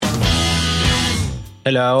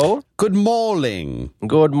Hello. Good morning.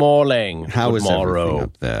 Good morning. How Good is everything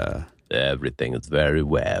up there? Everything is very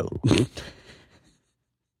well.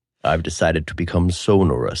 I've decided to become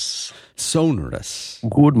sonorous. Sonorous.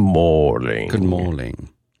 Good morning. Good morning.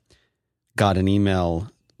 Got an email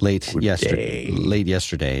late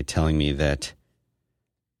yesterday telling me that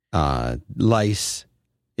lice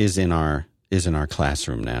is in our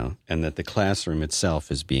classroom now, and that the classroom itself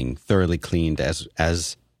is being thoroughly cleaned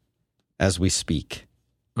as we speak.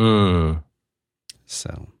 So,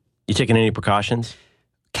 you taking any precautions?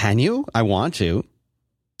 Can you? I want to.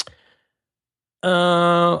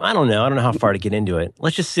 I don't know. I don't know how far to get into it.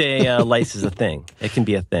 Let's just say lice is a thing. It can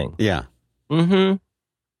be a thing. Yeah. Mm-hmm.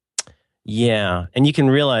 Yeah. And you can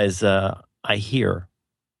realize, I hear,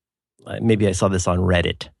 maybe I saw this on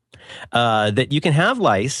Reddit, that you can have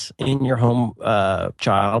lice in your home,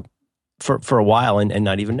 child, for a while and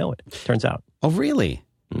not even know it, turns out. Oh, really?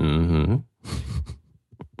 Mm-hmm.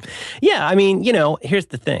 Yeah, I mean, here's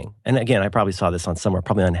the thing. And again, I probably saw this on somewhere,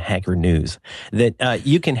 probably on Hacker News, that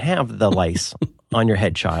you can have the lice on your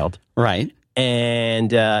head, child. Right.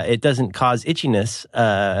 And it doesn't cause itchiness,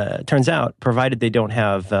 turns out, provided they don't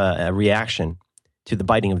have a reaction to the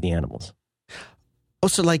biting of the animals. Oh,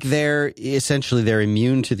 so like they're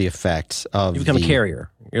immune to the effects of You become a carrier.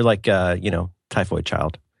 You're like, typhoid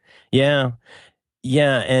child. Yeah.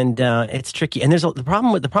 Yeah, and it's tricky. And there's the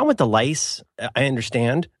problem with the lice, I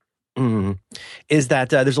understand, is that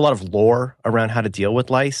there's a lot of lore around how to deal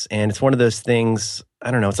with lice, and it's one of those things.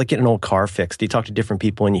 I don't know. It's like getting an old car fixed. You talk to different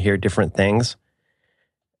people and you hear different things.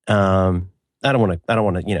 I don't want to. I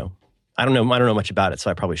don't know much about it,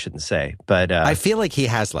 so I probably shouldn't say. But I feel like he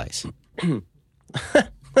has lice. In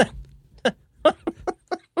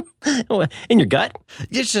your gut?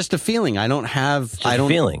 It's just a feeling. I don't have. Just a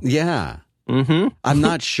feeling. Yeah. Mm-hmm. I'm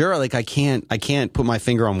not sure. Like I can't put my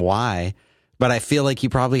finger on why, but I feel like he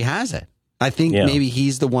probably has it. I think maybe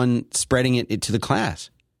he's the one spreading it to the class.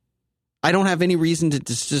 I don't have any reason to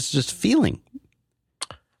just feeling.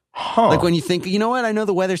 Huh. Like when you think, you know what? I know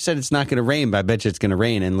the weather said it's not going to rain, but I bet you it's going to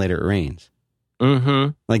rain, and later it rains. Mm-hmm.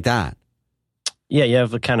 Like that. Yeah, you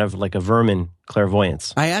have a kind of like a vermin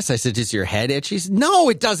clairvoyance. I said, does your head itch? He said, no,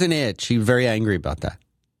 it doesn't itch. He was very angry about that.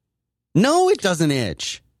 No, it doesn't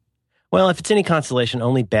itch. Well, if it's any consolation,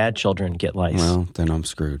 only bad children get lice. Well, then I'm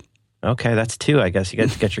screwed. Okay, that's two, I guess. You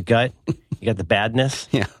got your gut. You got the badness.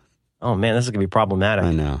 Yeah. Oh, man, this is going to be problematic.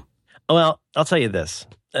 I know. Well, I'll tell you this.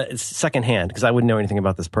 It's secondhand because I wouldn't know anything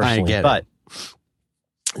about this personally. I get but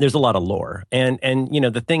there's a lot of lore. And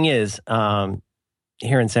the thing is,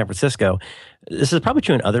 here in San Francisco, this is probably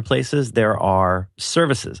true in other places. There are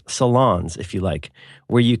services, salons, if you like,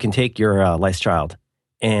 where you can take your lice child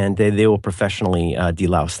and they will professionally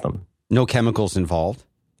delouse them. No chemicals involved?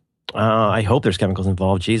 I hope there's chemicals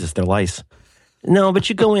involved. Jesus, they're lice. No, but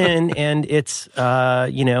you go in and it's, you pick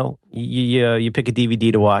a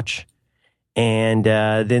DVD to watch, and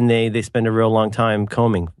then they spend a real long time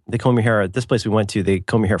combing. They comb your hair. At this place we went to, they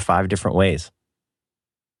comb your hair 5 different ways.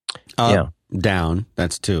 Down,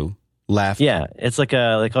 that's 2. Left. Yeah, it's like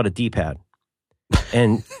they call it a D-pad.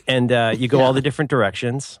 And you go all the different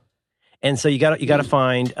directions. And so you got to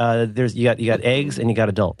find you got eggs and you got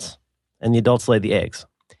adults. And the adults lay the eggs.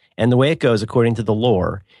 And the way it goes, according to the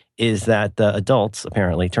lore, is that the adults,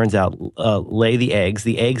 apparently, turns out, lay the eggs.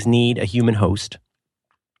 The eggs need a human host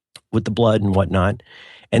with the blood and whatnot.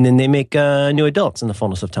 And then they make new adults in the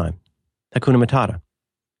fullness of time. Hakuna Matata.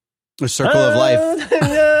 A circle of life.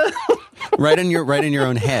 right in your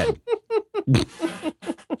own head.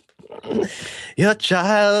 Your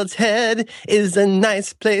child's head is a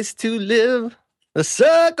nice place to live. A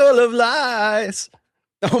circle of lies.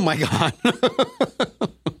 Oh, my God.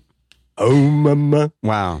 Oh, mama.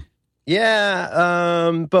 Wow.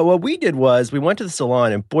 Yeah, but what we did was we went to the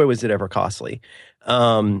salon, and boy, was it ever costly.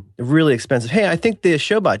 Really expensive. Hey, I think the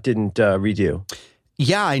Showbot didn't redo.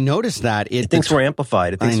 Yeah, I noticed that. It thinks we're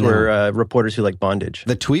amplified. It thinks we're reporters who like bondage.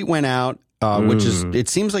 The tweet went out, which is, it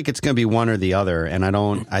seems like it's going to be one or the other, and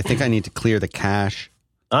I think I need to clear the cache.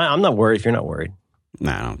 I'm not worried if you're not worried.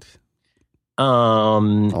 No, I don't.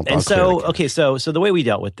 So the way we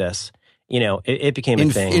dealt with this, it became a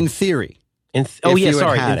thing. In theory. In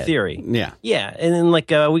theory. Yeah. Yeah, and then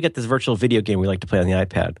we got this virtual video game we like to play on the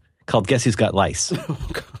iPad called Guess Who's Got Lice.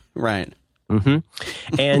 Right.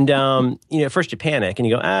 Mm-hmm. And, first you panic and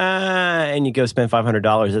you go, and you go spend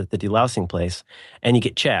 $500 at the delousing place and you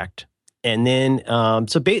get checked. And then, then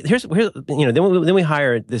we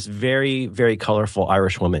hired this very, very colorful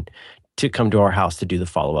Irish woman to come to our house to do the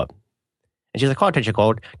follow-up. And she's like, oh, did you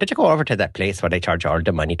go over to that place where they charge all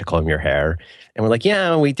the money to comb your hair? And we're like,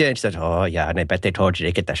 yeah, we did. She said, oh, yeah, and I bet they told you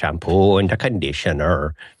to get the shampoo and the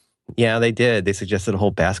conditioner. Yeah, they did. They suggested a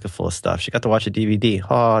whole basket full of stuff. She got to watch a DVD.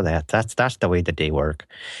 Oh, that's the way that they work.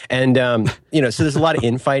 And, so there's a lot of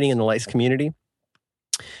infighting in the lice community.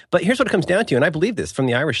 But here's what it comes down to, and I believe this from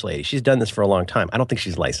the Irish lady. She's done this for a long time. I don't think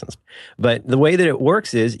she's licensed. But the way that it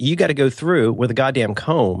works is you got to go through with a goddamn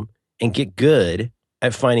comb and get good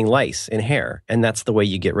at finding lice in hair, and that's the way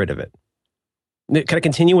you get rid of it. Can I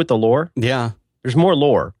continue with the lore? Yeah. There's more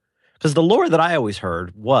lore. Because the lore that I always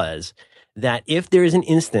heard was that if there is an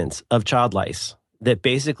instance of child lice, that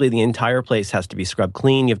basically the entire place has to be scrubbed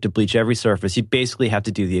clean. You have to bleach every surface. You basically have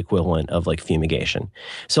to do the equivalent of like fumigation.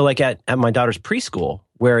 So like at my daughter's preschool,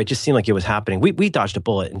 where it just seemed like it was happening, we dodged a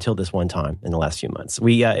bullet until this one time in the last few months.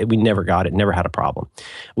 We never got it, never had a problem,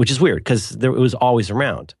 which is weird because it was always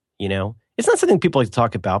around, It's not something people like to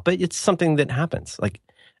talk about, but it's something that happens. Like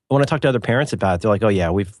when I talk to other parents about it, they're like, oh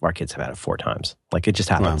yeah, our kids have had it 4 times. Like it just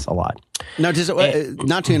happens a lot. Now,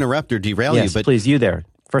 not to interrupt or derail you, but please, you there.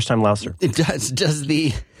 First time louser.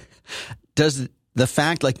 Does the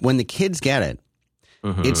fact, like when the kids get it,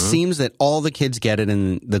 it seems that all the kids get it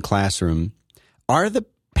in the classroom. Are the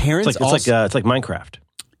parents it's like Minecraft.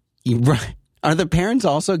 Right. Are the parents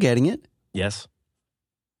also getting it? Yes.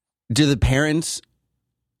 Do the parents?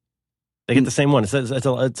 They get the same one. It's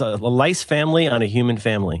a lice family on a human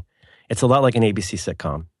family. It's a lot like an ABC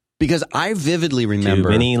sitcom. Because I vividly remember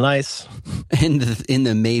too many lice in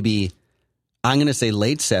the maybe, I'm going to say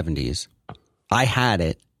late 70s. I had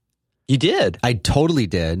it. You did? I totally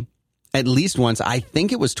did. At least once. I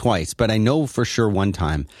think it was twice, but I know for sure one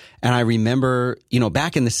time. And I remember,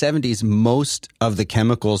 back in the 70s, most of the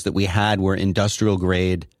chemicals that we had were industrial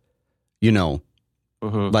grade, like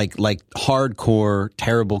hardcore,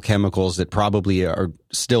 terrible chemicals that probably are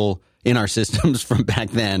still in our systems from back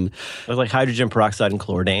then. It was like hydrogen peroxide and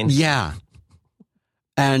chlordane. Yeah.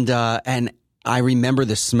 And I remember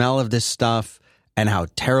the smell of this stuff and how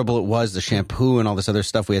terrible it was, the shampoo and all this other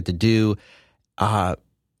stuff we had to do.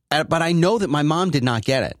 But I know that my mom did not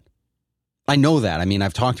get it. I know that. I mean,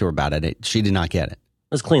 I've talked to her about it. She did not get it.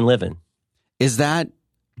 It's clean living. Is that?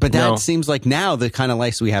 But that seems like now the kind of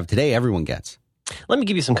lice we have today, everyone gets. Let me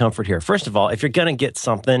give you some comfort here. First of all, if you're going to get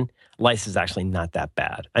something, lice is actually not that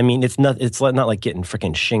bad. I mean, it's not like getting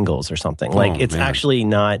freaking shingles or something. It's actually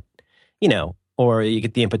not, or you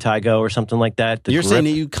get the impetigo or something like that. You're saying that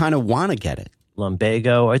you kind of want to get it.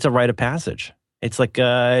 Lumbago. It's a rite of passage. It's like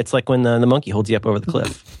when the monkey holds you up over the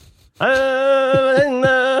cliff.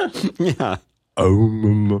 Yeah.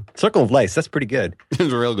 Circle of Lice. That's pretty good.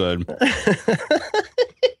 It's real good.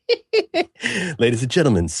 Ladies and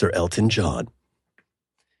gentlemen, Sir Elton John.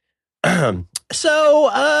 So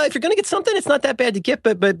if you're going to get something, it's not that bad to get,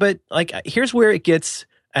 but like here's where it gets,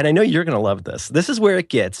 and I know you're going to love this. This is where it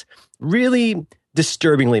gets really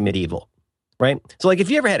disturbingly medieval, right? So like if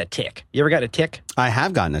you ever had a tick, you ever got a tick? I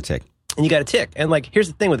have gotten a tick. And you got a tick. And like, here's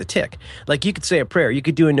the thing with a tick. Like you could say a prayer, you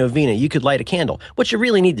could do a novena, you could light a candle. What you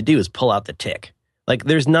really need to do is pull out the tick. Like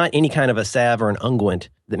there's not any kind of a salve or an unguent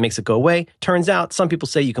that makes it go away. Turns out some people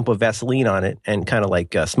say you can put Vaseline on it and kind of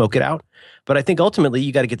like smoke it out. But I think ultimately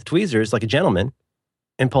you got to get the tweezers like a gentleman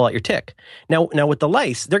and pull out your tick. Now with the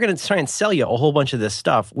lice, they're going to try and sell you a whole bunch of this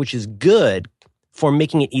stuff, which is good for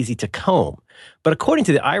making it easy to comb. But according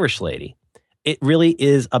to the Irish lady, it really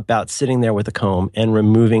is about sitting there with a comb and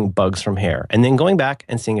removing bugs from hair and then going back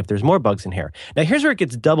and seeing if there's more bugs in hair. Now, here's where it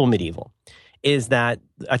gets double medieval, is that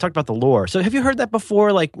I talked about the lore. So have you heard that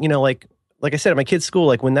before? Like I said, at my kid's school,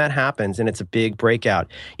 like when that happens and it's a big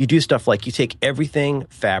breakout, you do stuff like you take everything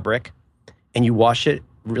fabric and you wash it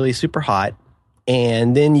really super hot,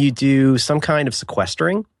 and then you do some kind of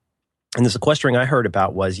sequestering. And the sequestering I heard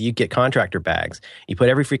about was you get contractor bags. You put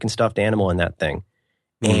every freaking stuffed animal in that thing.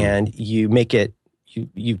 And you make it,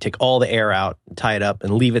 you take all the air out, tie it up,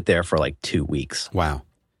 and leave it there for like 2 weeks. Wow.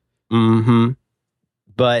 Mm-hmm.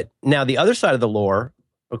 But now the other side of the lore,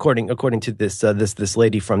 according to this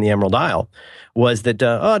lady from the Emerald Isle, was that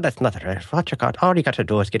that's not what you got. All you got to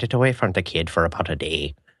do is get it away from the kid for about a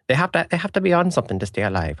day. They have to be on something to stay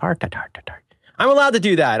alive. I'm allowed to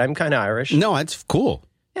do that. I'm kind of Irish. No, it's cool.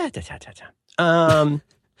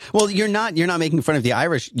 Well, you're not making fun of the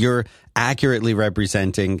Irish. You're accurately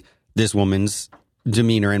representing this woman's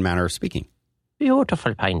demeanor and manner of speaking.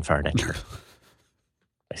 Beautiful pine furniture.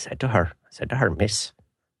 I said to her, Miss,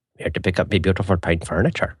 we are to pick up my beautiful pine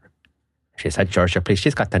furniture. She said, Georgia, please.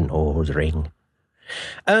 She's got the nose ring.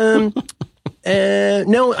 No,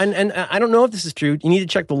 and I don't know if this is true. You need to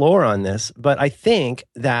check the lore on this. But I think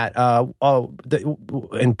that,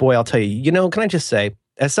 and boy, I'll tell you, can I just say,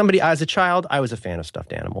 as a child, I was a fan of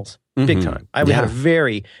stuffed animals, big time. I had a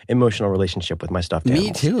very emotional relationship with my stuffed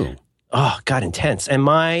animals. Me too. Oh, God, intense. And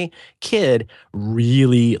my kid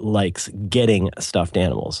really likes getting stuffed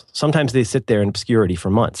animals. Sometimes they sit there in obscurity for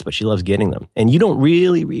months, but she loves getting them. And you don't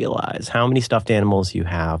really realize how many stuffed animals you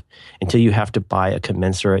have until you have to buy a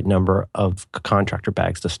commensurate number of contractor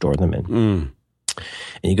bags to store them in.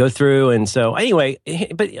 And you go through, and so anyway,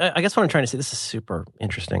 but I guess what I'm trying to say, this is super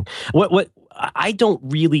interesting. What I don't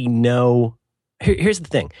really know. Here's the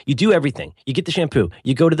thing. You do everything. You get the shampoo.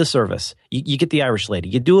 You go to the service. You get the Irish lady.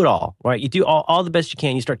 You do it all, right? You do all the best you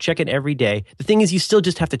can. You start checking every day. The thing is, you still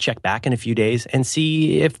just have to check back in a few days and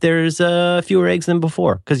see if there's fewer eggs than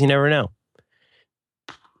before, because you never know.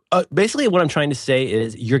 Basically, what I'm trying to say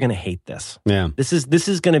is you're going to hate this. Yeah. This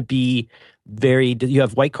is going to be you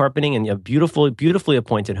have white carpeting and you have beautifully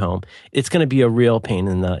appointed home. It's going to be a real pain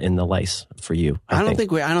in the lice for you. I don't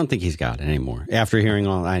think he's got it anymore. After hearing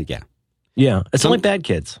all that, yeah. Yeah, it's only bad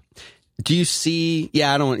kids. Do you see?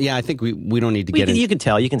 Yeah, I think we don't need to get. You can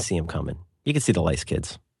tell. You can see them coming. You can see the lice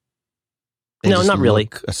kids. No, not really.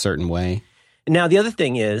 Look a certain way. Now the other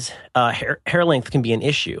thing is hair length can be an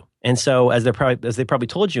issue, and so as they probably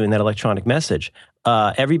told you in that electronic message,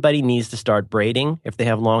 everybody needs to start braiding. If they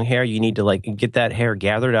have long hair, you need to get that hair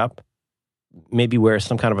gathered up. Maybe wear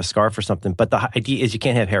some kind of a scarf or something. But the idea is you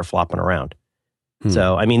can't have hair flopping around.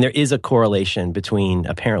 So, I mean, there is a correlation between,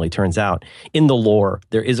 apparently turns out, in the lore,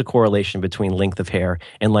 there is a correlation between length of hair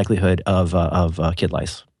and likelihood of kid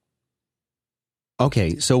lice.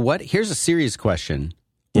 Okay, so here's a serious question.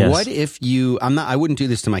 Yes. What if I wouldn't do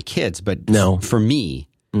this to my kids, but for me,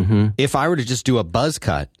 if I were to just do a buzz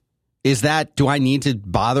cut, do I need to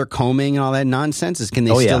bother combing and all that nonsense? Can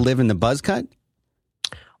they still live in the buzz cut?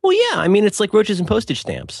 Well, yeah. I mean, it's like roaches and postage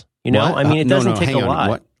stamps. You know? What? I mean, it doesn't take a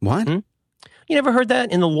lot. What? You never heard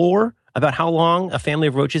that in the lore about how long a family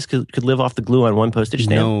of roaches could live off the glue on one postage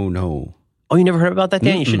stamp? No. Oh, you never heard about that,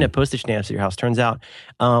 Dan? You shouldn't have postage stamps at your house, turns out.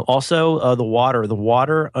 Also, the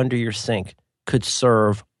water under your sink could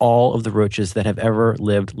serve all of the roaches that have ever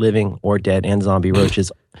lived, living or dead, and zombie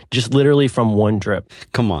roaches, just literally from one drip.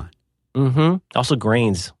 Come on. Also,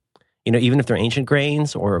 grains. Even if they're ancient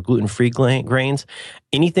grains or gluten-free grains,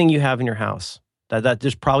 anything you have in your house, that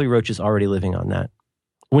there's probably roaches already living on that.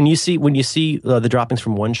 When you see the droppings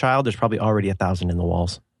from one child, there's probably already 1,000 in the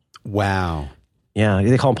walls. Wow. Yeah,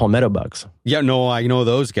 they call them palmetto bugs. Yeah, no, I know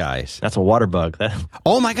those guys. That's a water bug.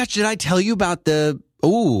 Oh my gosh, did I tell you about I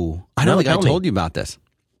don't think I told you about this.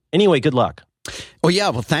 Anyway, good luck. Oh yeah,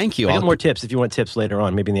 well thank you. I got more tips if you want tips later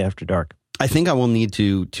on, maybe in the After Dark. I think I will need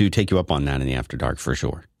to take you up on that in the After Dark for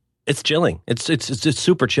sure. It's chilling. It's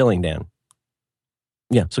super chilling, Dan.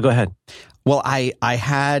 Yeah, so go ahead. Well, I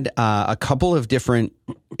had a couple of different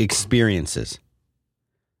experiences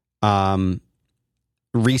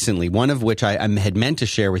recently, one of which I had meant to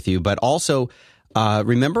share with you, but also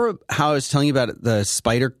remember how I was telling you about the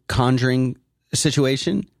spider conjuring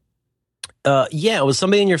situation? Yeah, it was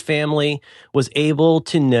somebody in your family was able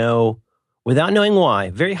to know, without knowing why,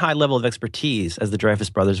 very high level of expertise, as the Dreyfus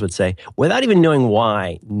brothers would say, without even knowing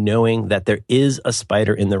why, knowing that there is a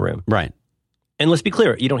spider in the room. Right. And let's be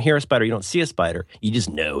clear, you don't hear a spider, you don't see a spider, you just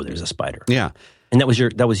know there's a spider. Yeah. And that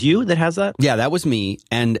was you that has that? Yeah, that was me.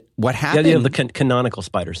 And what happened... Yeah, the canonical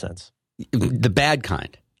spider sense. The bad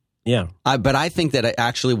kind. Yeah. But I think that it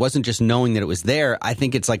actually wasn't just knowing that it was there. I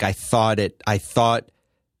think it's like I thought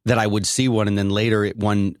that I would see one, and then later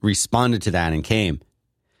one responded to that and came.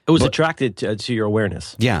 It was attracted to your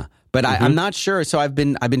awareness. Yeah. But I'm not sure. So I've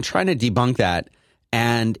been trying to debunk that.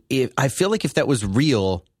 And I feel like if that was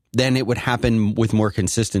real, then it would happen with more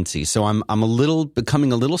consistency. So I'm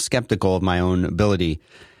becoming a little skeptical of my own ability,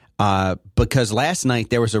 because last night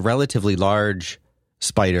there was a relatively large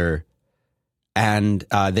spider and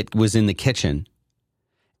that was in the kitchen,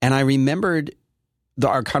 and I remembered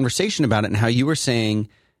our conversation about it and how you were saying,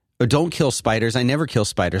 oh, "Don't kill spiders." I never kill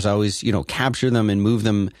spiders. I always capture them and move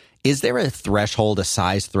them. Is there a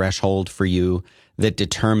size threshold for you that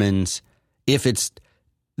determines if it's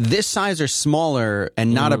this size or smaller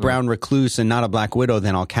and not a brown recluse and not a black widow,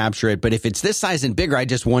 then I'll capture it. But if it's this size and bigger, I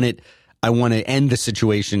want to end the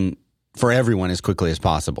situation for everyone as quickly as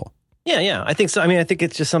possible. Yeah, I think so. I mean, I think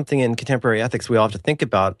it's just something in contemporary ethics we all have to think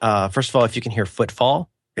about. First of all, if you can hear footfall,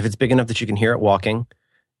 if it's big enough that you can hear it walking,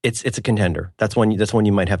 it's a contender. That's one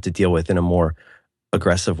you might have to deal with in a more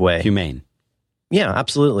aggressive way. Humane. Yeah,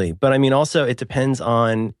 absolutely. But I mean, also it depends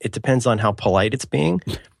on how polite it's being.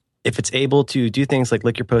 If it's able to do things like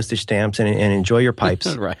lick your postage stamps and enjoy your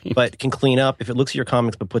pipes, right, but can clean up, if it looks at your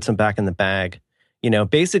comics but puts them back in the bag,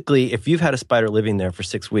 Basically, if you've had a spider living there for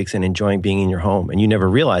 6 weeks and enjoying being in your home and you never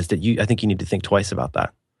realized it, I think you need to think twice about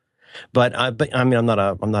that. But I mean, I'm not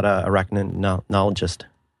a arachnologist.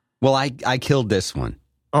 Well, I killed this one.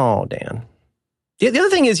 Oh, Dan. The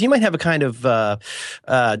other thing is you might have a kind of a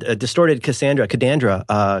distorted Cassandra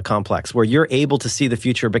complex where you're able to see the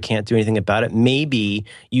future but can't do anything about it. Maybe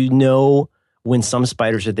when some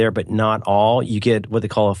spiders are there, but not all. You get what they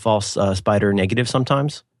call a false spider negative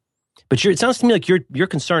sometimes. But it sounds to me like your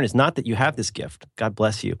concern is not that you have this gift, God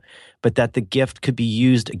bless you, but that the gift could be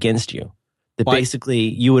used against you. That basically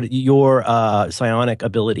your psionic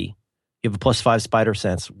ability, you have a +5 spider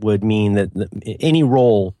sense, would mean that any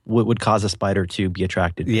roll would cause a spider to be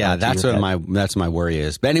attracted. Yeah, that's what my worry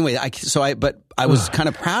is. But anyway, I was kind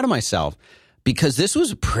of proud of myself because this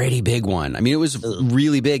was a pretty big one. I mean, it was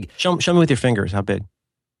really big. Show me with your fingers how big.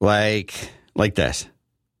 Like this.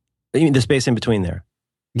 You mean the space in between there?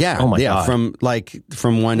 Yeah. Oh my God.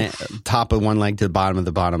 From one top of one leg to the bottom of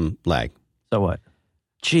the bottom leg. So what?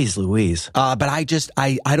 Jeez Louise. But I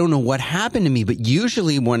don't know what happened to me, but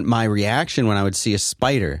usually my reaction when I would see a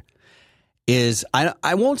spider is,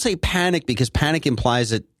 I won't say panic because panic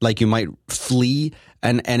implies that like you might flee.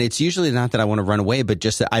 And it's usually not that I want to run away, but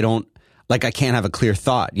just that I can't have a clear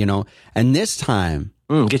thought, And this time.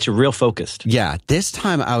 Get you real focused. Yeah. This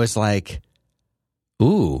time I was like,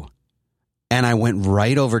 ooh. And I went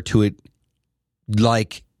right over to it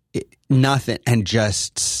like nothing and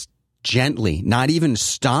just gently, not even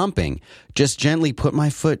stomping, just gently put my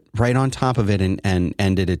foot right on top of it and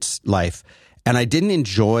ended its life. And I didn't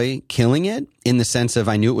enjoy killing it in the sense of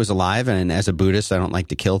I knew it was alive. And as a Buddhist, I don't like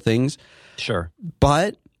to kill things. Sure.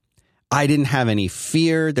 But I didn't have any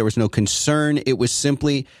fear. There was no concern. It was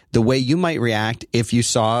simply the way you might react if you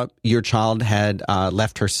saw your child had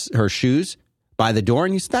left her shoes by the door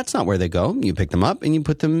and that's not where they go. You pick them up and you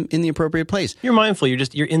put them in the appropriate place. You're mindful.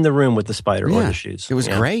 You're in the room with the spider or the shoes. It was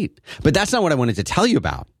great. But that's not what I wanted to tell you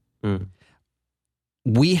about.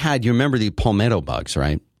 We had, you remember the palmetto bugs,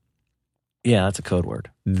 right? Yeah, that's a code word.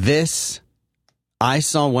 I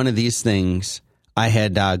saw one of these things. I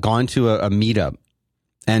had gone to a meetup.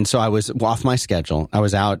 And so I was off my schedule. I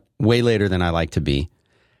was out way later than I like to be.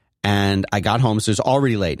 And I got home, so it was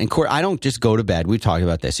already late. And I don't just go to bed. We've talked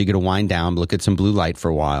about this. You got to wind down, look at some blue light for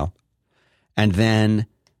a while. And then,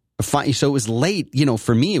 so it was late.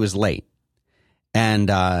 For me, it was late.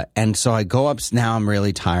 And so I go up. Now I'm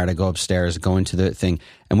really tired. I go upstairs, go into the thing.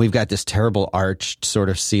 And we've got this terrible arched sort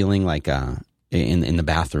of ceiling like in the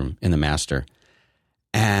bathroom, in the master.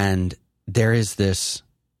 And there is this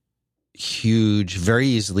huge, very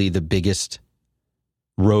easily the biggest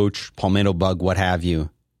roach, palmetto bug, what have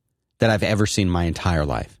you, that I've ever seen in my entire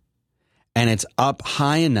life. And it's up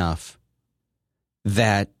high enough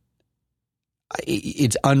that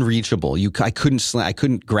it's unreachable. I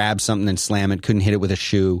couldn't grab something and slam it, couldn't hit it with a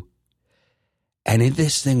shoe. And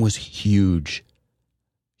this thing was huge.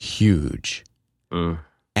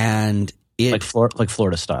 And it like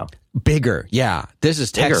Florida style. Bigger. Yeah. This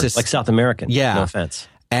is bigger, Texas. like South American. Yeah. No offense.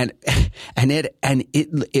 And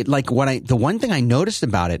it like the one thing I noticed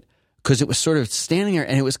about it, because it was sort of standing there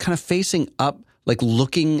and it was kind of facing up, like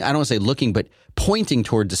looking, I don't want to say looking, but pointing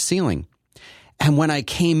toward the ceiling. And when I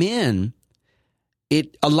came in,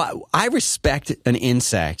 I respect an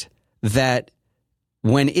insect that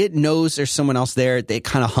when it knows there's someone else there, it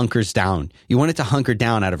kind of hunkers down. You want it to hunker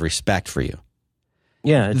down out of respect for you.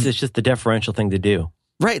 Yeah, it's just the deferential thing to do.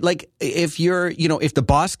 Right. Like if if the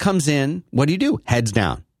boss comes in, what do? Heads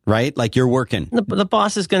down. Right? Like you're working. The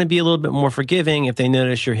boss is going to be a little bit more forgiving if they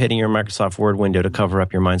notice you're hitting your Microsoft Word window to cover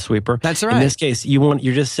up your Minesweeper. That's right. In this case,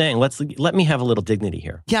 you're just saying, let me have a little dignity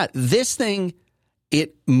here. Yeah, this thing,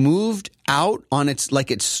 it moved out on its, like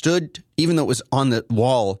it stood, even though it was on the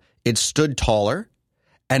wall, it stood taller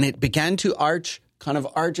and it began to arch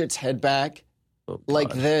its head back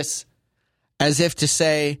like this, as if to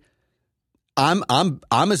say, I'm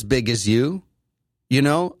as big as you.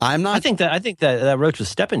 I'm not. I think that roach was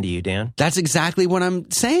stepping to you, Dan. That's exactly what I'm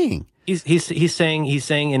saying. He's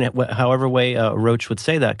saying in however way a roach would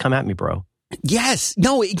say that. Come at me, bro. Yes.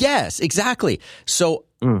 No. Yes. Exactly. So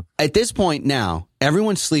at this point now,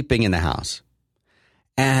 everyone's sleeping in the house,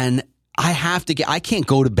 and I can't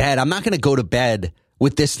go to bed. I'm not going to go to bed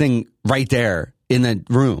with this thing right there in the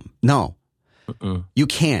room. No, you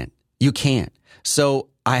can't. You can't. So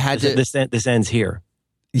I had to. This ends here.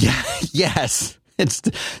 Yeah. Yes.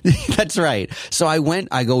 That's right. So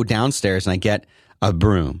I go downstairs and I get a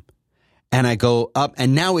broom and I go up,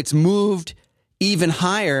 and now it's moved even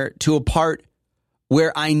higher to a part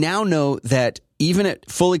where I now know that even at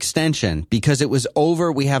full extension, because it was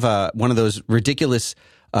over, we have one of those ridiculous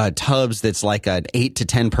tubs that's like an 8 to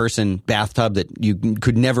 10 person bathtub that you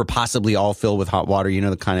could never possibly all fill with hot water. You know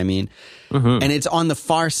the kind I mean? Mm-hmm. And it's on the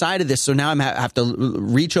far side of this. So now I have to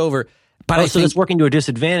reach over. But so it's working to a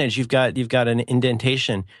disadvantage. You've got an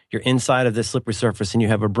indentation. You're inside of this slippery surface, and you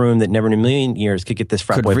have a broom that never in a million years could get this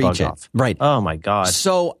frat boy bug off. Right. Oh my God.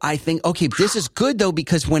 So I think, okay, this is good though,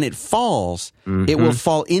 because when it falls, it will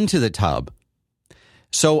fall into the tub.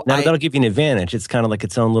 So now that'll give you an advantage. It's kind of like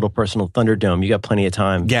its own little personal Thunderdome. You got plenty of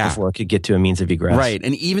time before it could get to a means of egress. Right.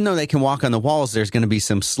 And even though they can walk on the walls, there's going to be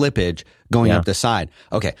some slippage going up the side.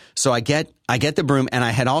 Okay. So I get the broom, and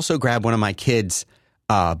I had also grabbed one of my kids'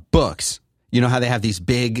 books. You know how they have these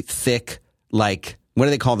big, thick, like, what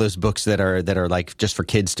do they call those books that are like just for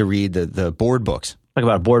kids to read? The board books. Talk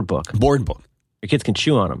about a board book. Board book. Your kids can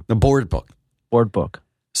chew on them. The board book. Board book.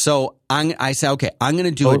 So I said, okay, I'm going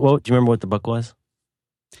to do it. Do you remember what the book was?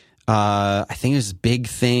 I think it was Big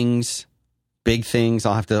Things. Big Things.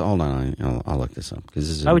 I'll have to hold on. I'll look this up because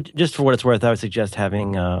this is. I would, just for what it's worth, I would suggest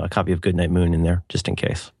having a copy of Goodnight Moon in there, just in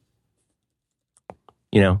case.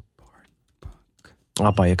 You know, board book.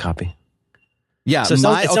 I'll buy you a copy. Yeah. So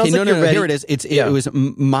no. Here it is. It was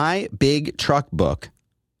My Big Truck Book.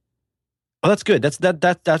 Oh, that's good.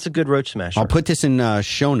 That's a good roach smasher. I'll put this in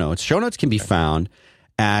show notes. Show notes can be found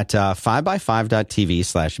at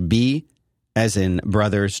 5by5.tv/B as in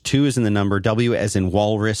brothers, 2 as in the number, W as in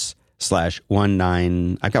walrus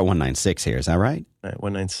 /19. I've got 196 here. Is that right?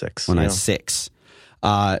 196. 196.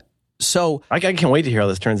 So I can't wait to hear how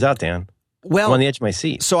this turns out, Dan. Well, I'm on the edge of my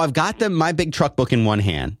seat. So I've got My Big Truck Book in one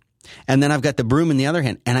hand, and then I've got the broom in the other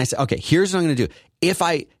hand. And I said, okay, here's what I'm going to do. If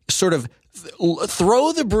I sort of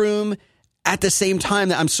throw the broom at the same time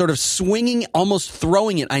that I'm sort of swinging, almost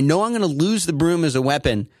throwing it, I know I'm going to lose the broom as a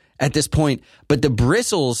weapon at this point, but the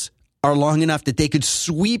bristles are long enough that they could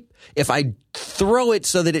sweep if I throw it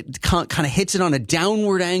so that it kind of hits it on a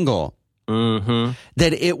downward angle, that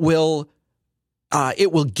it will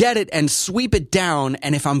get it and sweep it down.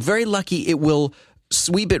 And if I'm very lucky, it will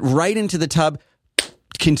sweep it right into the tub,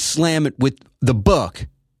 can slam it with the book.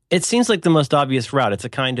 It seems like the most obvious route. It's a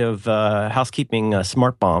kind of housekeeping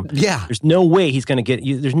smart bomb. Yeah. There's no way he's going to get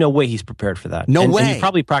you. There's no way he's prepared for that. No way. And you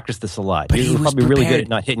probably practiced this a lot. But You're probably really good at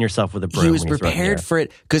not hitting yourself with a broom. He was prepared for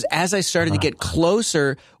it because as I started to get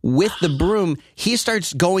closer with the broom, he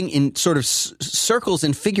starts going in sort of circles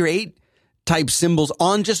and figure 8 type symbols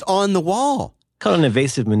on the wall. Called an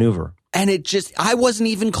evasive maneuver. And I wasn't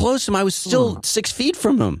even close to him. I was still 6 feet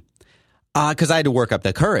from him because I had to work up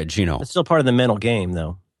the courage, you know. It's still part of the mental game,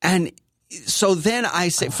 though. And so then I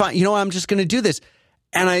say, fine, you know, I'm just going to do this.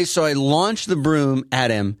 And I launch the broom at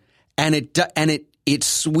him, and it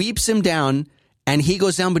sweeps him down, and he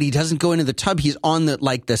goes down, but he doesn't go into the tub. He's on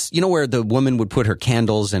this, you know, where the woman would put her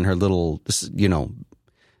candles and her little, you know,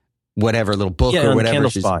 whatever little book or whatever. Candle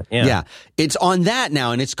spot. Yeah. It's on that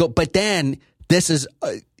now, and but then this is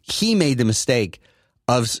he made the mistake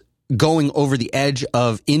of going over the edge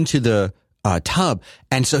into the tub,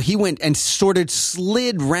 and so he went and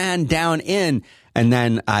ran down in, and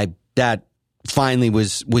then that finally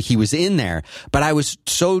was he was in there. But I was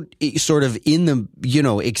so sort of in the, you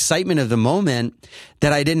know, excitement of the moment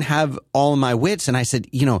that I didn't have all of my wits, and I said,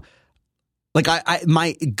 you know, like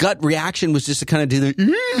my gut reaction was just to kind of do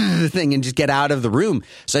the thing and just get out of the room.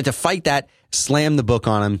 So I had to fight that, slam the book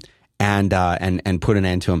on him, and put an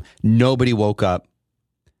end to him. Nobody woke up.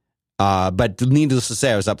 But needless to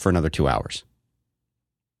say, I was up for another 2 hours.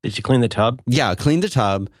 Did you clean the tub? Yeah, I cleaned the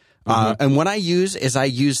tub. And what I use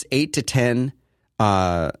 8 to 10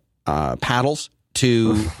 paddles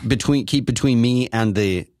to keep between me and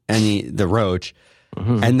the roach,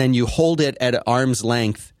 and then you hold it at arm's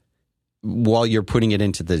length while you're putting it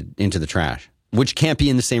into the trash, which can't be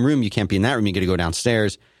in the same room. You can't be in that room. You got to go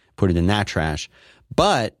downstairs, put it in that trash.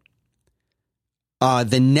 But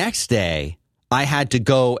the next day, I had to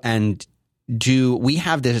go and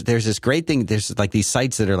there's this great thing. There's like these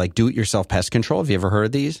sites that are like do-it-yourself pest control. Have you ever heard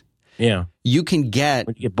of these? Yeah. You can get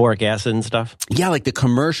boric acid and stuff. Yeah, like the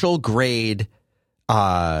commercial grade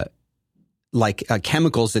chemicals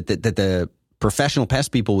that the professional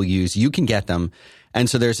pest people will use. You can get them. And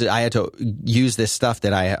so I had to use this stuff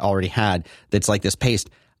that I already had that's like this paste.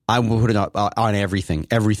 I will put it on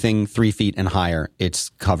everything 3 feet and higher. It's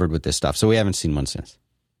covered with this stuff. So we haven't seen one since.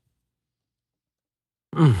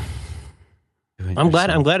 I'm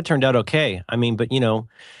glad it turned out okay. I mean, but you know,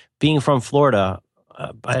 being from Florida,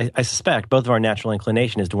 I suspect both of our natural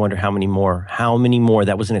inclination is to wonder how many more.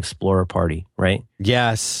 That was an explorer party, right?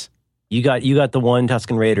 Yes. You got the one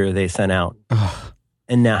Tusken Raider they sent out,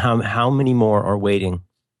 and now how many more are waiting?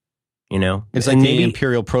 You know, it's like the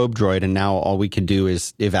Imperial probe droid, and now all we can do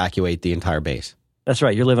is evacuate the entire base. That's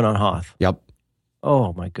right. You're living on Hoth. Yep.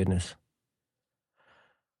 Oh, my goodness.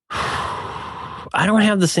 I don't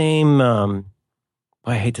have the same,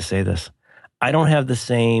 I hate to say this. I don't have the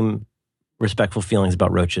same respectful feelings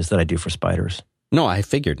about roaches that I do for spiders. No, I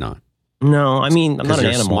figured not. No, I mean, I'm not an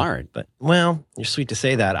animal. Smart. But, well, you're sweet to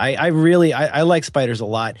say that. I really like spiders a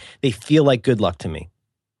lot. They feel like good luck to me.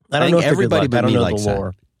 I don't know if everybody but I don't know the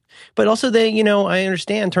lore. But also I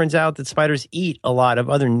understand, turns out that spiders eat a lot of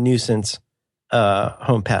other nuisance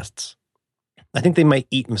home pests. I think they might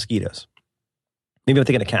eat mosquitoes. Maybe I'm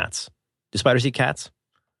thinking of cats. Do spiders eat cats?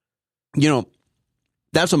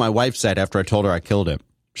 That's what my wife said after I told her I killed him.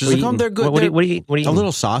 She's like, "Oh, they're good." What do you eat? A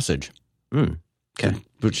little sausage. Okay. That's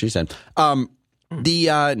what she said. No, you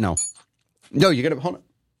got to hold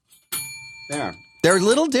it. They're a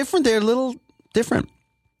little different.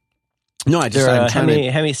 No, they're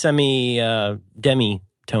demi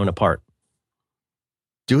tone apart.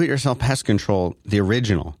 Do-it-yourself pest control, the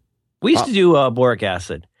original. We used to do boric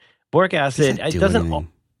acid. Boric acid, it doesn't. Anything?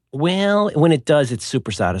 Well, when it does, it's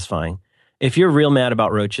super satisfying. If you're real mad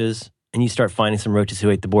about roaches and you start finding some roaches who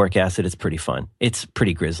ate the boric acid, it's pretty fun. It's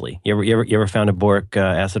pretty grisly. You ever found a boric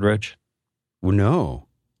acid roach? Well, no.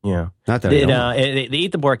 Yeah, not that they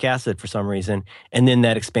eat the boric acid for some reason, and then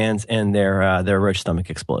that expands, and their roach stomach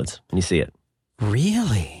explodes, and you see it.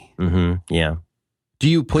 Really? Mm-hmm. Yeah. Do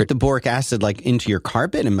you put the boric acid like into your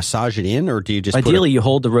carpet and massage it in, or do you just ideally you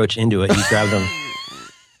hold the roach into it? You grab them.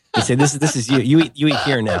 You say, "This is you. You eat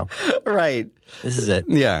here now." Right. This is it.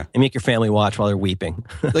 Yeah. And make your family watch while they're weeping.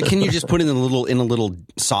 Like, can you just put it in a little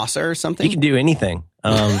saucer or something? You can do anything.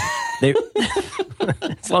 As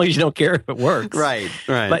long as you don't care if it works. Right.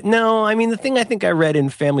 But no, I mean, the thing I think I read in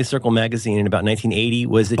Family Circle magazine in about 1980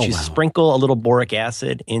 was that you sprinkle a little boric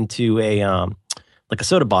acid into a like a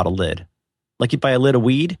soda bottle lid. Like you buy a lid of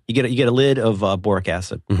weed, you get a lid of boric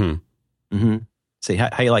acid. Mm-hmm. Mm-hmm. Say,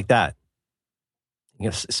 how you like that? You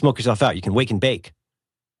know, smoke yourself out. You can wake and bake.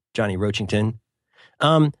 Johnny Roachington.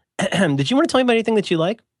 Did you want to tell me about anything that you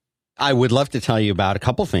like? I would love to tell you about a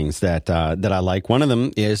couple things that I like. One of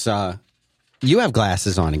them is you have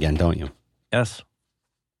glasses on again, don't you? Yes.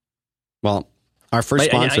 Well, our first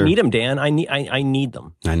sponsor. I need them, Dan. I need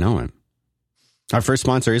them. I know it. Our first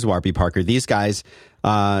sponsor is Warby Parker. These guys,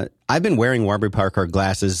 I've been wearing Warby Parker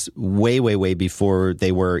glasses way, way, way before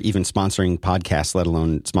they were even sponsoring podcasts, let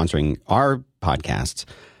alone sponsoring our podcasts.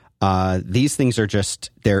 These things are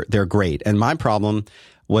just, they're great. And my problem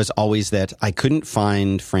was always that I couldn't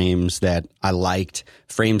find frames that I liked,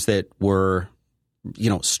 frames that were,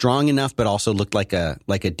 strong enough, but also looked like a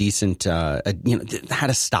decent, had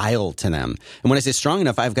a style to them. And when I say strong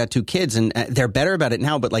enough, I've got two kids and they're better about it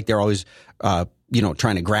now, but like they're always,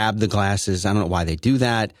 trying to grab the glasses. I don't know why they do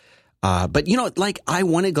that. But I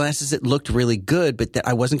wanted glasses that looked really good, but that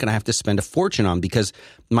I wasn't going to have to spend a fortune on because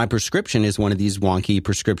my prescription is one of these wonky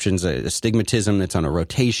prescriptions, astigmatism that's on a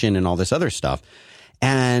rotation and all this other stuff.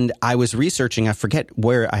 And I was researching, I forget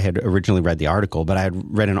where I had originally read the article, but I had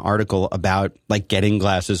read an article about like getting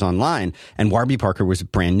glasses online, and Warby Parker was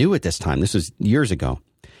brand new at this time. This was years ago.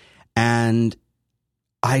 And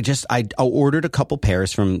I ordered a couple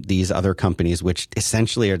pairs from these other companies, which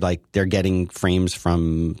essentially are like they're getting frames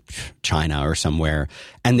from China or somewhere,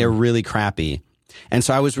 and they're really crappy. And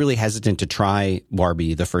so I was really hesitant to try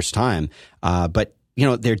Warby the first time. But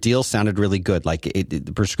their deal sounded really good. Like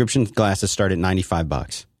the prescription glasses start at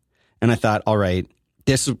 $95, and I thought, all right,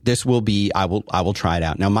 this will be. I will try it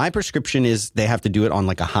out. Now my prescription is they have to do it on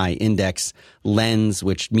like a high index lens,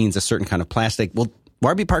 which means a certain kind of plastic. Well,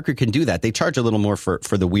 Warby Parker can do that. They charge a little more for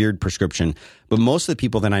the weird prescription, but most of the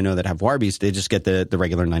people that I know that have Warby's, they just get the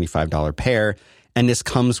regular $95 pair, and this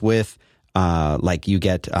comes with. Like you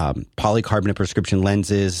get polycarbonate prescription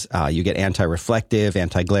lenses, you get anti-reflective,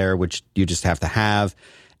 anti-glare, which you just have to have,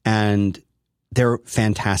 and they're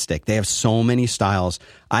fantastic. They have so many styles.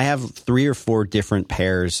 I have 3 or 4 different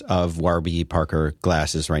pairs of Warby Parker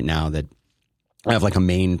glasses right now that I have like a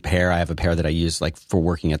main pair. I have a pair that I use like for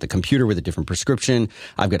working at the computer with a different prescription.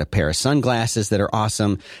 I've got a pair of sunglasses that are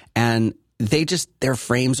awesome, and their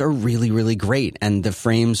frames are really, really great, and the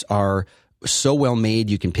frames are so well made,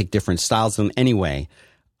 you can pick different styles of them. Anyway,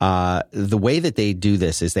 the way that they do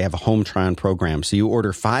this is they have a home try-on program. So you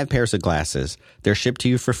order 5 pairs of glasses. They're shipped to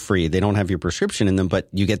you for free. They don't have your prescription in them, but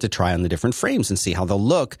you get to try on the different frames and see how they'll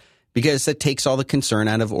look, because that takes all the concern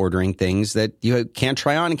out of ordering things that you can't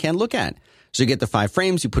try on and can't look at. So you get the 5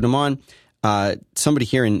 frames, you put them on. Somebody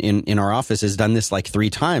here in our office has done this like 3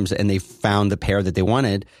 times, and they found the pair that they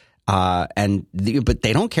wanted. But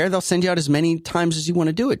they don't care. They'll send you out as many times as you want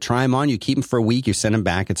to do it. Try them on. You keep them for a week. You send them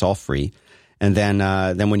back. It's all free. And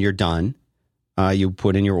then when you're done, you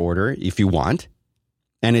put in your order if you want.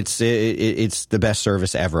 And it's the best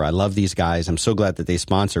service ever. I love these guys. I'm so glad that they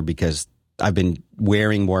sponsor because I've been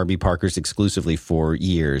wearing Warby Parker's exclusively for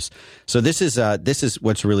years. So this is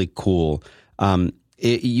what's really cool. They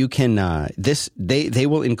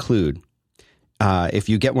will include, if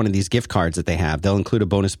you get one of these gift cards that they have, they'll include a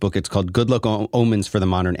bonus book. It's called Good Luck Omens for the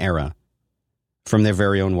Modern Era from their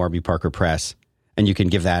very own Warby Parker Press. And you can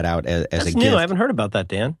give that out as a gift. New. I haven't heard about that,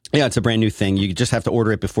 Dan. Yeah, it's a brand new thing. You just have to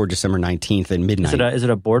order it before December 19th at midnight. Is it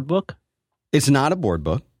a board book? It's not a board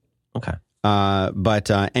book. Okay.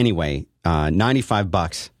 But anyway,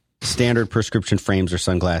 $95, standard prescription frames or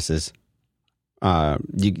sunglasses.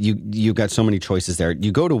 You've got so many choices there.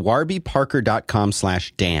 You go to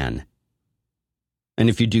warbyparker.com/Dan. And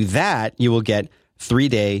if you do that, you will get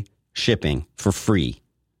 3-day shipping for free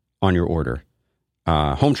on your order.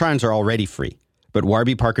 Home try-ons are already free, but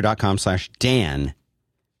warbyparker.com/Dan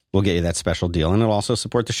will get you that special deal. And it'll also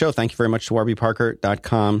support the show. Thank you very much to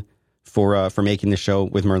warbyparker.com for making the show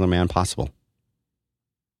with Merlin Mann possible.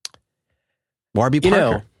 Warby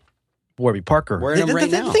Parker. Warby Parker. Wearing them right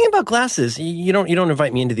now. The thing about glasses, you don't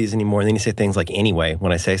invite me into these anymore. And then you say things like anyway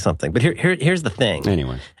when I say something. But here's the thing.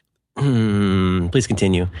 Anyway. Please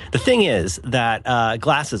continue. The thing is that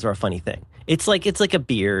glasses are a funny thing. It's like a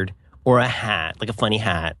beard or a hat, like a funny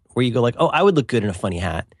hat, where you go like, oh, I would look good in a funny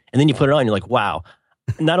hat. And then you put it on, you're like, wow,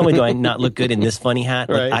 not only do I not look good in this funny hat,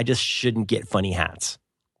 right. like, I just shouldn't get funny hats.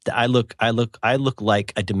 I look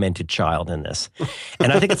like a demented child in this.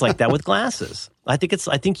 And I think it's like that with glasses. I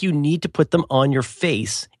think you need to put them on your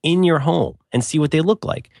face in your home and see what they look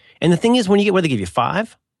like. And the thing is, when you get, what, they give you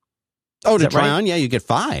 5? Oh, to try on? Yeah, you get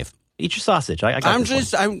 5. Eat your sausage.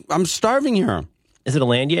 I'm starving here. Is it a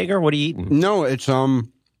Landjaeger? What are you eating? No, it's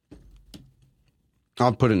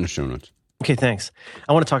I'll put it in the show notes. Okay, thanks.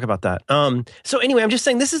 I want to talk about that. So anyway, I'm just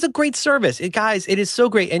saying this is a great service. Guys, it is so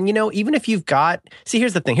great. And, even if you've got... See,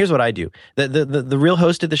 here's the thing. Here's what I do. The real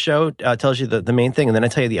host of the show tells you the main thing, and then I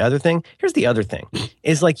tell you the other thing. Here's the other thing.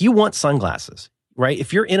 Is like you want sunglasses, right?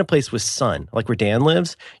 If you're in a place with sun, like where Dan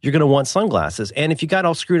lives, you're going to want sunglasses. And if you got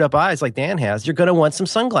all screwed up eyes like Dan has, you're going to want some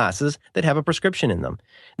sunglasses that have a prescription in them.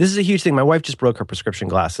 This is a huge thing. My wife just broke her prescription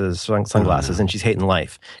sunglasses, and she's hating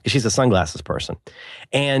life because she's a sunglasses person.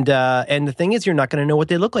 And the thing is, you're not going to know what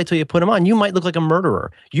they look like till you put them on. You might look like a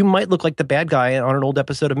murderer. You might look like the bad guy on an old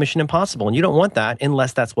episode of Mission Impossible, and you don't want that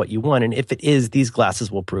unless that's what you want. And if it is, these glasses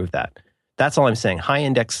will prove that. That's all I'm saying. High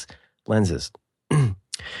index lenses.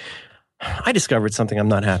 I discovered something I'm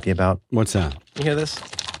not happy about. What's that? You hear this?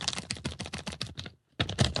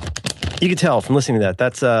 You can tell from listening to that.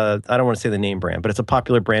 That's I don't want to say the name brand, but it's a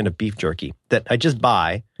popular brand of beef jerky that I just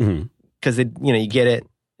buy because you get it.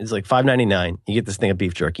 It's like $5.99. You get this thing of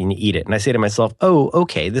beef jerky and you eat it. And I say to myself, "Oh,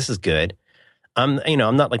 okay, this is good." I'm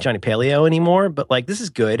not like Johnny Paleo anymore, but like this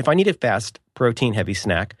is good. If I need a fast, protein heavy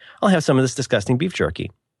snack, I'll have some of this disgusting beef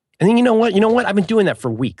jerky. And then you know what? I've been doing that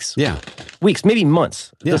for weeks. Yeah. Weeks, maybe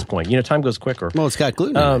months at this point. Time goes quicker. Well, it's got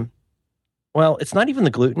gluten in it. Well, it's not even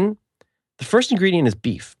the gluten. The first ingredient is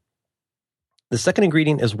beef. The second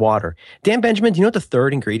ingredient is water. Dan Benjamin, do you know what the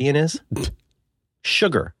third ingredient is?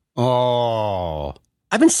 Sugar. Oh.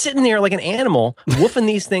 I've been sitting there like an animal, woofing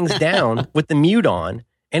these things down with the mute on,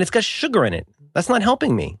 and it's got sugar in it. That's not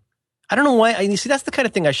helping me. I don't know why. You see, that's the kind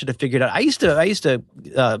of thing I should have figured out. I used to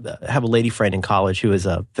have a lady friend in college who was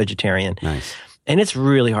a vegetarian. Nice. And it's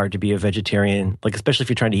really hard to be a vegetarian, like especially if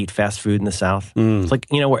you're trying to eat fast food in the South. It's like,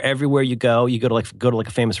 where everywhere you go to like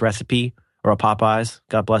a famous recipe or a Popeyes,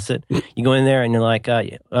 God bless it. You go in there and you're like,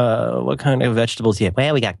 what kind of vegetables do you have?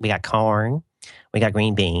 Well, we got corn, we got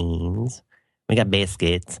green beans, we got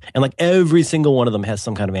biscuits, and like every single one of them has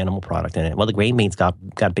some kind of animal product in it. Well, the green beans got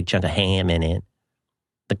a big chunk of ham in it.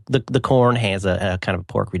 The corn has a kind of a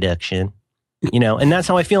pork reduction, and that's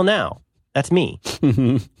how I feel now. That's me.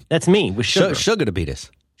 That's me with sugar. Sugar to beat us.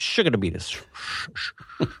 Sugar to beat us.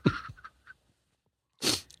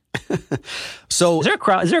 So is there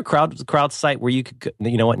a crowd site where you could?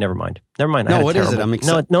 You know what? Never mind. No, what is it? I'm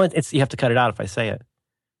excited. No, it's you have to cut it out if I say it.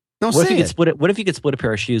 No, what if you could split it? What if you could split a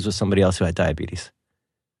pair of shoes with somebody else who had diabetes?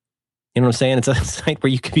 You know what I'm saying? It's a site where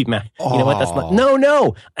you could be mad. You know what? That's not.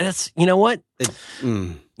 No. That's you know what?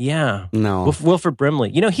 Yeah. No. Wilford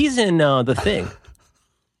Brimley. He's in The Thing.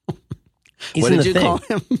 What did you call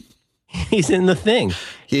him? He's in The Thing.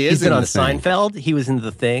 He's been on Seinfeld. He was in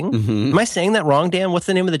The Thing. Mm-hmm. Am I saying that wrong, Dan? What's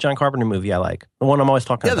the name of the John Carpenter movie I like? The one I'm always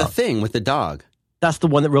talking about. Yeah, The Thing with the dog. That's the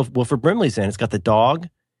one that Wilford Brimley's in. It's got the dog.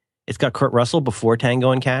 It's got Kurt Russell before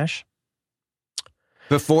Tango and Cash.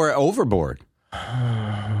 Before Overboard.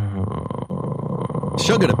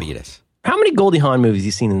 Sugar to beat us. How many Goldie Hawn movies have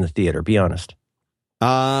you seen in the theater? Be honest.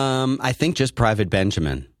 I think just Private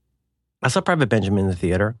Benjamin. I saw Private Benjamin in the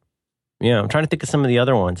theater. Yeah, I'm trying to think of some of the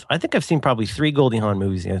other ones. I think I've seen probably 3 Goldie Hawn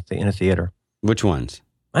movies in a theater. Which ones?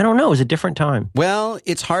 I don't know. It was a different time. Well,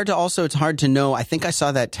 it's hard to know. I think I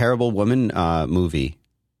saw that Terrible Woman movie.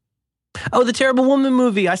 Oh, the Terrible Woman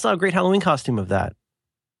movie. I saw a great Halloween costume of that.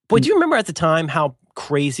 Boy, do you remember at the time how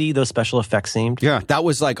crazy those special effects seemed? Yeah, that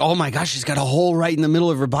was like, oh my gosh, she's got a hole right in the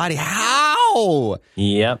middle of her body. How?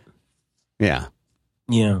 Yep. Yeah.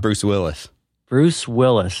 Yeah. Bruce Willis.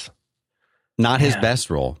 Not his best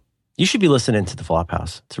role. You should be listening to The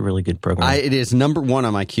Flophouse. It's a really good program. It is number 1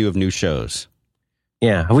 on my queue of new shows.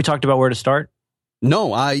 Yeah. Have we talked about where to start?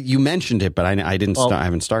 No, you mentioned it, but I didn't. I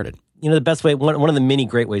haven't started. You know, the best way, one of the many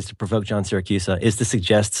great ways to provoke John Siracusa is to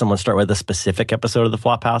suggest someone start with a specific episode of The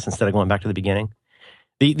Flophouse instead of going back to the beginning.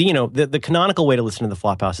 The canonical way to listen to The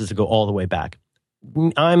Flophouse is to go all the way back.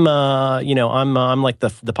 I'm like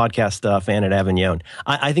the podcast fan at Avignon.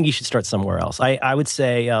 I think you should start somewhere else. I would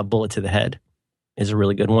say Bullet to the Head is a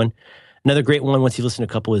really good one. Another great one, once you listen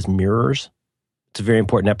to a couple, is Mirrors. It's a very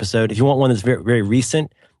important episode. If you want one that's very, very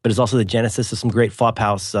recent, but is also the genesis of some great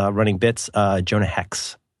Flophouse running bits, Jonah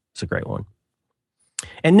Hex. It's a great one.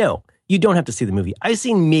 And no, you don't have to see the movie. I've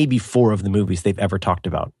seen maybe 4 of the movies they've ever talked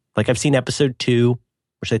about. Like I've seen episode 2,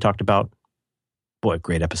 which they talked about. Boy,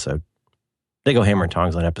 great episode. They go hammer and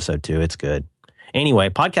tongs on episode 2. It's good. Anyway,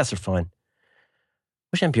 podcasts are fun.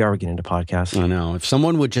 Wish NPR would get into podcasts. I know. If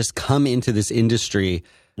someone would just come into this industry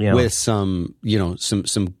with some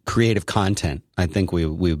creative content, I think we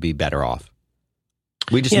would be better off.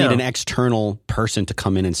 We just need an external person to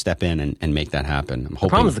come in and step in and make that happen. I'm hoping. The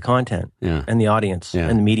problem is the content and the audience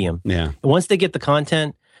and the medium. Yeah. Once they get the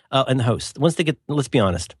content and the host, let's be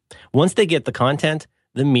honest, once they get the content,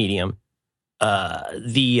 the medium,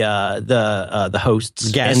 the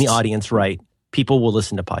hosts Guests. and the audience right, people will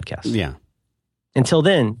listen to podcasts. Yeah. Until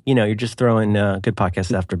then, you're just throwing good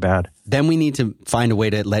podcasts after bad. Then we need to find a way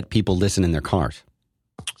to let people listen in their cars.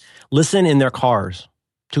 Listen in their cars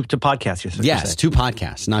to podcasts. Yes, to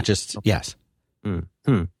podcasts, not just yes. You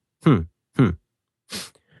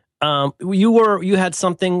had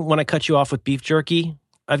something when I cut you off with beef jerky.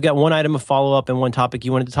 I've got one item of follow up and one topic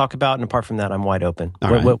you wanted to talk about, and apart from that, I'm wide open.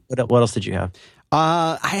 What else did you have?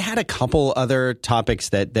 I had a couple other topics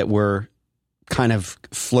that were kind of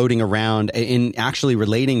floating around in actually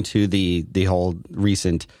relating to the whole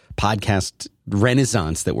recent podcast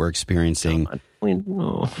renaissance that we're experiencing,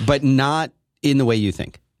 but not in the way you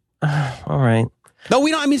think. All right. No,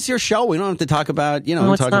 we don't. I mean, it's your show. We don't have to talk about,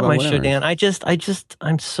 No, it's talk not about my whatever. show, Dan.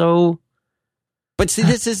 I'm so. But see,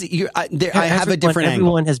 this is, I have a different angle.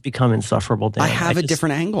 Everyone has become insufferable, Dan. I have a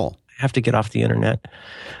different angle. I have to get off the internet.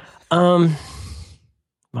 My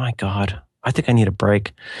God. I think I need a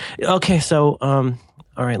break. Okay, so, all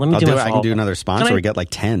right, let me do it. I can do another sponsor. We got like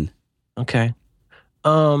 10. Okay.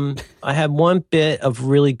 I have one bit of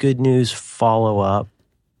really good news follow up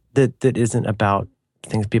that isn't about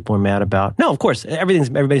things people are mad about. No, of course,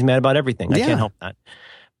 everybody's mad about everything. I can't help that.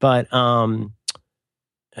 But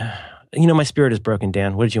my spirit is broken,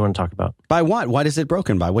 Dan. What did you want to talk about? By what? What is it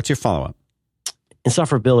broken by? What's your follow up?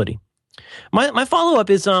 Insufferability. My follow up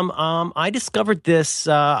is I discovered this.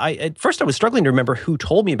 At first I was struggling to remember who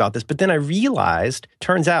told me about this, but then I realized.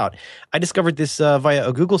 Turns out I discovered this via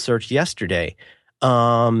a Google search yesterday.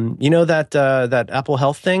 That Apple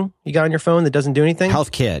Health thing you got on your phone that doesn't do anything?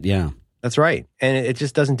 Health Kit, yeah. That's right. And it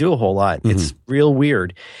just doesn't do a whole lot. Mm-hmm. It's real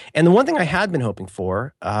weird. And the one thing I had been hoping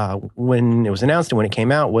for when it was announced and when it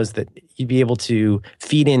came out was that you'd be able to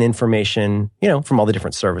feed in information, from all the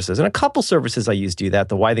different services. And a couple services I use do that.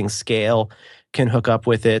 The Why Things Scale can hook up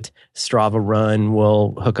with it. Strava Run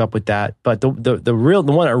will hook up with that. But the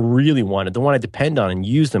one I really wanted, the one I depend on and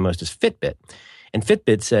use the most is Fitbit. And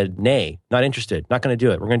Fitbit said, nay, not interested, not going to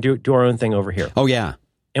do it. We're going to do our own thing over here. Oh, yeah.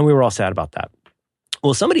 And we were all sad about that.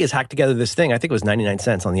 Well, somebody has hacked together this thing, I think it was 99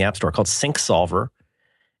 cents on the App Store, called Sync Solver.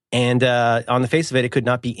 And on the face of it, it could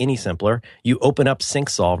not be any simpler. You open up Sync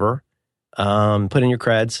Solver, put in your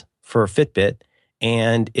creds for Fitbit,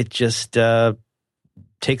 and it just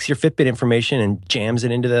takes your Fitbit information and jams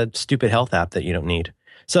it into the stupid health app that you don't need.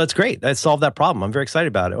 So it's great. That solved that problem. I'm very excited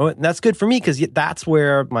about it. Oh, and that's good for me because that's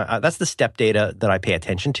where that's the step data that I pay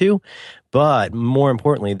attention to. But more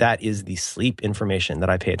importantly, that is the sleep information that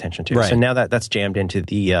I pay attention to. Right. So now that's jammed into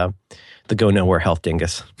the Go Nowhere Health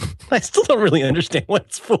Dingus. I still don't really understand what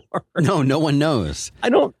it's for. No one knows.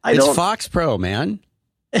 It's Fox Pro, man.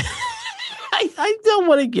 I don't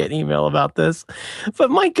want to get email about this. But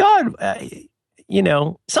my God,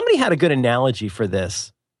 somebody had a good analogy for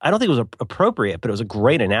this. I don't think it was appropriate, but it was a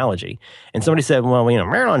great analogy. And somebody said, well,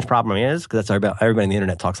 Marilyn's problem is, because that's everybody on the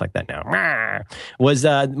internet talks like that now,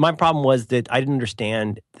 my problem was that I didn't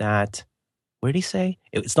understand that what did he say?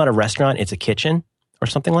 It's not a restaurant, it's a kitchen or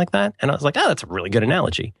something like that. And I was like, oh, that's a really good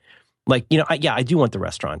analogy. Like, I do want the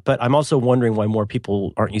restaurant, but I'm also wondering why more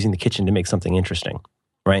people aren't using the kitchen to make something interesting,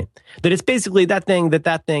 right? That it's basically that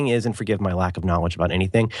thing is, and forgive my lack of knowledge about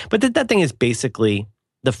anything, but that thing is basically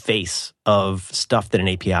the face of stuff that an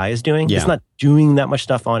API is doing. Yeah. It's not doing that much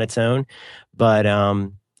stuff on its own. But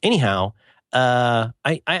anyhow,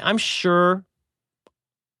 I'm sure,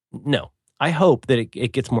 no, I hope that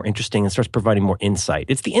it gets more interesting and starts providing more insight.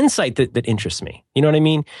 It's the insight that interests me. You know what I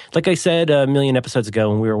mean? Like I said a million episodes ago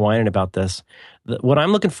when we were whining about this, what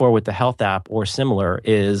I'm looking for with the health app or similar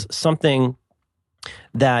is something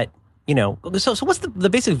that, so what's the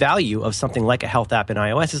basic value of something like a health app in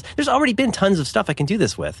iOS is there's already been tons of stuff I can do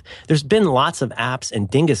this with. There's been lots of apps and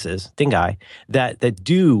dingai that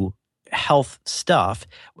do health stuff.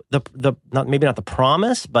 Maybe not the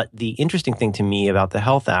promise, but the interesting thing to me about the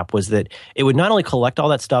health app was that it would not only collect all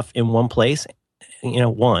that stuff in one place,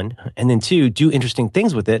 one, and then two, do interesting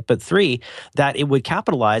things with it, but three, that it would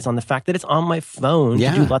capitalize on the fact that it's on my phone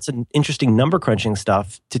to do lots of interesting number crunching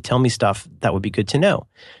stuff to tell me stuff that would be good to know.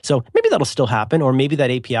 So maybe that'll still happen, or maybe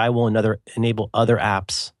that API will enable other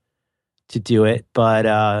apps to do it. But,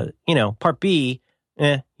 part B,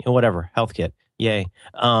 whatever, HealthKit. Yay.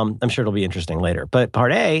 I'm sure it'll be interesting later. But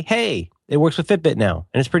part A, hey, it works with Fitbit now,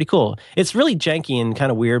 and it's pretty cool. It's really janky and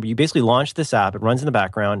kind of weird, but you basically launch this app, it runs in the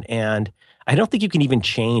background, and I don't think you can even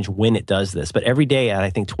change when it does this, but every day at, I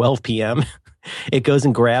think, 12 p.m., it goes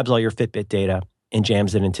and grabs all your Fitbit data and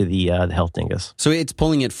jams it into the Health Dingus. So it's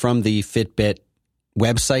pulling it from the Fitbit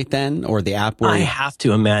website then, or the app? I have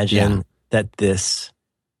to imagine that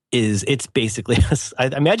it's basically, I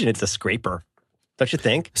imagine it's a scraper. Don't you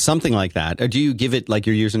think? Something like that. Or do you give it like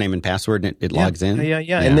your username and password and it logs in?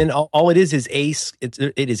 Yeah. And then all it is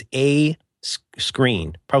a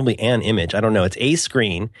screen, probably an image. I don't know. It's a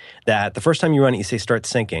screen that the first time you run it, you say start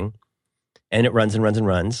syncing, and it runs and runs and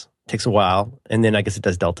runs. Takes a while, and then I guess it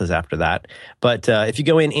does deltas after that. But if you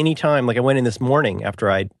go in anytime, like I went in this morning after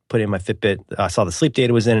I put in my Fitbit, I saw the sleep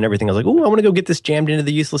data was in and everything. I was like, "Ooh, I want to go get this jammed into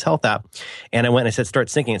the useless health app." And I went and I said, "Start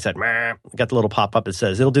syncing." It said, "Meh." Got the little pop up that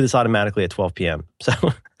says it'll do this automatically at 12 p.m. So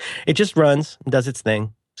it just runs and does its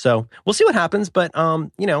thing. So we'll see what happens. But I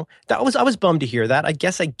was bummed to hear that. I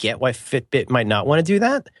guess I get why Fitbit might not want to do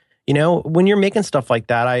that. When you're making stuff like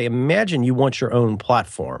that, I imagine you want your own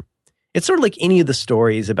platform. It's sort of like any of the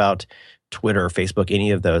stories about Twitter, Facebook,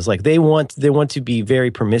 any of those. Like they want to be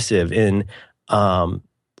very permissive in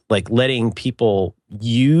like letting people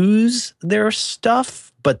use their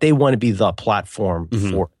stuff, but they want to be the platform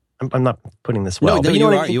for. I'm not putting this well. No, but you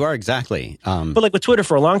are. You are exactly. But like with Twitter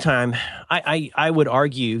for a long time, I would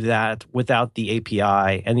argue that without the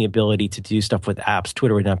API and the ability to do stuff with apps,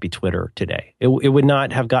 Twitter would not be Twitter today. It would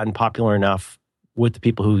not have gotten popular enough with the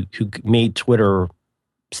people who made Twitter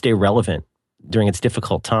stay relevant during its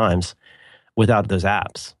difficult times without those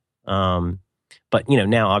apps. But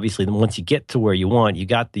now obviously once you get to where you want, you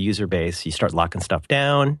got the user base, you start locking stuff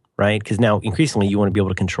down, right? Because now increasingly you want to be able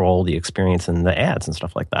to control the experience and the ads and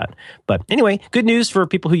stuff like that. But anyway, good news for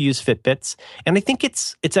people who use Fitbits. And I think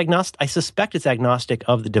it's agnostic. I suspect it's agnostic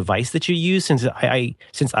of the device that you use, since I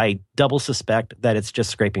double suspect that it's just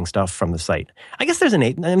scraping stuff from the site. I guess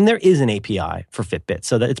there is an API for Fitbit,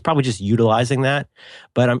 so that it's probably just utilizing that.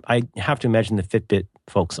 But I have to imagine the Fitbit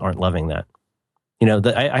folks aren't loving that.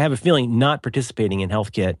 I have a feeling not participating in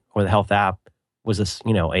HealthKit or the health app was a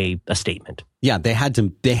statement. Yeah, they had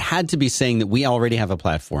to be saying that we already have a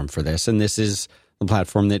platform for this, and this is the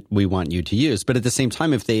platform that we want you to use. But at the same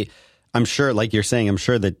time, I'm sure, like you're saying, I'm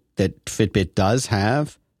sure that Fitbit does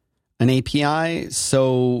have an API.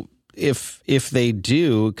 So if they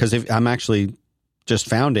do, because I'm actually just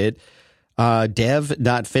found it,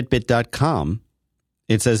 dev.fitbit.com.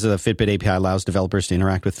 It says the Fitbit API allows developers to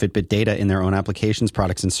interact with Fitbit data in their own applications,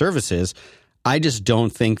 products, and services. I just don't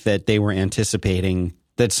think that they were anticipating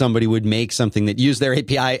that somebody would make something that used their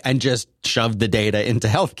API and just shoved the data into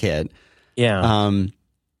HealthKit. Yeah.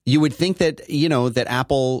 You would think that, that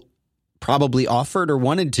Apple probably offered or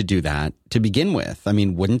wanted to do that to begin with. I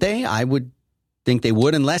mean, wouldn't they? I would think they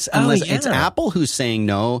would, unless it's Apple who's saying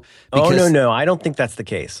no. No. I don't think that's the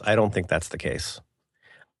case. You don't think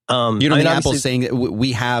Apple's saying that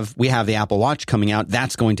we have the Apple Watch coming out,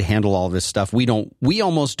 that's going to handle all this stuff. We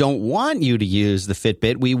almost don't want you to use the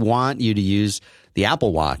Fitbit. We want you to use the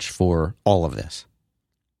Apple Watch for all of this.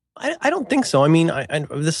 I don't think so. I mean,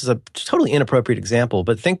 this is a totally inappropriate example,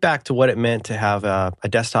 but think back to what it meant to have a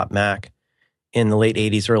desktop Mac in the late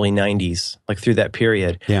 80s, early 90s, like through that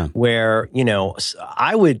period, where,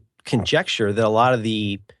 I would conjecture that a lot of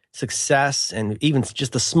the success and even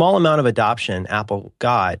just the small amount of adoption Apple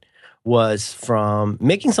got was from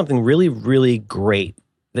making something really, really great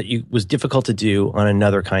that was difficult to do on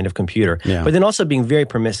another kind of computer, but then also being very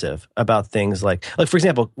permissive about things like, for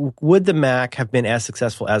example, would the Mac have been as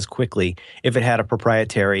successful as quickly if it had a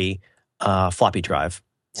proprietary floppy drive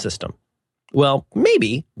system? Well,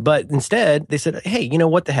 maybe, but instead they said, hey, you know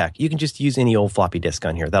what the heck? You can just use any old floppy disk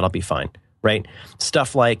on here. That'll be fine, right?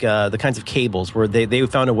 Stuff like the kinds of cables where they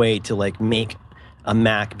found a way to like make a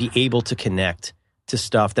Mac be able to connect to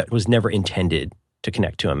stuff that was never intended to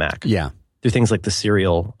connect to a Mac. Yeah. Through things like the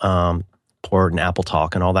serial port and Apple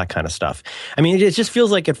Talk and all that kind of stuff. I mean, it just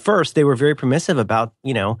feels like at first they were very permissive about,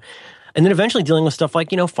 and then eventually dealing with stuff like,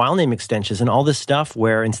 file name extensions and all this stuff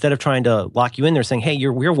where instead of trying to lock you in, they're saying, hey,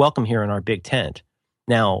 we're welcome here in our big tent.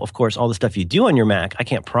 Now, of course, all the stuff you do on your Mac, I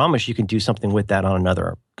can't promise you can do something with that on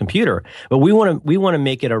another computer, but we want to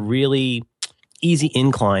make it a really easy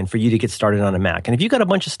incline for you to get started on a Mac. And if you've got a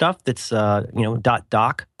bunch of stuff that's,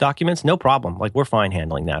 .doc documents, no problem. Like we're fine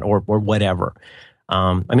handling that or whatever.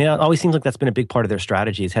 I mean, it always seems like that's been a big part of their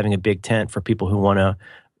strategy is having a big tent for people who want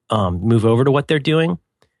to move over to what they're doing.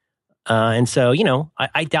 And so,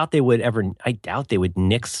 I doubt they would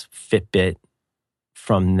nix Fitbit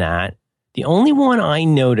from that. The only one I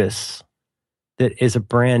notice that is a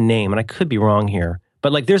brand name, and I could be wrong here,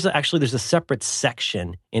 but like there's a separate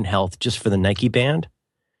section in health just for the Nike Band.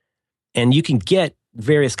 And you can get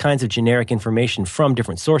various kinds of generic information from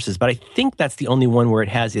different sources, but I think that's the only one where it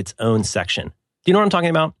has its own section. Do you know what I'm talking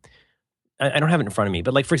about? I don't have it in front of me,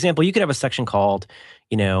 but like, for example, you could have a section called,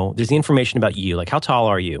 there's the information about you, like how tall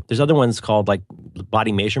are you? There's other ones called like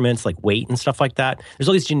body measurements, like weight and stuff like that. There's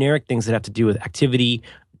all these generic things that have to do with activity,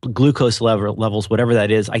 glucose levels, whatever that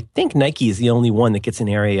is. I think Nike is the only one that gets an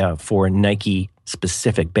area for Nike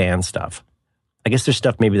specific band stuff. I guess there's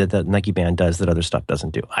stuff maybe that the Nike Band does that other stuff doesn't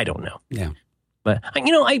do. I don't know. Yeah. But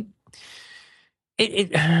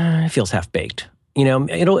it feels half baked.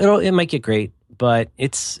 It might get great, but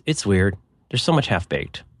it's weird. There's so much half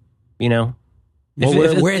baked. Well,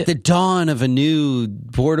 we're at the dawn of a new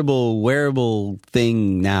portable, wearable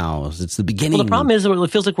thing now. It's the beginning. Well, the problem is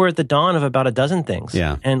it feels like we're at the dawn of about a dozen things.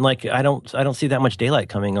 Yeah. And like I don't see that much daylight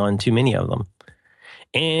coming on too many of them.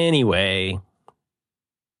 Anyway,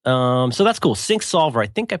 so that's cool. Sync Solver. I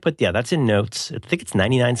think that's in notes. I think it's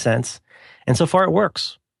 99 cents. And so far it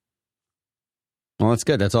works. Well, that's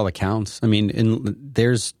good. That's all that counts. I mean,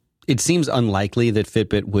 it seems unlikely that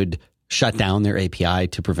Fitbit would shut down their API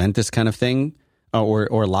to prevent this kind of thing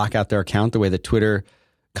or lock out their account the way that Twitter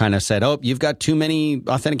kind of said, oh, you've got too many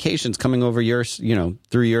authentications coming over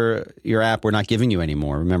through your app. We're not giving you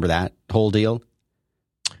anymore. Remember that whole deal?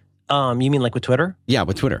 You mean like with Twitter? Yeah,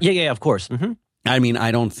 with Twitter. Yeah, of course. Mm-hmm. I mean,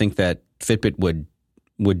 I don't think that Fitbit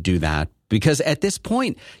would do that because at this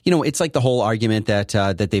point, it's like the whole argument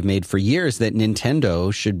that they've made for years that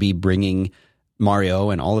Nintendo should be bringing Mario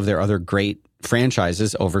and all of their other great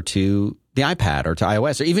franchises over to the iPad or to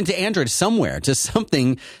iOS or even to Android somewhere, to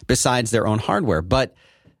something besides their own hardware. But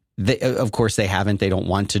of course they haven't. They don't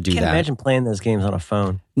want to do that. I can't imagine playing those games on a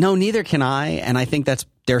phone. No, neither can I. And I think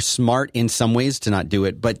they're smart in some ways to not do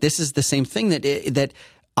it. But this is the same thing that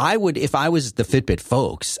I would, if I was the Fitbit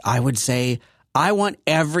folks, I would say, I want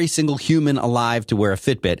every single human alive to wear a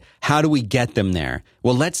Fitbit. How do we get them there?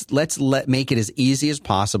 Well, let's make it as easy as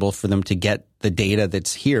possible for them to get the data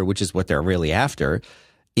that's here, which is what they're really after,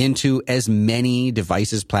 into as many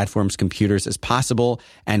devices, platforms, computers as possible.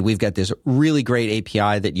 And we've got this really great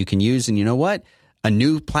API that you can use. And you know what? A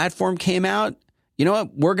new platform came out. You know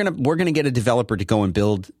what? We're gonna get a developer to go and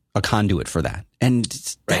build a conduit for that. And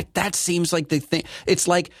that seems like the thing. It's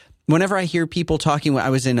like whenever I hear people talking,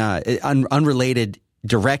 I was in unrelated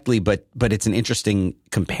directly, but it's an interesting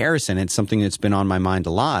comparison. It's something that's been on my mind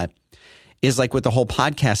a lot, is like with the whole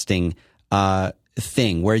podcasting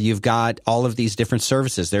thing where you've got all of these different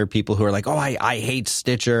services. There are people who are like, oh, I hate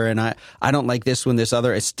Stitcher and I don't like this one, this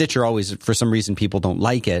other. Stitcher always, for some reason, people don't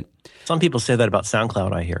like it. Some people say that about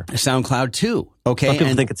SoundCloud, I hear. SoundCloud too. Okay. Some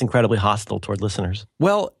people think it's incredibly hostile toward listeners.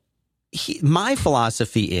 Well, my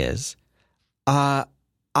philosophy is, I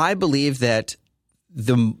believe that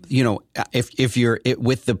if you're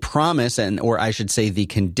with the promise or I should say the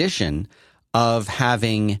condition of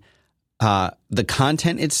having the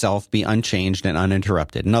content itself be unchanged and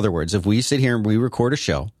uninterrupted. In other words, if we sit here and we record a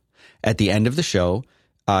show, at the end of the show,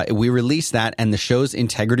 we release that and the show's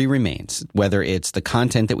integrity remains, whether it's the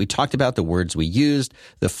content that we talked about, the words we used,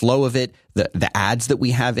 the flow of it, the ads that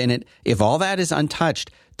we have in it. If all that is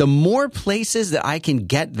untouched, the more places that I can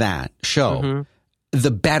get that show,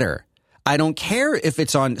 the better. I don't care if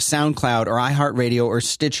it's on SoundCloud or iHeartRadio or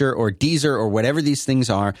Stitcher or Deezer or whatever these things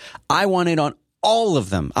are. I want it on all of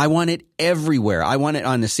them. I want it everywhere. I want it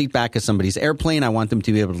on the seat back of somebody's airplane. I want them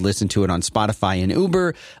to be able to listen to it on Spotify and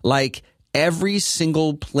Uber. Like every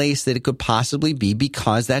single place that it could possibly be,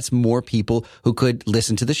 because that's more people who could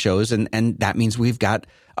listen to the shows. And that means we've got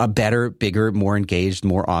a better, bigger, more engaged,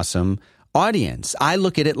 more awesome audience. I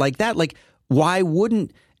look at it like that. Like, why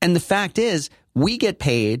wouldn't? And the fact is, we get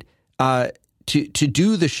paid to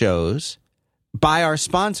do the shows by our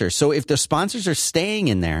sponsors. So if the sponsors are staying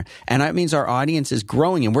in there, and that means our audience is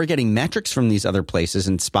growing, and we're getting metrics from these other places,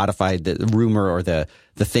 and Spotify, the rumor or the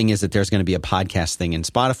thing is that there's going to be a podcast thing in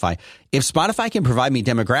Spotify. If Spotify can provide me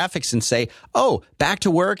demographics and say, oh, Back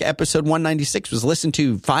to Work episode 196 was listened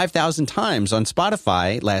to 5,000 times on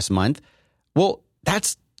Spotify last month, well,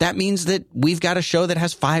 that means that we've got a show that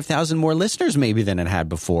has 5,000 more listeners maybe than it had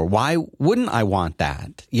before. Why wouldn't I want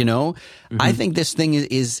that? You know, I think this thing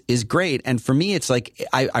is great. And for me, it's like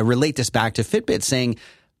I relate this back to Fitbit, saying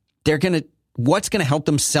what's going to help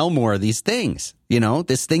them sell more of these things? You know,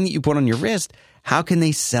 this thing that you put on your wrist, how can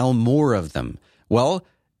they sell more of them? Well,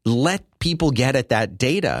 let people get at that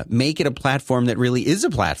data. Make it a platform that really is a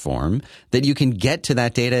platform that you can get to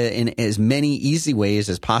that data in as many easy ways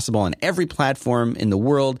as possible on every platform in the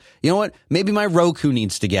world. You know what? Maybe my Roku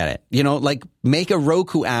needs to get it. You know, like make a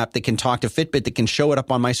Roku app that can talk to Fitbit, that can show it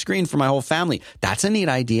up on my screen for my whole family. That's a neat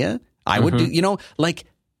idea. I would do, you know, like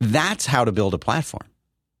that's how to build a platform.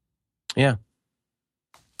 Yeah.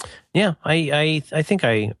 Yeah. I think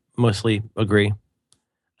I mostly agree.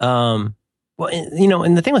 Well, you know,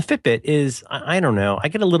 and the thing with Fitbit is, I don't know, I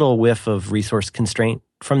get a little whiff of resource constraint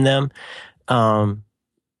from them. I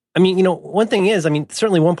mean, you know, one thing is, I mean,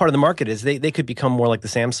 certainly one part of the market is they could become more like the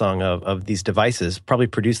Samsung of these devices, probably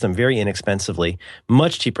produce them very inexpensively,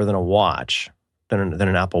 much cheaper than a watch, than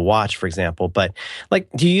an Apple Watch, for example. But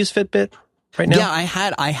like, do you use Fitbit right now? Yeah,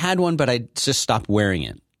 I had one, but I just stopped wearing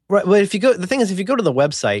it. Right. Well, the thing is, if you go to the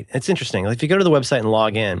website, it's interesting. Like if you go to the website and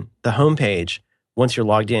log in, the homepage, once you're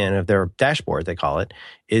logged in, of their dashboard, they call it,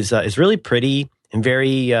 is really pretty and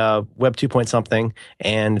very Web 2 point something.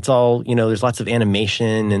 And it's all, you know, there's lots of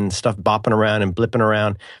animation and stuff bopping around and blipping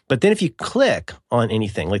around. But then if you click on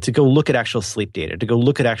anything, like to go look at actual sleep data, to go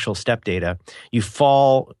look at actual step data, you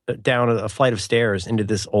fall down a flight of stairs into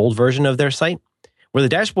this old version of their site where the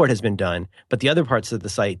dashboard has been done, but the other parts of the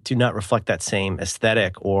site do not reflect that same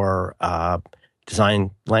aesthetic or design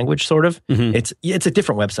language, sort of. It's a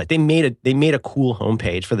different website. They made a cool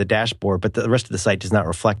homepage for the dashboard, but the rest of the site does not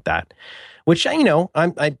reflect that. Which, you know,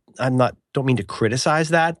 don't mean to criticize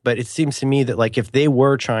that, but it seems to me that like if they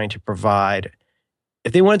wanted to provide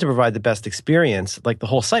the best experience, like the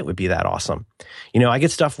whole site would be that awesome. You know, I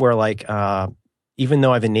get stuff where like even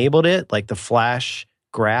though I've enabled it, like the Flash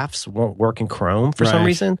graphs won't work in Chrome for some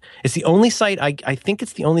reason. It's the only site, I think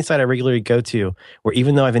it's the only site I regularly go to where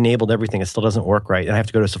even though I've enabled everything, it still doesn't work right. And I have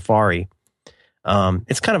to go to Safari.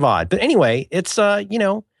 It's kind of odd. But anyway, it's, you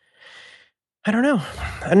know, I don't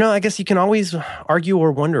know. I guess you can always argue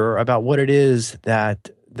or wonder about what it is that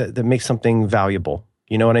makes something valuable.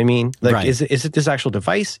 You know what I mean? Like, is it this actual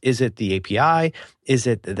device? Is it the API? Is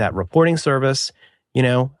it that reporting service? You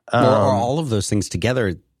know? Or all of those things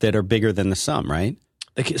together that are bigger than the sum, right?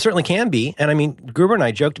 It certainly can be. And I mean, Gruber and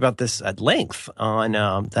I joked about this at length on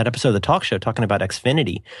that episode of the talk show talking about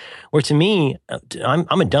Xfinity, where to me, I'm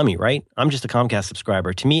a dummy, right? I'm just a Comcast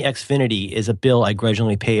subscriber. To me, Xfinity is a bill I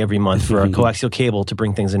grudgingly pay every month for a coaxial cable to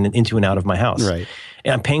bring things into and out of my house. Right.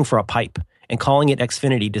 And I'm paying for a pipe. And calling it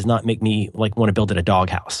Xfinity does not make me like want to build it a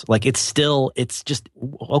doghouse. Like it's just,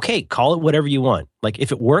 okay, call it whatever you want. Like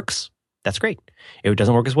if it works, that's great. If it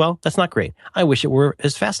doesn't work as well, that's not great. I wish it were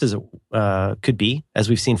as fast as it could be, as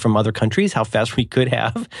we've seen from other countries, how fast we could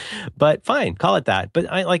have. But fine, call it that.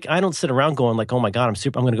 But I don't sit around going like, oh my God,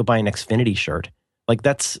 I'm going to go buy an Xfinity shirt. Like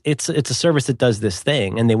it's a service that does this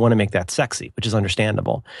thing, and they want to make that sexy, which is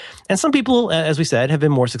understandable. And some people, as we said, have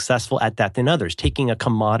been more successful at that than others, taking a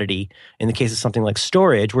commodity. In the case of something like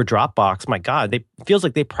storage, where Dropbox, my God, it feels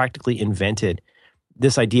like they practically invented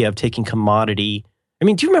this idea of taking commodity. I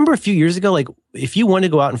mean, do you remember a few years ago, like if you wanted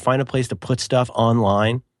to go out and find a place to put stuff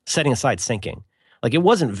online, setting aside syncing, like it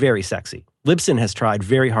wasn't very sexy. Libsyn has tried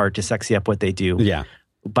very hard to sexy up what they do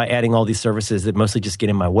by adding all these services that mostly just get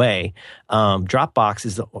in my way. Dropbox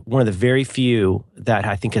is one of the very few that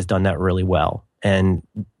I think has done that really well. And,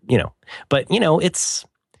 you know, but, you know,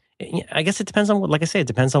 I guess it depends on what, like I say, it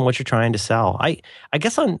depends on what you're trying to sell. I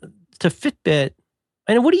guess to Fitbit,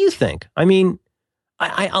 I mean, what do you think? I mean,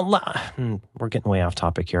 we're getting way off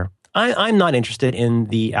topic here. I'm not interested in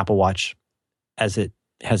the Apple Watch as it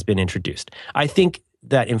has been introduced. I think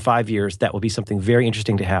that in 5 years, that will be something very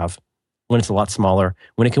interesting to have when it's a lot smaller,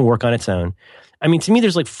 when it can work on its own. I mean, to me,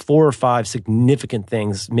 there's like 4 or 5 significant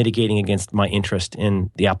things mitigating against my interest in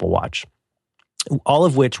the Apple Watch, all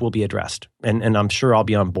of which will be addressed, and I'm sure I'll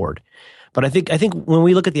be on board. But I think when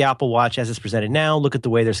we look at the Apple Watch as it's presented now, look at the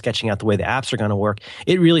way they're sketching out the way the apps are going to work,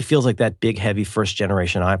 it really feels like that big, heavy first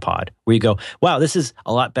generation iPod, where you go, wow, this is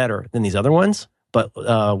a lot better than these other ones, but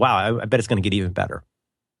wow, I bet it's going to get even better.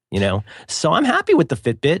 So I'm happy with the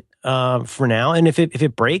Fitbit for now. And if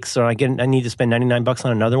it breaks or I need to spend $99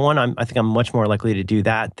 on another one, I think I'm much more likely to do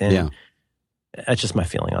that than. That's just my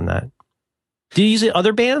feeling on that. Do you use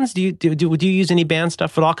other bands? Do you use any band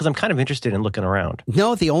stuff at all? Because I'm kind of interested in looking around.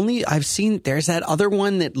 No, the only I've seen, there's that other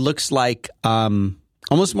one that looks like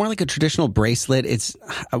almost more like a traditional bracelet. It's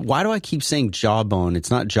why do I keep saying Jawbone?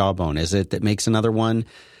 It's not Jawbone, is it? That makes another one.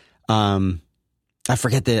 I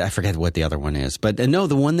forget what the other one is, but no,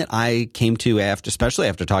 the one that I came to especially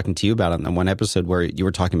after talking to you about it on one episode where you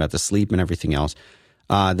were talking about the sleep and everything else,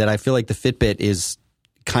 that I feel like the Fitbit is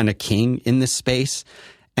kind of king in this space.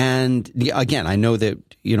 And again, I know that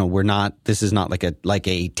this is not like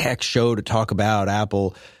a tech show to talk about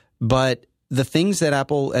Apple, but the things that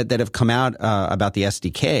Apple that have come out about the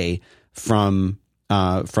SDK from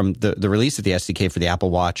the release of the SDK for the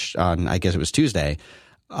Apple Watch on, I guess it was Tuesday.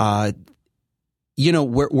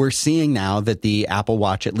 We're seeing now that the Apple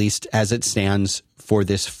Watch, at least as it stands for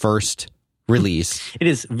this first release, it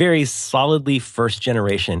is very solidly first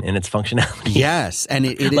generation in its functionality. Yes, and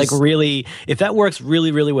it is like really, if that works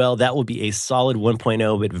really, really well, that will be a solid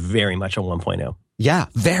 1.0, but very much a 1.0. Yeah,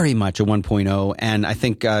 very much a 1.0. And I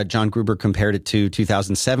think John Gruber compared it to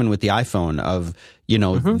 2007 with the iPhone of,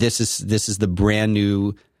 this is the brand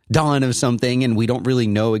new dawn of something, and we don't really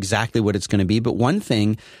know exactly what it's going to be. But one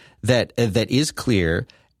thing that is clear,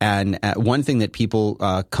 and one thing that people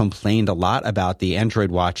complained a lot about the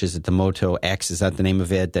Android watch is that the Moto X, is that the name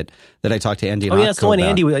of it, that I talked to Andy and that's the one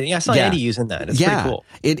Andy. I saw Andy using that. It's pretty cool.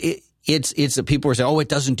 It's people were saying, it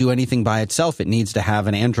doesn't do anything by itself. It needs to have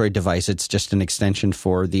an Android device. It's just an extension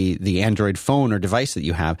for the Android phone or device that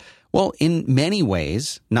you have. Well, in many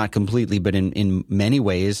ways, not completely, but in many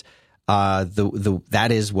ways, that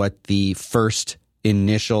is what the first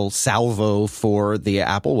initial salvo for the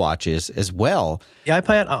Apple Watch is as well. The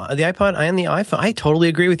iPod and the iPhone, I totally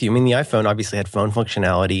agree with you. I mean, the iPhone obviously had phone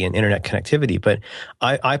functionality and internet connectivity, but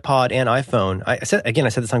iPod and iPhone, I said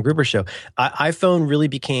this on Gruber's show,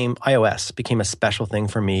 iOS became a special thing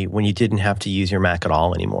for me when you didn't have to use your Mac at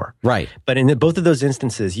all anymore. Right. But in both of those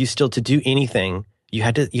instances, you still, to do anything, you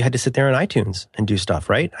had to sit there on iTunes and do stuff,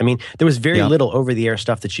 right? I mean, there was very little over-the-air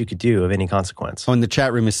stuff that you could do of any consequence. Oh, and the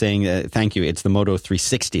chat room is saying, thank you. It's the Moto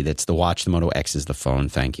 360 that's the watch. The Moto X is the phone.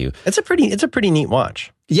 Thank you. It's a pretty neat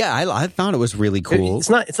watch. Yeah, I thought it was really cool. It's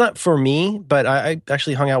not for me, but I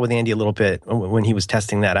actually hung out with Andy a little bit when he was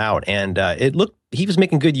testing that out, and he was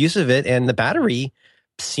making good use of it, and the battery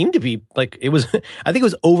seemed to be like it was. I think it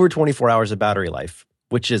was over 24 hours of battery life,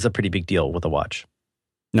 which is a pretty big deal with a watch.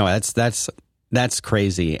 No, that's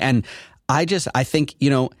crazy. And I think,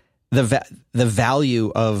 the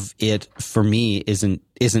value of it for me isn't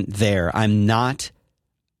there. I'm not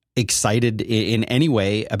excited in any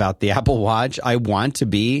way about the Apple Watch. I want to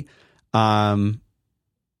be, but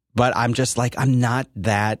I'm just like, I'm not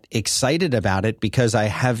that excited about it because I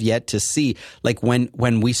have yet to see, like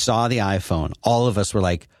when we saw the iPhone, all of us were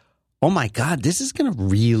like, oh my God, this is going to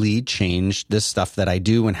really change the stuff that I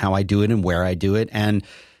do and how I do it and where I do it. And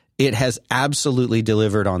it has absolutely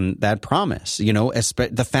delivered on that promise.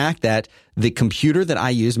 The fact that the computer that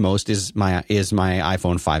I use most is my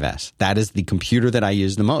iPhone 5S. That is the computer that I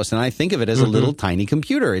use the most, and I think of it as a little tiny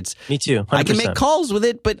computer. Me too. 100%. I can make calls with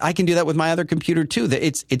it, but I can do that with my other computer too.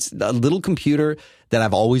 It's a little computer that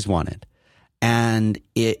I've always wanted, and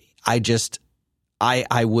I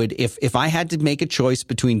would if I had to make a choice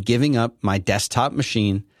between giving up my desktop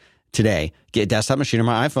machine today, get a desktop machine or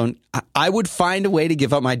my iPhone, I would find a way to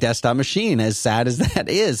give up my desktop machine, as sad as that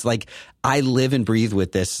is. Like, I live and breathe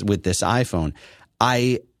with this iPhone.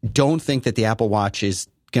 I don't think that the Apple Watch is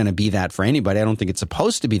going to be that for anybody. I don't think it's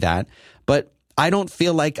supposed to be that, but I don't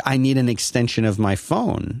feel like I need an extension of my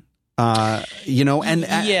phone. Yeah.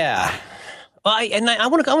 Well, I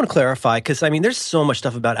want to clarify, because I mean, there's so much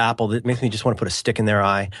stuff about Apple that makes me just want to put a stick in their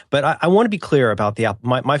eye. But I want to be clear about the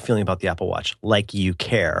my feeling about the Apple Watch. Like you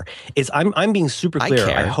care, is I'm being super clear.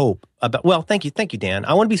 I hope about. Well, thank you, Dan.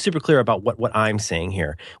 I want to be super clear about what I'm saying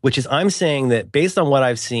here, which is I'm saying that based on what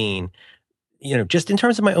I've seen, just in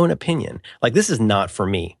terms of my own opinion, like this is not for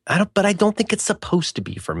me. But I don't think it's supposed to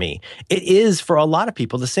be for me. It is for a lot of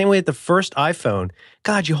people. The same way that the first iPhone,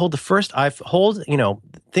 God, you hold the first iPhone,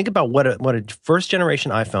 think about what a first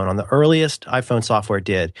generation iPhone on the earliest iPhone software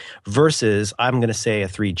did versus, I'm going to say, a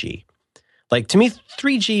 3G. Like, to me,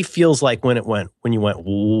 3G feels like when you went,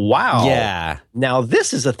 wow. Yeah. Now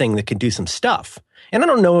this is a thing that can do some stuff. And I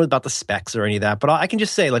don't know about the specs or any of that, but I can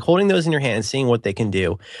just say, like, holding those in your hand and seeing what they can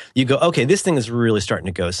do, you go, okay, this thing is really starting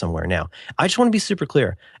to go somewhere now. I just want to be super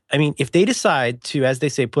clear. I mean, if they decide to, as they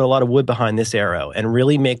say, put a lot of wood behind this arrow and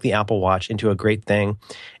really make the Apple Watch into a great thing,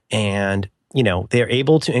 and, you know, they're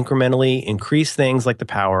able to incrementally increase things like the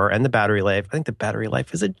power and the battery life. I think the battery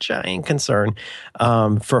life is a giant concern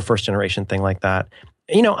for a first generation thing like that.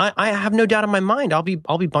 You know, I have no doubt in my mind I'll be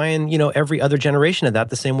buying, you know, every other generation of that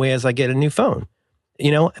the same way as I get a new phone. You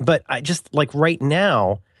know, but I just, like, right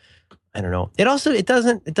now, I don't know. It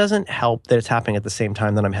doesn't help that it's happening at the same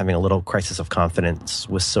time that I'm having a little crisis of confidence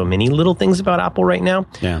with so many little things about Apple right now.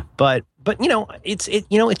 Yeah. But you know, it's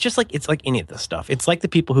just like, it's like any of this stuff. It's like the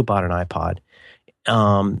people who bought an iPod.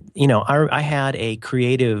 You know, I had a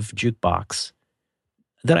creative jukebox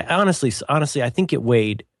that I honestly, I think it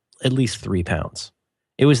weighed at least 3 pounds.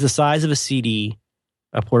 It was the size of a CD,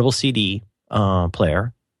 a portable CD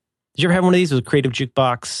player. Did you ever have one of these? It was a creative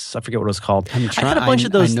jukebox. I forget what it was called. I had a bunch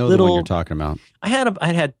of those I know little. The one you're talking about. I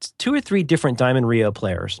had 2 or 3 different Diamond Rio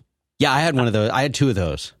players. Yeah, I had one of those. I had 2 of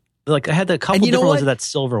those. Like, I had a couple different ones of that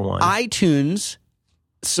silver one. iTunes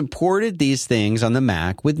supported these things on the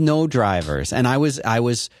Mac with no drivers, and I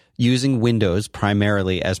was using Windows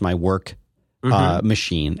primarily as my work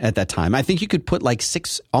machine at that time. I think you could put like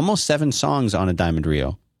 6, almost 7 songs on a Diamond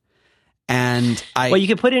Rio, and you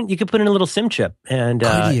could put in a little SIM chip, and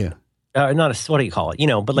could you? Not a, what do you call it? You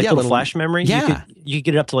know, but like little flash memory. Yeah. You could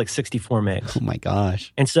get it up to like 64 megs. Oh my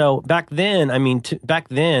gosh. And so back then, oh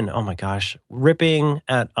my gosh, ripping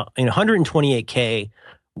at 128K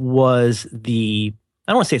was the,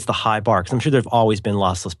 I don't want to say it's the high bar, because I'm sure there have always been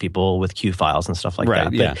lossless people with Q files and stuff like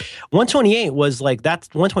that. Yeah. But 128 was like,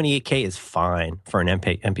 128K is fine for an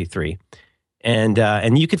MP3.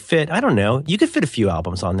 And you could fit, I don't know, you could fit a few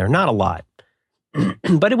albums on there, not a lot.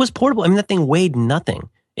 But it was portable. I mean, that thing weighed nothing.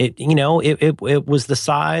 It was the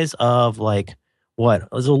size of, like, what?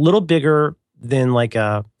 It was a little bigger than like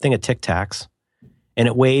a thing of Tic Tacs, and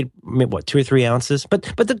it weighed, what, 2 or 3 ounces.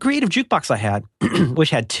 But the creative jukebox I had,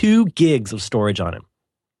 which had 2 gigs of storage on it.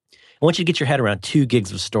 I want you to get your head around 2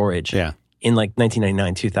 gigs of storage. Yeah. In like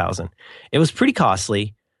 1999, 2000, it was pretty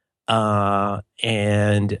costly, and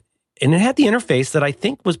it had the interface that I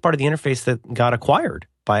think was part of the interface that got acquired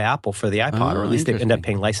by Apple for the iPod, or at least they ended up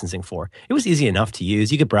paying licensing for. It was easy enough to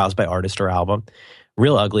use. You could browse by artist or album.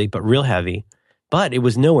 Real ugly, but real heavy. But it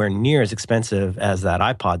was nowhere near as expensive as that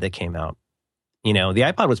iPod that came out. You know, the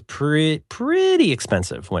iPod was pretty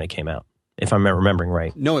expensive when it came out, if I'm remembering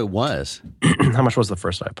right. No, it was. How much was the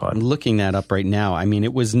first iPod? I'm looking that up right now. I mean,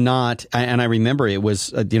 it was not, and I remember it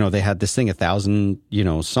was, they had this thing, 1,000,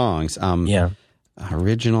 songs. Yeah.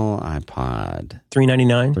 Original iPod.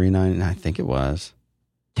 $399? $399, I think it was.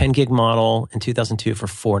 10 gig model in 2002 for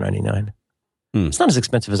 $499. It's not as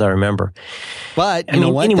expensive as I remember. But I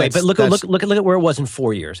mean, what? Anyway, but look at where it was in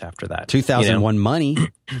 4 years after that. 2001 money.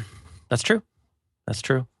 That's true.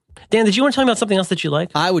 Dan, did you want to tell me about something else that you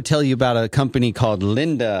like? I would tell you about a company called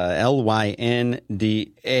Lynda,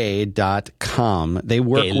 LYNDA.com. They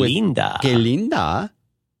work with Gelinda.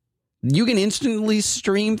 You can instantly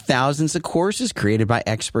stream thousands of courses created by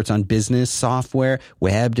experts on business, software,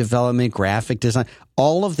 web development, graphic design,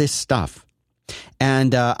 all of this stuff.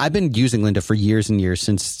 And I've been using Lynda for years and years,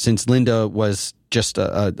 since Lynda was just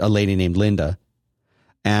a lady named Linda,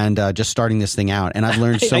 and just starting this thing out. And I've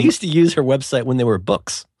learned so much. I used to use her website when there were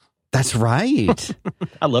books. That's right.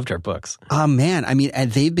 I loved her books. Oh, man. I mean, and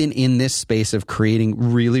they've been in this space of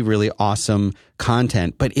creating really, really awesome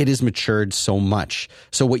content, but it has matured so much.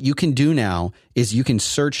 So what you can do now is you can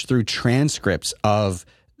search through transcripts of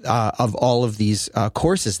all of these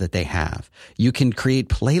courses that they have. You can create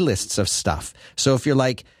playlists of stuff. So if you're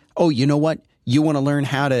like, oh, you know what? You want to learn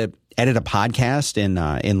how to edit a podcast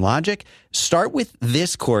in Logic, start with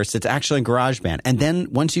this course that's actually in GarageBand. And then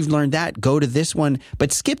once you've learned that, go to this one,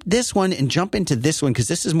 but skip this one and jump into this one because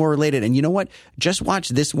this is more related. And you know what? Just watch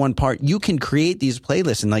this one part. You can create these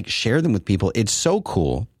playlists and share them with people. It's so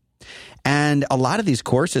cool. And a lot of these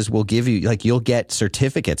courses will give you, you'll get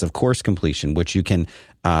certificates of course completion, which you can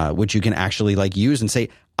actually use and say,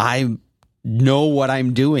 I know what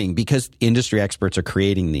I'm doing, because industry experts are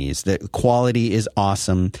creating these. The quality is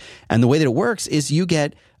awesome. And the way that it works is you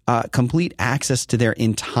get complete access to their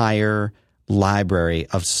entire library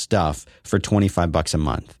of stuff for $25 a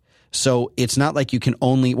month. So it's not like you can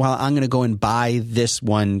only, I'm going to go and buy this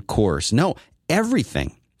one course. No,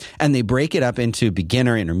 everything. And they break it up into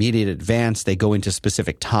beginner, intermediate, advanced. They go into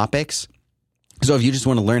specific topics. So if you just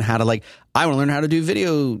want to learn how to I want to learn how to do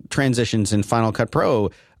video transitions in Final Cut Pro,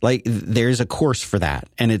 there's a course for that.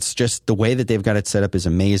 And it's just the way that they've got it set up is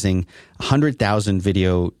amazing. 100,000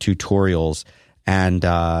 video tutorials. And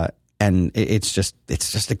it's just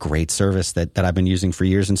a great service that I've been using for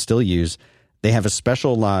years and still use. They have a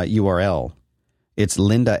special URL. It's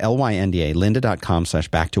Lynda, Lynda,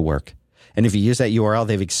 lynda.com/back-to-work. And if you use that URL,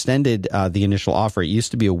 they've extended the initial offer. It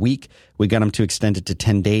used to be a week. We got them to extend it to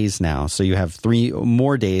 10 days now. So you have 3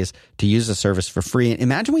 more days to use the service for free. And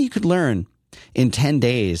imagine what you could learn in 10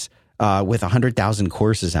 days with 100,000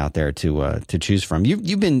 courses out there to choose from.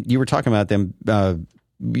 You were talking about them.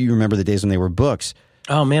 You remember the days when they were books.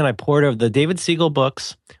 Oh, man, I poured over the David Siegel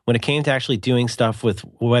books when it came to actually doing stuff with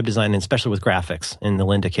web design, and especially with graphics in the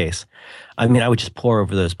Lynda case. I mean, I would just pour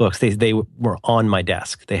over those books. They were on my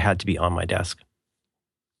desk. They had to be on my desk.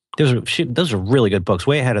 Those are really good books,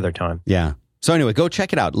 way ahead of their time. Yeah. So anyway, go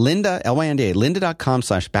check it out. Lynda, Lynda,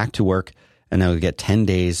 lynda.com/back-to-work, and then we'll get 10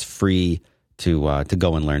 days free to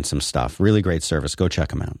go and learn some stuff. Really great service. Go check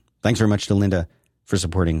them out. Thanks very much to Lynda for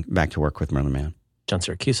supporting Back to Work with Merlin Mann. John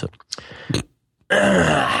Siracusa.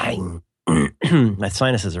 My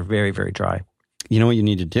sinuses are very, very dry. You know what you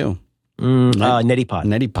need to do? Neti pot.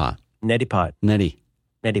 Neti pot. Neti pot.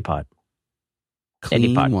 Neti pot. Clean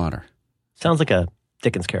neti pot. Water. Sounds like a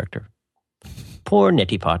Dickens character. Poor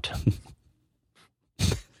Neti pot.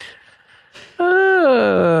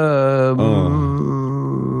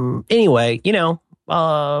 Anyway,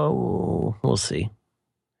 we'll see.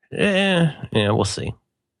 We'll see.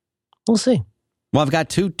 We'll see. Well, I've got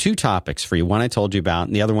two topics for you. One I told you about,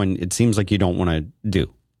 and the other one it seems like you don't want to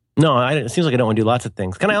do. No, it seems like I don't want to do lots of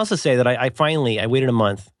things. Can I also say that I finally waited a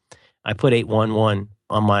month. I put 811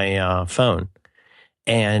 on my phone,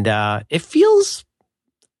 and it feels,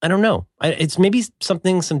 I don't know. It's maybe some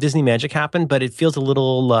Disney magic happened, but it feels a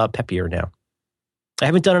little peppier now. I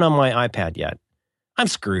haven't done it on my iPad yet. I'm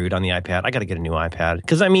screwed on the iPad. I got to get a new iPad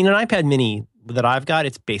because an iPad mini that I've got,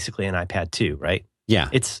 it's basically an iPad 2, right? Yeah.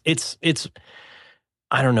 It's.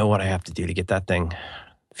 I don't know what I have to do to get that thing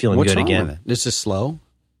feeling What's good wrong again. With it? This is slow.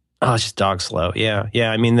 Oh, it's just dog slow. Yeah.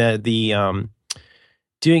 I mean, the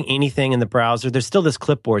doing anything in the browser, there's still this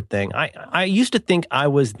clipboard thing. I used to think I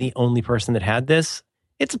was the only person that had this.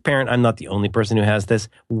 It's apparent I'm not the only person who has this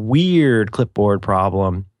weird clipboard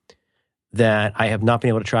problem that I have not been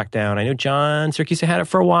able to track down. I know John Siracusa had it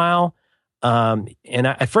for a while.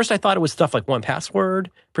 At first I thought it was stuff like 1Password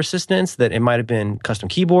persistence, that it might have been custom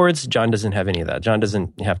keyboards. John doesn't have any of that. John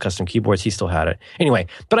doesn't have custom keyboards. He still had it. Anyway,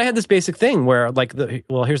 but I had this basic thing where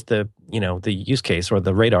here's the use case or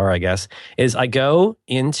the radar, I guess, is I go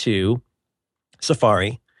into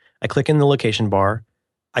Safari, I click in the location bar,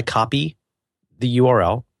 I copy the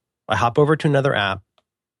URL, I hop over to another app,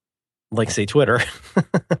 like say Twitter,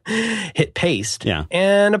 hit paste,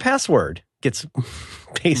 and a password gets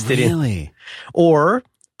pasted in. Or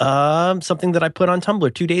something that I put on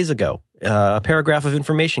Tumblr 2 days ago. A paragraph of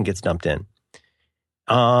information gets dumped in.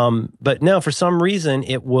 But no, for some reason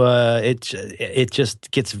it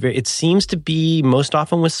just gets it seems to be most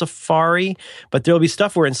often with Safari, but there'll be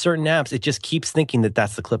stuff where in certain apps it just keeps thinking that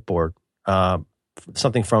that's the clipboard.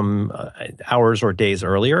 Something from hours or days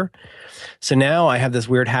earlier. So now I have this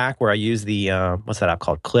weird hack where I use the what's that app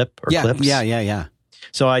called? Clips. Yeah.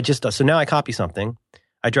 So now I copy something.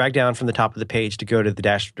 I drag down from the top of the page to go to the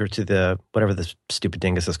dash or to the whatever the stupid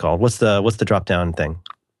dingus is called. What's the drop down thing?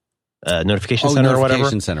 Notification center or whatever.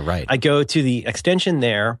 Notification center, right? I go to the extension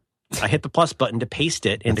there. I hit the plus button to paste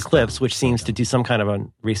it into Clips, which seems to do some kind of a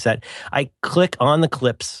reset. I click on the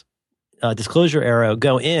Clips disclosure arrow,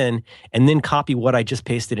 go in, and then copy what I just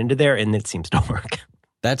pasted into there, and it seems to work.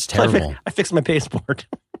 That's terrible. I fixed my pasteboard.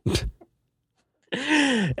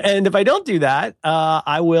 And if I don't do that,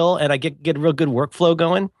 I will, and I get a real good workflow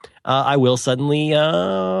going, I will suddenly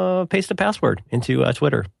paste a password into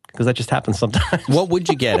Twitter, because that just happens sometimes. What would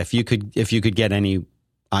you get if you could get any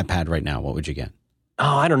iPad right now? What would you get?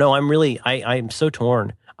 Oh, I don't know. I'm so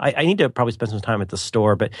torn. I need to probably spend some time at the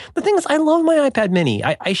store. But the thing is, I love my iPad mini.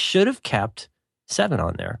 I should have kept 7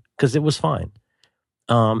 on there because it was fine.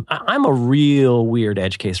 I'm a real weird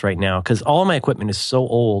edge case right now because all of my equipment is so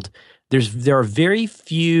old. There are very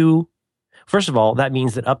few. First of all, that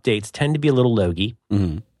means that updates tend to be a little logy.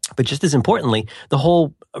 Mm-hmm. But just as importantly, the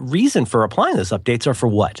whole reason for applying those updates are for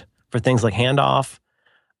what? For things like handoff,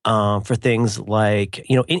 for things like,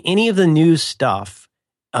 in any of the new stuff,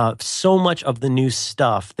 so much of the new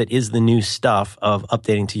stuff that is the new stuff of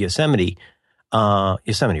updating to Yosemite,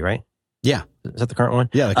 right? Yeah. Is that the current one?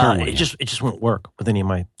 Yeah, the current one. It just won't work with any of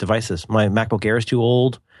my devices. My MacBook Air is too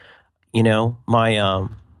old. my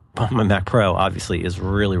Mac Pro obviously is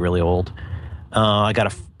really, really old. I got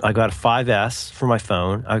a 5S for my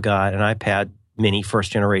phone. I've got an iPad mini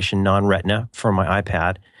first generation non-retina for my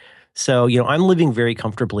iPad. So, I'm living very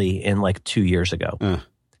comfortably in like 2 years ago.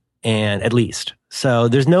 And at least. So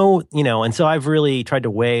there's no, and so I've really tried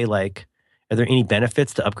to weigh like, are there any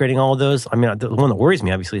benefits to upgrading all of those? I mean, the one that worries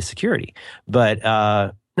me obviously is security. But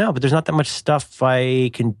no, but there's not that much stuff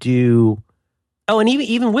I can do. Oh, and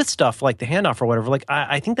even with stuff like the handoff or whatever, like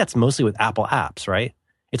I think that's mostly with Apple apps, right?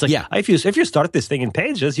 It's like, if you start this thing in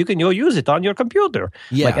Pages, you'll use it on your computer.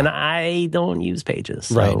 Yeah. And I don't use Pages.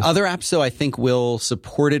 So. Right. Other apps, though, I think will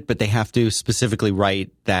support it, but they have to specifically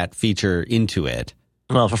write that feature into it.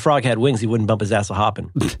 Well, if a frog had wings, he wouldn't bump his ass a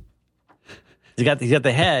hopping. He's got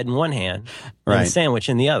the head in one hand and the sandwich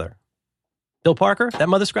in the other. Bill Parker, that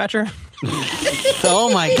mother scratcher. Oh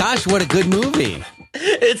my gosh, what a good movie.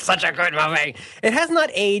 It's such a good movie. It has not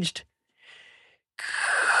aged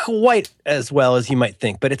quite as well as you might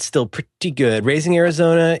think, but it's still pretty good. Raising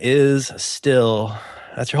Arizona is still,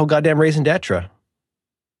 that's your whole goddamn Raisin Detra.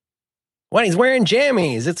 When he's wearing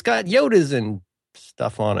jammies, it's got Yodas and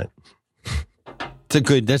stuff on it.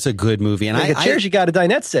 That's a good movie. And you got chairs, you got a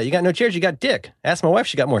dinette set. You got no chairs, you got dick. Ask my wife,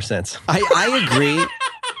 she got more sense. I agree.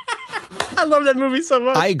 I love that movie so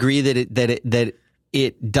much. I agree that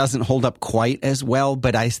it doesn't hold up quite as well,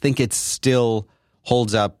 but I think it still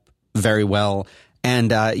holds up very well.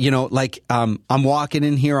 And I'm walking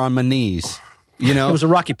in here on my knees. It was a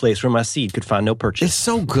rocky place where my seed could find no purchase. It's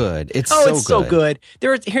so good. It's so good.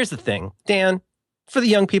 Here's the thing, Dan. For the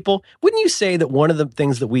young people, wouldn't you say that one of the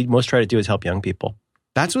things that we most try to do is help young people?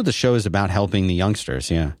 That's what the show is about, helping the youngsters,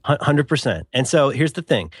 yeah. 100%. And so here's the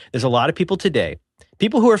thing. There's a lot of people today,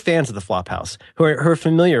 people who are fans of the Flophouse, who are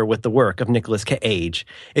familiar with the work of Nicolas Cage.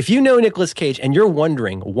 If you know Nicolas Cage and you're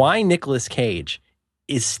wondering why Nicolas Cage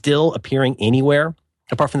is still appearing anywhere,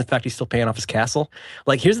 apart from the fact he's still paying off his castle,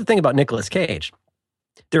 like here's the thing about Nicolas Cage.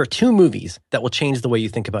 There are 2 movies that will change the way you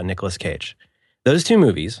think about Nicolas Cage. Those 2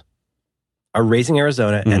 movies are Raising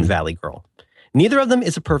Arizona and Valley Girl. Neither of them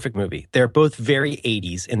is a perfect movie. They're both very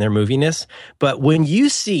 80s in their moviness. But when you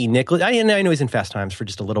see Nicolas, I know he's in Fast Times for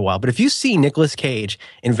just a little while, but if you see Nicolas Cage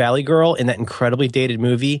in Valley Girl in that incredibly dated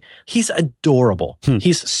movie, he's adorable.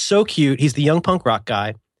 He's so cute. He's the young punk rock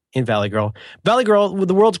guy in Valley Girl. Valley Girl, with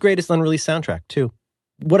the world's greatest unreleased soundtrack, too.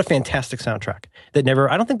 What a fantastic soundtrack. I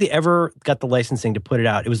don't think they ever got the licensing to put it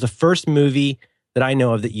out. It was the first movie that I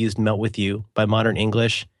know of that used Melt With You by Modern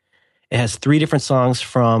English. It has 3 different songs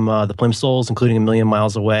from the Plimsouls, including A Million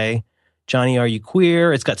Miles Away. Johnny, Are You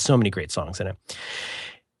Queer? It's got so many great songs in it.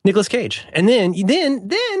 Nicolas Cage. And then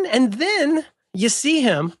you see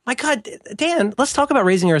him. My God, Dan, let's talk about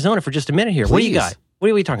Raising Arizona for just a minute here. Please. What do you got?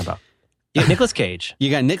 What are we talking about? You got Nicolas Cage.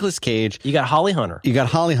 You got Nicolas Cage. You got Holly Hunter. You got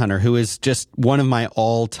Holly Hunter, who is just one of my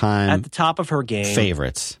all-time at the top of her game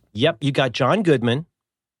favorites. Yep. You got John Goodman.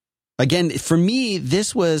 Again, for me,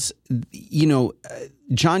 this was,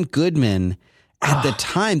 John Goodman at the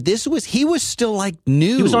time. He was still like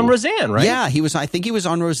new. He was on Roseanne, right? Yeah, I think he was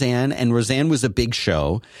on Roseanne, and Roseanne was a big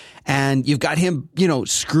show. And you've got him,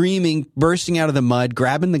 screaming, bursting out of the mud,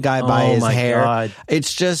 grabbing the guy by his hair. God.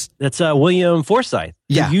 It's just that's William Forsythe.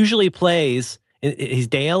 Yeah, who usually plays. He's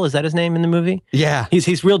Dale, is that his name in the movie? Yeah.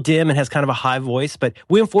 He's real dim and has kind of a high voice, but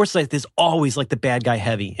William Forsythe is always like the bad guy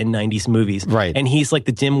heavy in 90s movies. Right. And he's like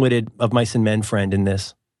the dim-witted Of Mice and Men friend in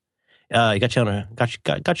this. You got you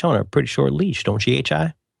on a pretty short leash, don't you,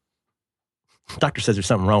 H.I.? Doctor says there's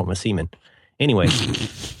something wrong with my semen. Anyway,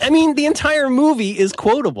 I mean, the entire movie is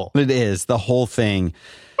quotable. It is, the whole thing.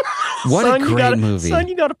 What a great movie. Son,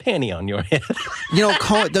 you got a panty on your head.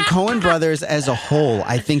 The Coen brothers as a whole,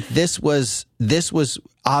 I think this was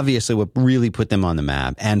obviously what really put them on the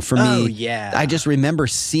map. And for me, I just remember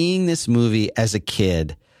seeing this movie as a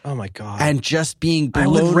kid. Oh my God. And just being blown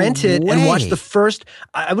away. I would rent it and watch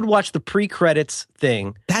I would watch the pre-credits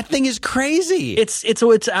thing. That thing is crazy.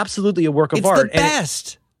 It's absolutely a work of art. It's the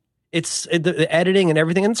best. It's the editing and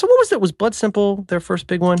everything. And so what was it? Was Blood Simple their first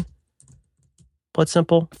big one? Blood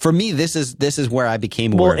Simple? For me, this is where I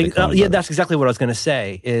became aware of the Coen brothers. That's exactly what I was going to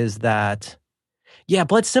say, is that,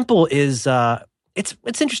 Blood Simple is,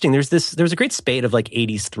 it's interesting. There's a great spate of like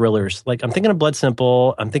 80s thrillers. Like I'm thinking of Blood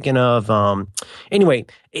Simple. I'm thinking of, anyway,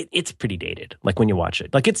 it's pretty dated. Like when you watch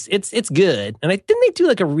it, like it's good. And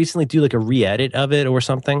didn't they recently do a re-edit of it or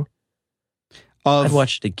something? I've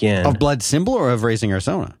watched it again. Of Blood Simple or of Raising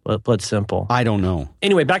Arizona? Blood Simple. I don't know.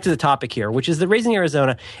 Anyway, back to the topic here, which is that Raising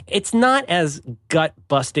Arizona, it's not as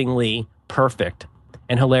gut-bustingly perfect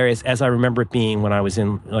and hilarious as I remember it being when I was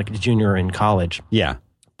in like a junior in college. Yeah.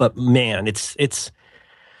 But man, it's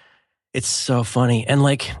It's so funny. And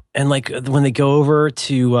like when they go over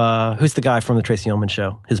to, who's the guy from the Tracy Ullman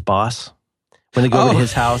show? His boss? When they go over to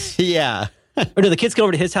his house? Yeah. Or no, the kids go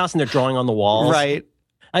over to his house and they're drawing on the walls. Right.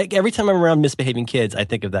 Every time I'm around misbehaving kids, I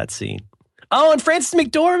think of that scene. Oh, and Frances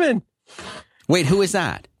McDormand. Wait, who is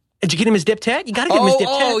that? Did you get him his dip tat? You got to get him his dip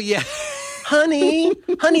tat. Oh, yeah. Honey,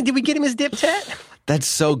 did we get him his dip tat? That's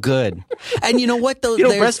so good. And you know what, though? You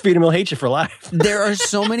don't breastfeed him, he'll hate you for life. There are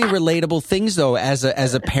so many relatable things, though, as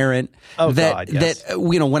a parent. That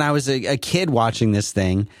you know, when I was a kid watching this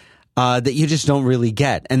thing, that you just don't really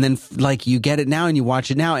get. And then, like, you get it now and you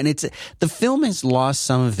watch it now. And the film has lost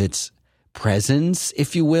some of its presence,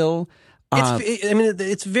 if you will.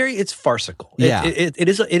 It's farcical. Yeah. It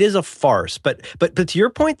is a farce. But to your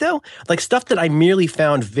point, though, like stuff that I merely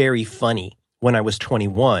found very funny when I was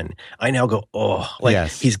 21, I now go,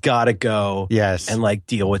 he's got to go and like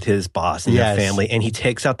deal with his boss and their family. And he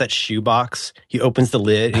takes out that shoe box. He opens the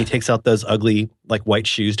lid and he takes out those ugly like white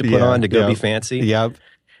shoes to put on to go be fancy. Yep.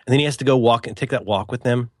 And then he has to go walk and take that walk with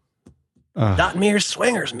them. Not mere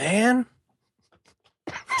swingers, man.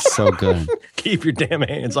 So good. Keep your damn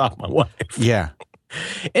hands off my wife. Yeah.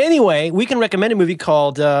 Anyway, we can recommend a movie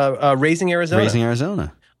called Raising Arizona. Raising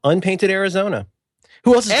Arizona. Unpainted Arizona.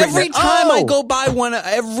 Who else is every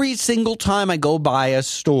single time I go by a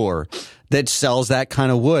store that sells that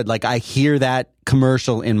kind of wood, like I hear that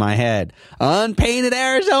commercial in my head. Unpainted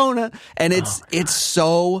Arizona. And it's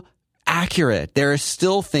so accurate. There are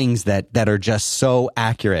still things that are just so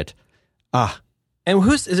accurate. And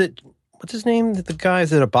what's his name? The guy,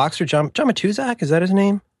 is it a boxer? John Matuzak? Is that his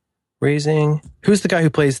name? Who's the guy who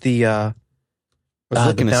plays the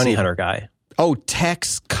bounty hunter guy? Oh,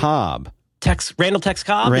 Tex Cobb. Randall Tex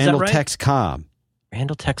Cobb? Randall is that right?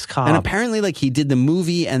 Randall Tex Cobb. And And apparently, like, he did the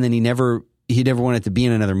movie and then he never wanted to be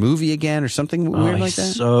in another movie again or something weird like that.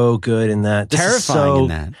 So good in that. Terrifying in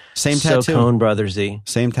that. Same tattoo. So Coen Brothers-y.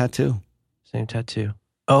 Same tattoo.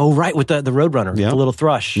 Oh, right, with the Roadrunner, the little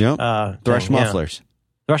thrush. Yep. Thrush mufflers. Yeah.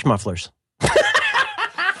 Thrush mufflers.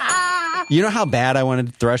 You know how bad I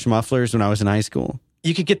wanted thrush mufflers when I was in high school?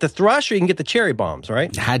 You could get the thrush or you can get the cherry bombs, right?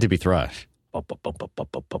 It had to be thrush. What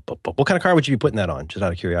kind of car would you be putting that on, just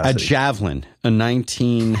out of curiosity? A Javelin, a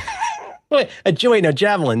 19... Wait, no,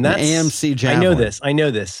 Javelin. That's AMC Javelin. I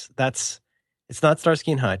know this. It's not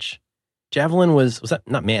Starsky and Hutch. Javelin was that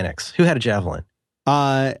not Mannix? Who had a Javelin?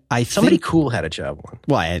 Somebody cool had a Javelin.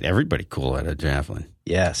 Well, everybody cool had a Javelin.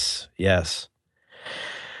 Yes. Things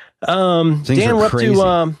Dan, are crazy.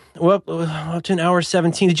 we're up to an hour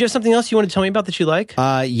 17. Did you have something else you want to tell me about that you like?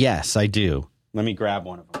 Yes, I do. Let me grab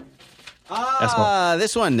one of them.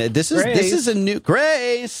 This one. This is a new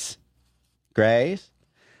Grace.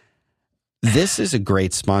 This is a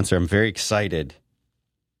great sponsor. I'm very excited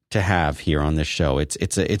to have here on this show.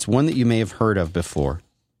 It's one that you may have heard of before.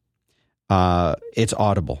 It's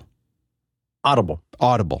Audible. Audible.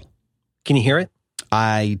 Can you hear it?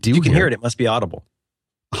 I do. You can hear it. It must be Audible.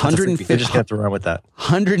 150. I just have to run with that.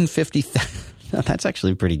 150. That's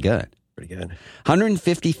actually pretty good.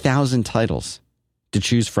 150,000 titles to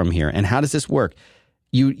choose from here. And how does this work?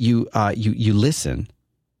 You listen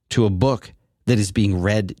to a book that is being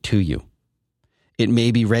read to you. It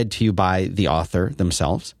may be read to you by the author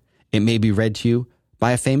themselves. It may be read to you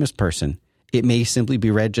by a famous person. It may simply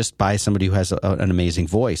be read just by somebody who has an amazing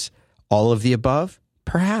voice. All of the above?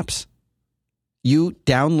 Perhaps. You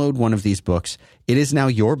download one of these books. It is now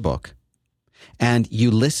your book. And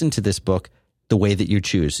you listen to this book the way that you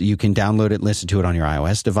choose. You can download it, listen to it on your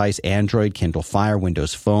iOS device, Android, Kindle Fire,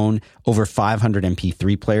 Windows Phone. Over 500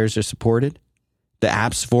 MP3 players are supported. The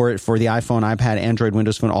apps for it for the iPhone, iPad, Android,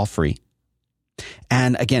 Windows Phone, all free.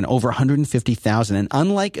 And again, over 150,000. And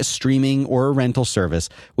unlike a streaming or a rental service,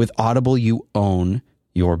 with Audible, you own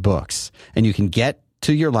your books. And you can get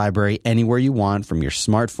to your library anywhere you want, from your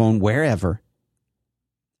smartphone, wherever.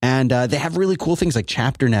 And they have really cool things like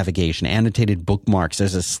chapter navigation, annotated bookmarks.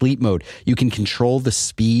 There's a sleep mode. You can control the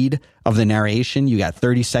speed of the narration. You got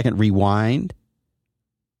 30-second rewind.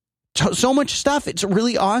 So much stuff. It's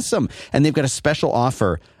really awesome. And they've got a special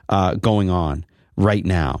offer going on right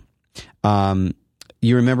now.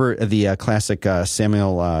 You remember the classic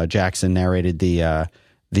Samuel Jackson narrated the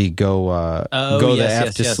go the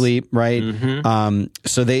F to sleep, right? Mm-hmm.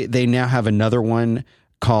 So they now have another one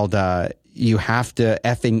called You Have to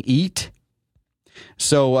Effing Eat.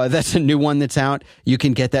 So that's a new one that's out. You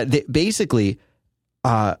can get that. Basically,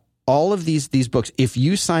 all of these books, if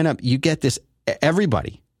you sign up, you get this.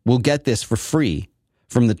 Everybody will get this for free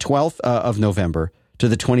from the 12th of November to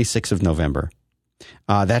the 26th of November.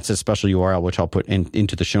 That's a special URL, which I'll put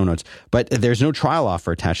into the show notes. But there's no trial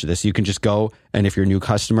offer attached to this. You can just go, and if you're a new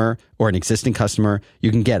customer or an existing customer,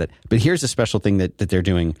 you can get it. But here's a special thing that they're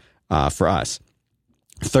doing for us.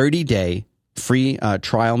 30-day free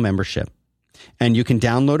trial membership. And you can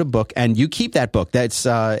download a book, and you keep that book. That's,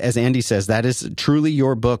 as Andy says, that is truly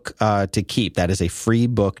your book to keep. That is a free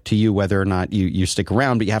book to you, whether or not you stick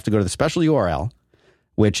around. But you have to go to the special URL,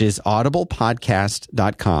 which is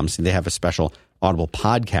audiblepodcast.com. So they have a special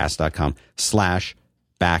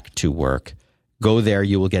audiblepodcast.com/back-to-work. Go there.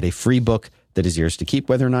 You will get a free book that is yours to keep,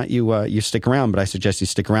 whether or not you stick around. But I suggest you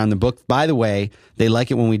stick around. The book, by the way, they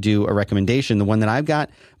like it when we do a recommendation. The one that I've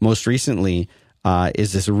got most recently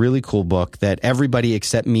is this really cool book that everybody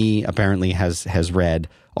except me apparently has read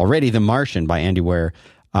already, The Martian by Andy Weir.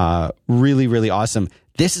 Really, really awesome.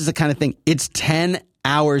 This is the kind of thing, it's 10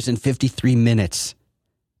 hours and 53 minutes.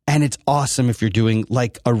 And it's awesome if you're doing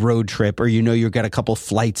like a road trip, or you've got a couple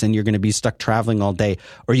flights and you're going to be stuck traveling all day,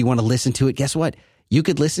 or you want to listen to it. Guess what? You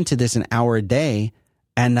could listen to this an hour a day,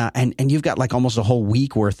 and you've got like almost a whole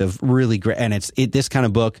week worth of really great. And this kind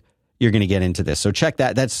of book, you're going to get into this. So check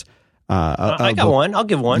that. That's I got one. I'll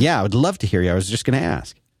give one. Yeah, I would love to hear you. I was just going to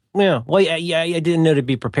ask. Yeah. Well, yeah, I didn't know to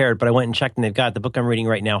be prepared, but I went and checked, and they've got the book I'm reading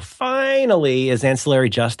right now, finally, is Ancillary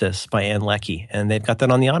Justice by Ann Leckie. And they've got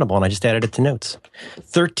that on the Audible, and I just added it to notes.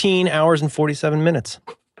 13 hours and 47 minutes.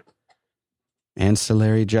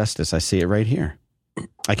 Ancillary Justice. I see it right here.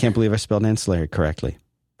 I can't believe I spelled ancillary correctly.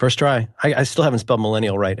 First try. I still haven't spelled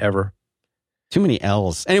millennial right, ever. Too many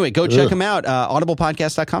L's. Anyway, go check them out.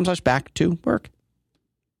 audiblepodcast.com/back-to-work.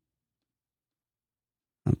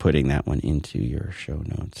 I'm putting that one into your show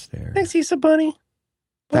notes there. Thanks, Easter Bunny.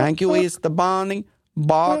 Thank you, Easter Bunny.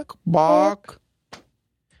 Bark, bark.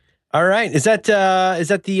 All right. Is that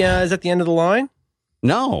the end of the line?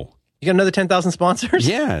 No. You got another 10,000 sponsors?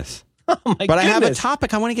 Yes. Oh my But goodness. I have a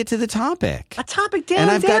topic. I want to get to the topic. A topic, damn.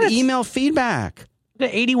 And I've got email feedback. We've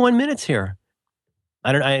got 81 minutes here.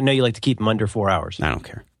 I know you like to keep them under 4 hours. I don't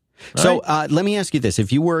care. All So right. let me ask you this: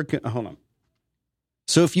 if you were hold on,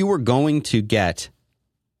 so if you were going to get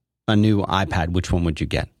a new iPad, which one would you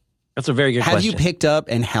get? That's a very good question. Have you picked up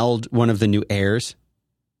and held one of the new Airs?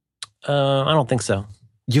 I don't think so.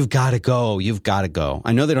 You've got to go. You've got to go.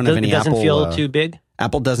 I know they don't have any It doesn't Apple. feel too big?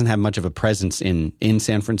 Apple doesn't have much of a presence in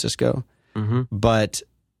San Francisco. Mm-hmm. But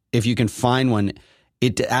if you can find one,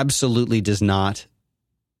 it absolutely does not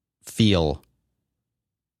feel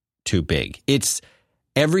too big. It's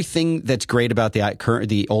everything that's great about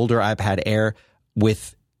the older iPad Air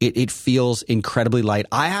with it feels incredibly light.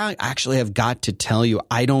 I actually have got to tell you,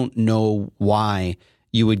 I don't know why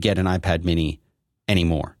you would get an iPad mini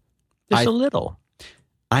anymore. Just a little.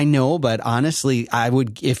 I know, but honestly, I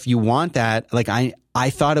would, if you want that, like I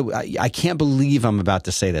thought I can't believe I'm about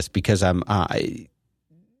to say this because I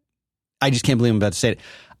just can't believe I'm about to say it.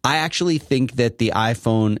 I actually think that the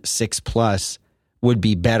iPhone 6 Plus would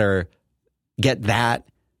be better. Get that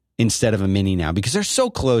instead of a mini now because they're so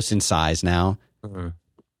close in size now. Mm-hmm.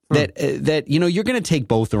 That you're going to take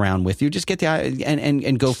both around with you. Just get the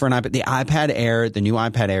and go for an iPad. The iPad Air, the new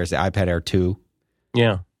iPad Air is the iPad Air 2.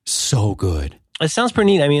 Yeah, so good. It sounds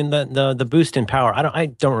pretty neat. I mean, the boost in power. I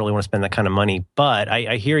don't really want to spend that kind of money, but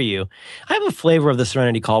I hear you. I have a flavor of the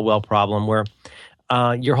Serenity Caldwell problem where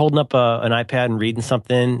you're holding up an iPad and reading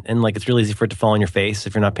something, and like it's really easy for it to fall on your face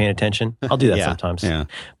if you're not paying attention. I'll do that sometimes. Yeah.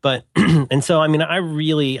 But and so I mean,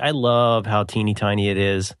 I love how teeny tiny it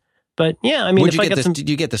is. But yeah, I mean, did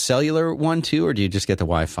you get the cellular one too, or do you just get the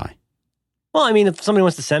Wi-Fi? Well, I mean, if somebody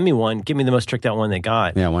wants to send me one, give me the most tricked out one they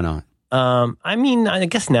got. Yeah, why not? I mean, I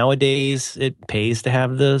guess nowadays it pays to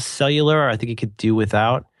have the cellular. I think you could do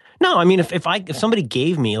without. No, I mean, if somebody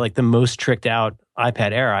gave me like the most tricked out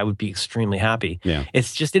iPad Air, I would be extremely happy. Yeah.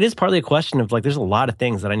 It's just, it is partly a question of like, there's a lot of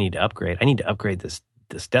things that I need to upgrade. I need to upgrade this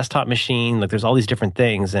desktop machine. Like there's all these different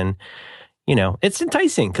things. And, you know, it's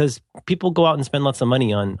enticing because people go out and spend lots of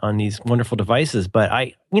money on these wonderful devices. But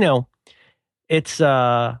I guess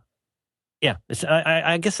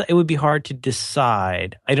it would be hard to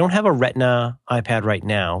decide. I don't have a Retina iPad right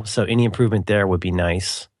now, so any improvement there would be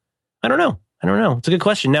nice. I don't know. It's a good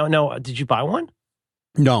question. Now, did you buy one?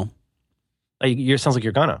 No. It sounds like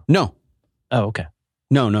you're gonna. No. Oh, okay.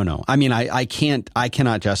 No. I mean, I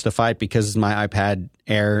cannot justify it because my iPad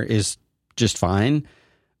Air is just fine.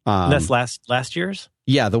 That's last year's?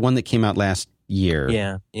 Yeah, the one that came out last year.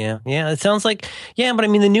 Yeah. It sounds like, but I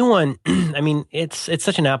mean, the new one, I mean, it's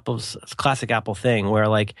such an classic Apple thing where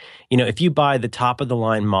like, you know, if you buy the top of the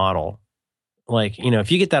line model, like, you know,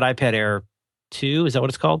 if you get that iPad Air 2, is that what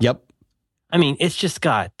it's called? Yep. I mean, it's just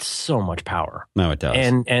got so much power. No, it does.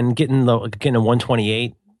 And getting a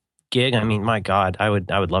 128 gig. I mean, my God, I would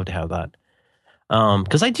love to have that.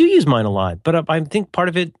 Because I do use mine a lot, but I think part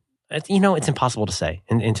of it, it's impossible to say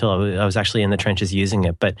until I was actually in the trenches using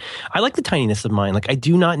it. But I like the tininess of mine. Like, I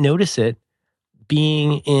do not notice it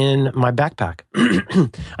being in my backpack.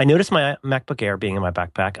 I notice my MacBook Air being in my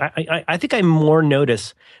backpack. I think I more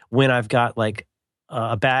notice when I've got like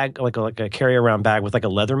a bag, like a carry-around bag with like a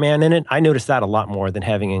Leatherman in it. I notice that a lot more than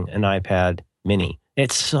having an iPad mini.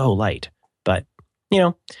 It's so light. But,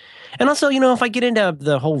 and also, if I get into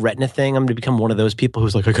the whole Retina thing, I'm going to become one of those people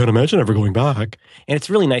who's like, I can't imagine ever going back. And it's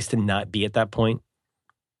really nice to not be at that point.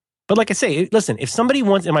 But like I say, listen, if somebody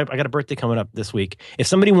wants, I got a birthday coming up this week. If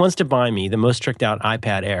somebody wants to buy me the most tricked out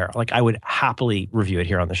iPad Air, like, I would happily review it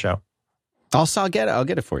here on the show. Also, I'll get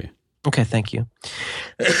it for you. Okay, thank you.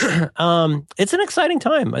 It's an exciting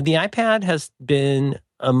time. The iPad has been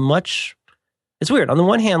it's weird. On the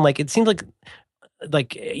one hand, like, it seems like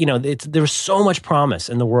there was so much promise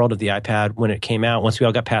in the world of the iPad when it came out, once we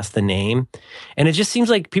all got past the name. And it just seems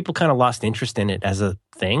like people kind of lost interest in it as a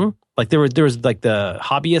thing. Like, there was like the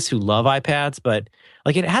hobbyists who love iPads, but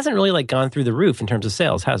like, it hasn't really like gone through the roof in terms of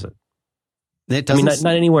sales, has it? It doesn't. I mean,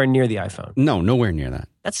 not anywhere near the iPhone. No, nowhere near that.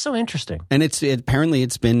 That's so interesting. And apparently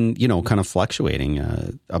it's been, kind of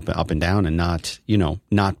fluctuating up and down, and not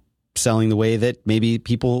selling the way that maybe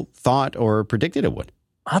people thought or predicted it would.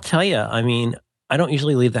 I'll tell you, I mean, I don't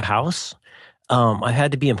usually leave the house. I've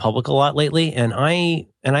had to be in public a lot lately, and I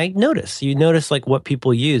notice. You notice like what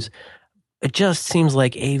people use. It just seems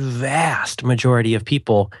like a vast majority of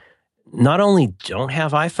people not only don't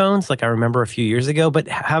have iPhones, like I remember a few years ago, but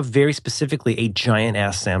have very specifically a giant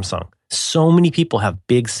ass Samsung. So many people have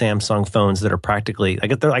big Samsung phones that are practically,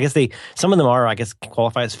 some of them are,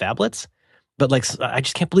 qualify as phablets, but like, I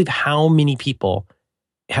just can't believe how many people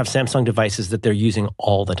have Samsung devices that they're using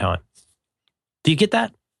all the time. Do you get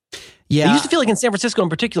that? Yeah. I used to feel like in San Francisco in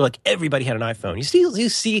particular, like everybody had an iPhone. You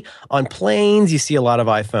see on planes, you see a lot of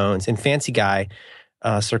iPhones. In fancy guy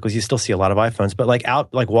circles, you still see a lot of iPhones. But like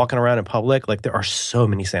out, like walking around in public, like there are so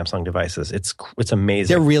many Samsung devices. It's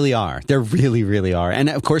amazing. There really are. There really, really are. And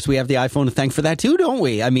of course, we have the iPhone to thank for that too, don't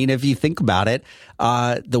we? I mean, if you think about it,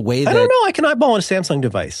 the way that... I don't know. I can eyeball a Samsung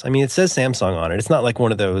device. I mean, it says Samsung on it. It's not like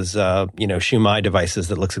one of those, shumai devices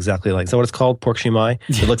that looks exactly like... Is that what it's called? Pork shumai?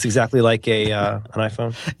 It looks exactly like an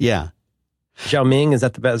iPhone? Yeah. Xiaoming, is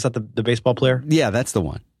that the baseball player? Yeah, that's the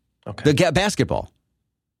one. Okay. The basketball.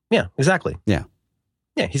 Yeah, exactly. Yeah.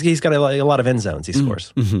 Yeah, he's got a lot of end zones he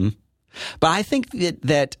scores. Mm-hmm. But I think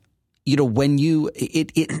that when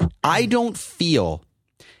I don't feel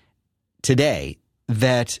today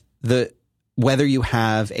that whether you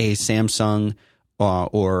have a Samsung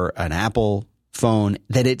or an Apple phone,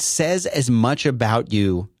 that it says as much about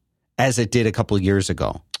you as it did a couple of years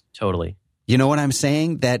ago. Totally. You know what I'm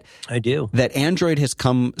saying? That I do. That Android has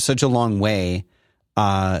come such a long way,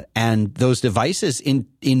 and those devices, in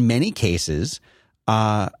many cases,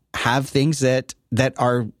 have things that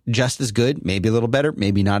are just as good, maybe a little better,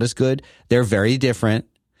 maybe not as good. They're very different,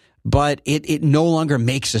 but it no longer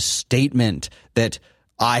makes a statement that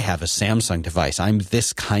I have a Samsung device. I'm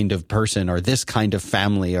this kind of person or this kind of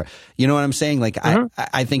family, or you know what I'm saying? Like, mm-hmm.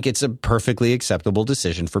 I think it's a perfectly acceptable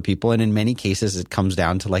decision for people. And in many cases, it comes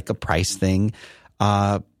down to like a price thing,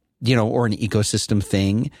 or an ecosystem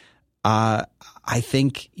thing. I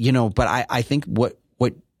think, but I think what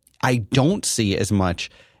I don't see as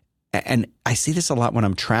much, and I see this a lot when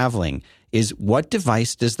I'm traveling, is what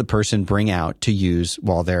device does the person bring out to use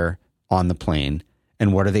while they're on the plane,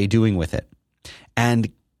 and what are they doing with it?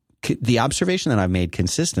 And the observation that I've made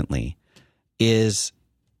consistently is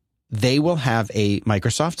they will have a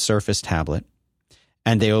Microsoft Surface tablet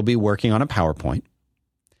and they will be working on a PowerPoint.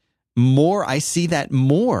 I see that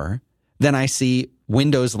more than I see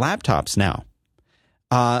Windows laptops now.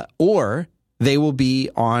 Or they will be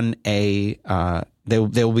on they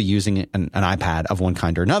will be using an iPad of one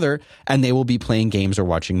kind or another, and they will be playing games or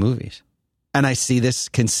watching movies. And I see this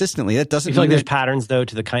consistently. That doesn't. You feel like there's patterns though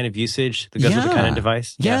to the kind of usage that goes with the kind of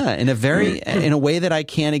device. Yeah, in a way that I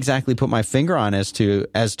can't exactly put my finger on as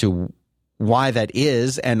to why that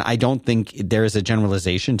is. And I don't think there is a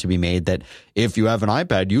generalization to be made that if you have an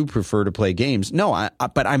iPad, you prefer to play games. No,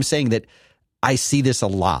 but I'm saying that I see this a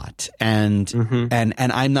lot, and mm-hmm. and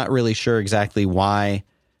I'm not really sure exactly why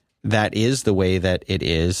that is the way that it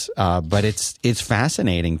is. But it's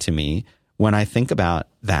fascinating to me when I think about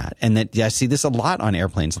that, and that I see this a lot on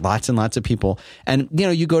airplanes, lots and lots of people. And,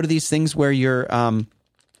 you go to these things where you're,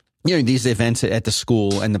 these events at the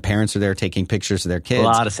school and the parents are there taking pictures of their kids. A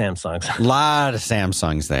lot of Samsungs. A lot of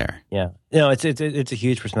Samsungs there. Yeah. It's a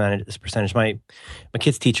huge percentage. My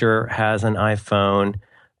kid's teacher has an iPhone,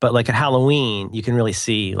 But like at Halloween, you can really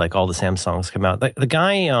see like all the Samsungs come out. The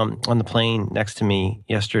guy on the plane next to me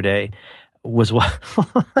yesterday was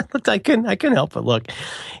I couldn't help but look.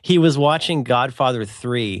 He was watching Godfather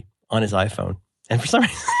 3 on his iPhone, and for some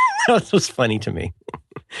reason that was funny to me.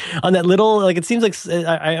 On that little, like, it seems like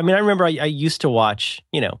I remember I used to watch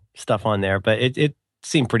stuff on there, but it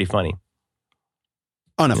seemed pretty funny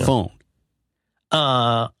on a phone.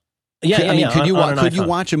 Yeah. Could you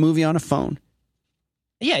watch a movie on a phone?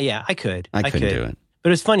 Yeah, I could. I couldn't do it. But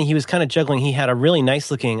it was funny. He was kind of juggling. He had a really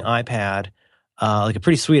nice looking iPad, like a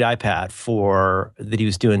pretty sweet iPad that he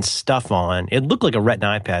was doing stuff on. It looked like a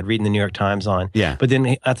Retina iPad, reading the New York Times on. Yeah. But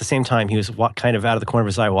then at the same time, he was kind of out of the corner of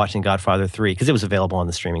his eye watching Godfather 3 because it was available on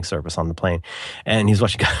the streaming service on the plane. And he was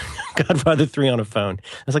watching Godfather 3 on a phone.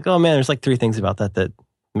 I was like, oh man, there's like 3 things about that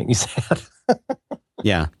make me sad.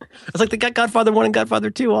 Yeah. It's like they got Godfather 1 and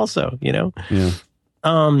Godfather 2 also, Yeah.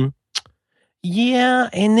 Yeah,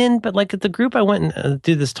 and then, but like the group I went and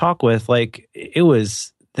did this talk with, like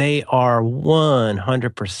they are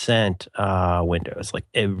 100% Windows. Like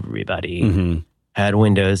everybody had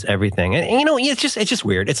Windows, everything, and it's just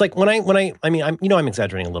weird. It's like when I'm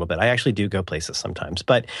exaggerating a little bit. I actually do go places sometimes,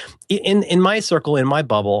 but in my circle, in my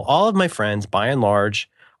bubble, all of my friends, by and large,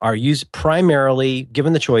 are primarily,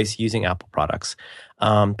 given the choice, using Apple products.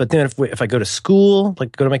 But then if I go to school,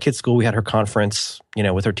 like go to my kid's school, we had her conference,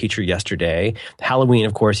 with her teacher yesterday. Halloween,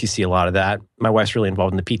 of course, you see a lot of that. My wife's really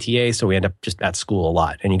involved in the PTA, so we end up just at school a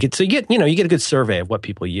lot. And you get a good survey of what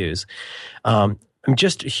people use. I'm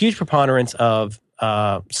just a huge preponderance of,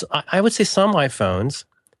 I would say some iPhones.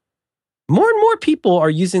 More and more people are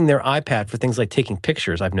using their iPad for things like taking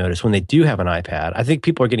pictures, I've noticed, when they do have an iPad. I think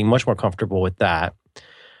people are getting much more comfortable with that.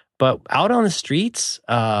 But out on the streets,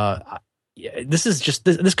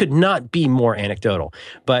 this could not be more anecdotal.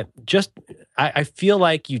 But I feel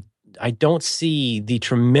like I don't see the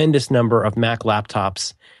tremendous number of Mac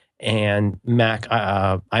laptops and Mac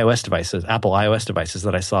iOS devices, Apple iOS devices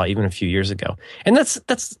that I saw even a few years ago. And that's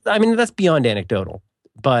beyond anecdotal.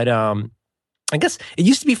 But I guess it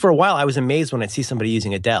used to be for a while. I was amazed when I'd see somebody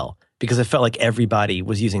using a Dell because I felt like everybody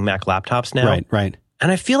was using Mac laptops now. Right.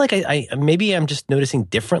 And I feel like I maybe I'm just noticing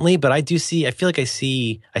differently, but I still see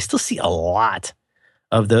a lot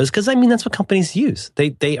of those because that's what companies use.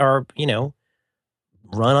 They are,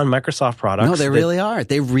 run on Microsoft products. No, they really are.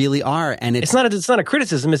 They really are. And it's not a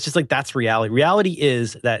criticism. It's just like, that's reality. Reality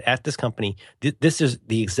is that at this company, this is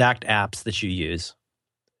the exact apps that you use.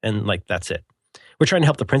 And like, that's it. We're trying to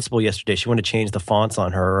help the principal yesterday. She wanted to change the fonts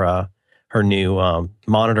on her new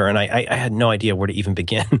monitor. And I had no idea where to even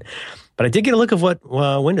begin. But I did get a look of what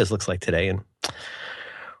Windows looks like today, and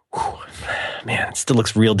man, it still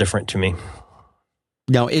looks real different to me.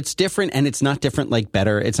 No, it's different, and it's not different like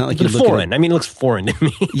better. It's not like it's foreign. It looks foreign to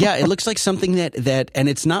me. Yeah, it looks like something that, and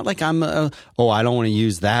it's not like I'm, I don't want to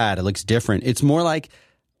use that. It looks different. It's more like,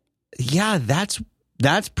 yeah, that's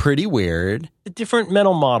pretty weird. A different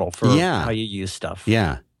mental model for how you use stuff.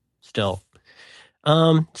 Yeah. Still,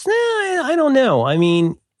 I don't know.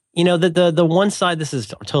 The one side, this is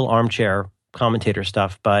total armchair commentator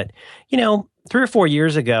stuff, but 3 or 4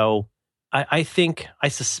 years ago, I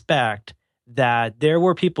suspect that there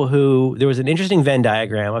was an interesting Venn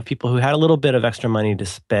diagram of people who had a little bit of extra money to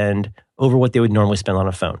spend over what they would normally spend on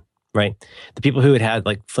a phone, right? The people who had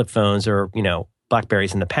like flip phones or,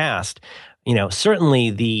 BlackBerries in the past, certainly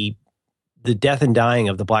the death and dying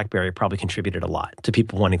of the BlackBerry probably contributed a lot to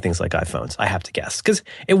people wanting things like iPhones, I have to guess. Because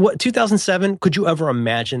in 2007, could you ever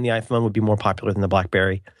imagine the iPhone would be more popular than the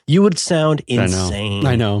BlackBerry? You would sound insane.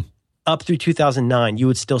 I know. Up through 2009, you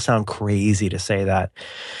would still sound crazy to say that.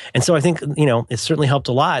 And so I think, it certainly helped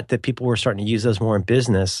a lot that people were starting to use those more in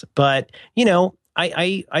business. But,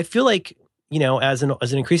 I feel like, as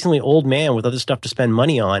an increasingly old man with other stuff to spend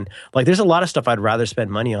money on, like there's a lot of stuff I'd rather spend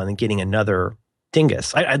money on than getting another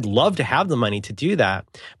dingus. I'd love to have the money to do that,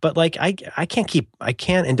 but like I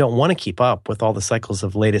can't and don't want to keep up with all the cycles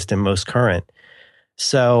of latest and most current.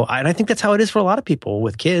 So I think that's how it is for a lot of people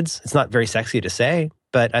with kids. It's not very sexy to say,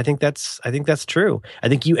 but I think that's true. I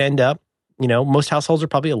think you end up, most households are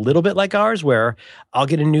probably a little bit like ours, where I'll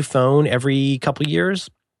get a new phone every couple of years.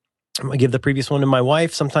 I give the previous one to my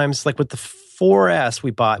wife. Sometimes, like with the 4S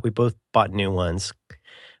we both bought new ones,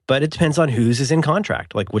 but it depends on whose is in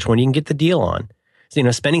contract, like which one you can get the deal on. So,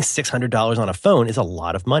 spending $600 on a phone is a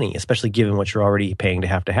lot of money, especially given what you're already paying to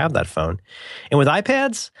have that phone. And with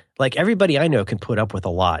iPads, like everybody I know can put up with a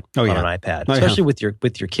lot on an iPad, especially with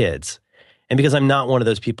your kids. And because I'm not one of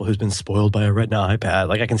those people who's been spoiled by a Retina iPad,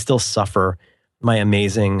 like I can still suffer my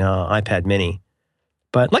amazing iPad mini.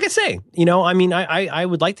 But like I say, I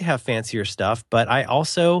would like to have fancier stuff, but I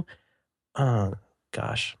also,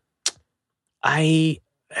 gosh, I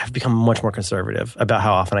have become much more conservative about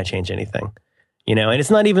how often I change anything. You know, and it's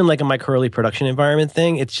not even like a Mike Hurley production environment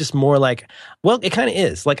thing. It's just more like, well, it kind of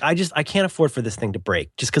is. Like, I can't afford for this thing to break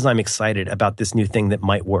just because I'm excited about this new thing that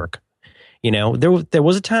might work. You know, there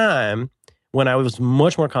was a time when I was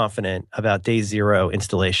much more confident about day zero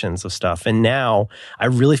installations of stuff. And now I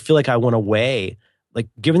really feel like I want to weigh, like,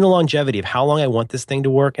 given the longevity of how long I want this thing to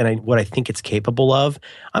work and what I think it's capable of,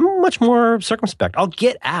 I'm much more circumspect. I'll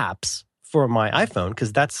get apps for my iPhone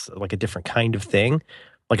because that's like a different kind of thing.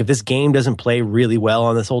 Like if this game doesn't play really well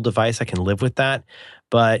on this old device, I can live with that.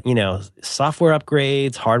 But, you know, software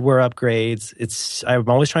upgrades, hardware upgrades, I'm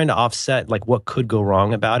always trying to offset like what could go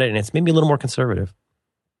wrong about it. And it's made me a little more conservative.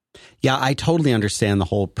 Yeah, I totally understand the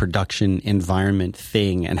whole production environment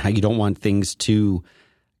thing and how you don't want things to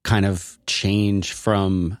kind of change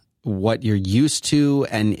from what you're used to.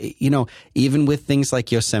 And, you know, even with things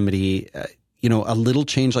like Yosemite, you know, a little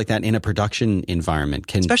change like that in a production environment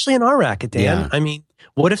can... Especially in our racket, Dan. Yeah. I mean,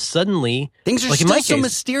 what if suddenly... Things are like still so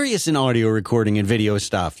mysterious in audio recording and video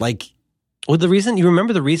stuff. Like... Well, the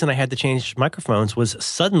reason I had to change microphones was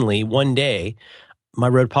suddenly one day, my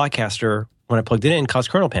Rode Podcaster, when I plugged it in,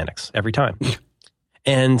 caused kernel panics every time.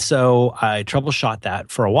 And so I troubleshot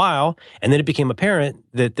that for a while, and then it became apparent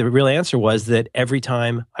that the real answer was that every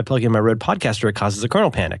time I plug in my Rode Podcaster, it causes a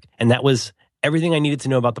kernel panic. And that was everything I needed to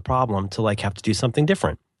know about the problem to like have to do something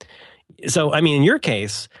different. So, I mean, in your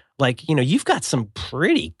case, like, you know, you've got some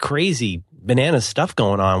pretty crazy banana stuff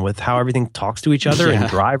going on with how everything talks to each other and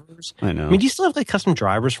drivers. I know. I mean, do you still have like custom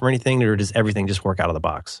drivers for anything, or does everything just work out of the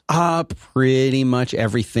box? Pretty much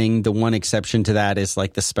everything. The one exception to that is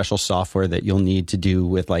like the special software that you'll need to do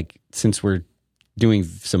with like, since we're doing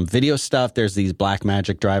some video stuff, there's these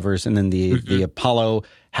Blackmagic drivers, and then the Apollo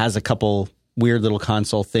has a couple weird little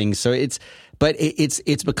console things. So it's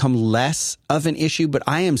become less of an issue, but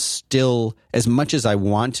I am still, as much as I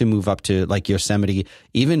want to move up to like Yosemite,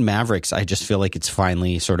 even Mavericks, I just feel like it's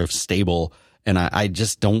finally sort of stable, and I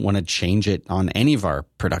just don't want to change it on any of our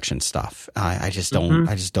production stuff. I just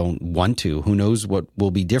don't want to. Who knows what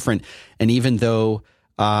will be different? And even though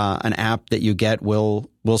an app that you get will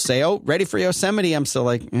say, "Oh, ready for Yosemite," I'm still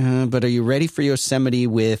like, but are you ready for Yosemite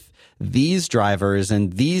with these drivers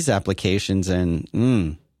and these applications?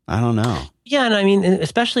 And I don't know. Yeah, and I mean,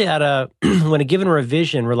 especially at when a given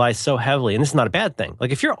revision relies so heavily, and this is not a bad thing.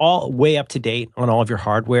 Like if you're all way up to date on all of your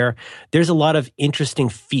hardware, there's a lot of interesting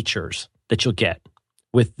features that you'll get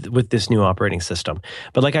with this new operating system.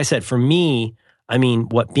 But like I said, for me, I mean,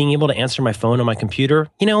 being able to answer my phone on my computer,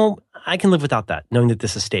 you know, I can live without that, knowing that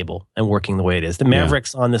this is stable and working the way it is. The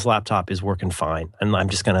Mavericks on this laptop is working fine, and I'm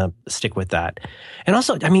just going to stick with that. And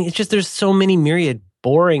also, I mean, it's just there's so many myriad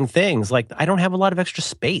boring things. Like I don't have a lot of extra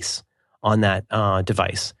space on that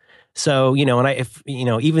device. So, you know, and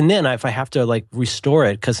even then, if I have to like restore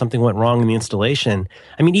it because something went wrong in the installation,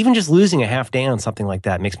 I mean, even just losing a half day on something like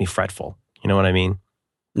that makes me fretful. You know what I mean?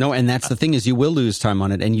 No, and that's the thing is you will lose time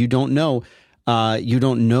on it, and you don't know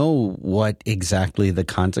what exactly the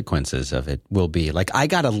consequences of it will be. Like I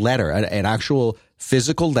got a letter, an actual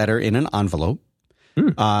physical letter in an envelope.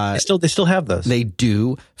 They still have those. They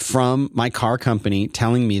do, from my car company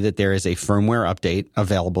telling me that there is a firmware update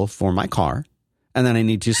available for my car, and then I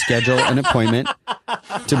need to schedule an appointment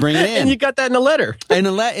to bring it in. And you got that in the letter. In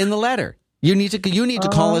the letter. You need to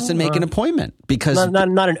call us and make an appointment because not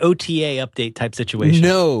an OTA update type situation.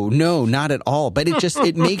 No, not at all. But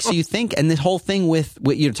it makes you think. And the whole thing with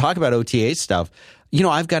you talk about OTA stuff. You know,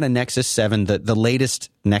 I've got a Nexus 7, the latest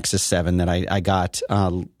Nexus 7 that I got.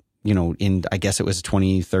 You know, in I guess it was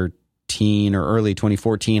 2013 or early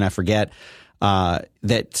 2014, I forget.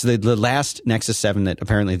 That's the last Nexus 7 that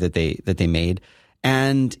apparently that they made,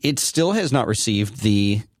 and it still has not received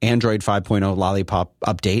the Android 5.0 Lollipop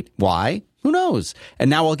update. Why? Who knows?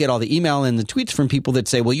 And now I'll get all the email and the tweets from people that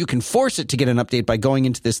say, well, you can force it to get an update by going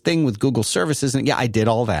into this thing with Google services. And yeah, I did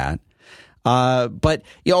all that. But,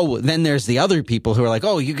 you know, then there's the other people who are like,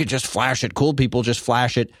 oh, you could just flash it. Cool people just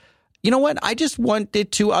flash it. You know what? I just want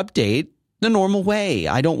it to update the normal way.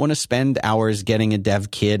 I don't want to spend hours getting a dev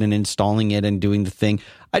kit and installing it and doing the thing.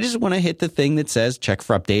 I just want to hit the thing that says check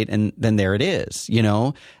for update, and then there it is, you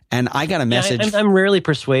know? And I got a message. Yeah, I'm rarely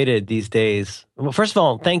persuaded these days. Well, first of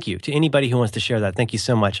all, thank you to anybody who wants to share that. Thank you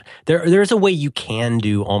so much. There's a way you can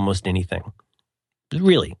do almost anything.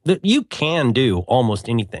 Really, you can do almost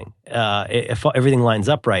anything if everything lines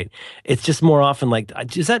up right. It's just more often like,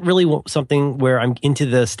 is that really something where I'm into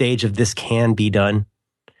the stage of this can be done?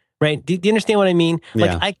 Right? Do you understand what I mean? Yeah.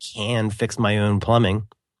 Like, I can fix my own plumbing.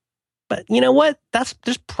 But you know what?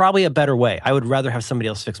 There's probably a better way. I would rather have somebody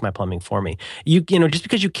else fix my plumbing for me. You know, just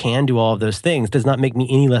because you can do all of those things does not make me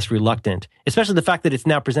any less reluctant, especially the fact that it's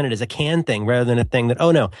now presented as a can thing rather than a thing that,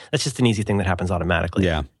 oh no, that's just an easy thing that happens automatically.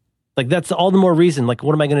 Yeah. Like that's all the more reason. Like,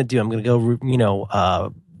 what am I going to do? I'm going to go, you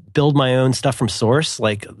know, build my own stuff from source.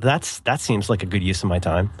 Like that seems like a good use of my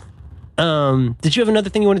time. Did you have another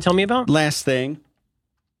thing you want to tell me about? Last thing.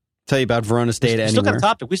 Tell you about Varonis Data Anywhere. We still got a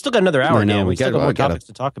topic. We still got another hour now. We still got more topics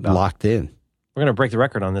to talk about. Locked in. We're going to break the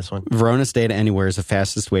record on this one. Varonis Data Anywhere is the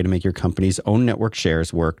fastest way to make your company's own network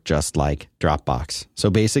shares work just like Dropbox. So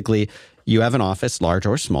basically, you have an office, large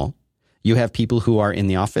or small. You have people who are in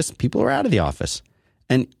the office, people who are out of the office.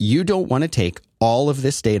 And you don't want to take all of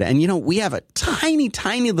this data. And, you know, we have a tiny,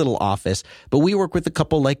 tiny little office, but we work with a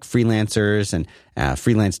couple like freelancers and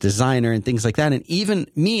freelance designer and things like that. And even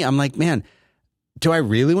me, I'm like, man, do I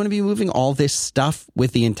really want to be moving all this stuff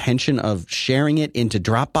with the intention of sharing it into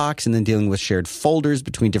Dropbox and then dealing with shared folders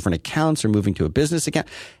between different accounts or moving to a business account?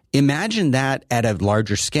 Imagine that at a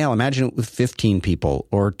larger scale. Imagine it with 15 people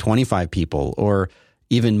or 25 people or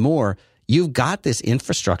even more. You've got this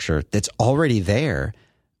infrastructure that's already there.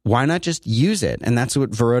 Why not just use it? And that's what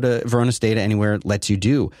Varonis Data Anywhere lets you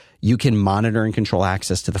do. You can monitor and control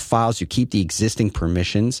access to the files. You keep the existing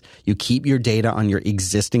permissions. You keep your data on your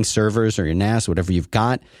existing servers or your NAS, whatever you've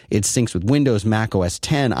got. It syncs with Windows, Mac OS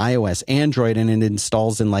X, iOS, Android, and it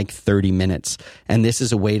installs in like 30 minutes. And this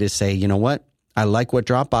is a way to say, you know what? I like what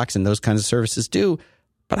Dropbox and those kinds of services do,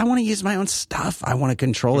 but I want to use my own stuff. I want to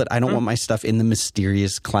control it. I don't want my stuff in the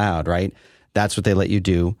mysterious cloud, right? That's what they let you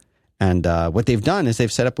do. And what they've done is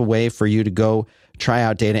they've set up a way for you to go try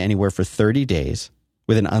out Data Anywhere for 30 days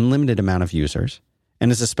with an unlimited amount of users. And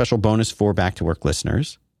as a special bonus for Back to Work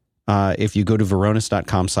listeners, if you go to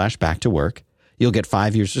varonis.com/back-to-work, you'll get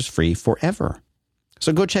 5 users free forever.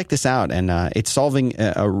 So go check this out. And it's solving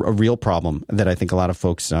a real problem that I think a lot of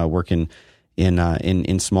folks working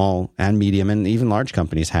in small and medium and even large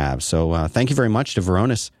companies have. So thank you very much to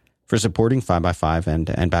Varonis for supporting 5x5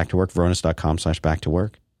 and Back to Work,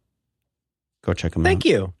 varonis.com/back-to-work. Go check them out. Thank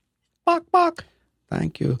you. Bok, bok.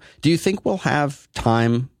 Thank you. Do you think we'll have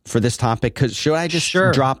time for this topic? Because should I just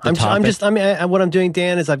drop the topic? What I'm doing,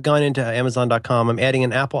 Dan, is I've gone into Amazon.com. I'm adding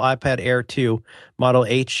an Apple iPad Air 2 model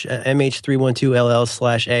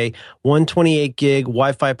MH312LL/A 128 gig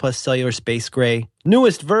Wi-Fi plus cellular space gray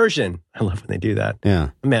newest version. I love when they do that. Yeah,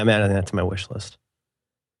 I'm adding that to my wish list.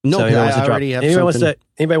 No, so I already have something.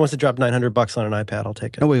 Anybody wants to drop $900 on an iPad? I'll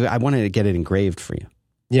take it. No, wait, I wanted to get it engraved for you.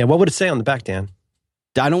 Yeah, what would it say on the back, Dan?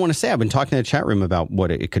 I don't want to say. I've been talking to the chat room about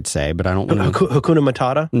what it could say, but I don't want to. Hakuna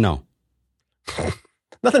Matata? No.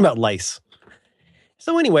 Nothing about lice.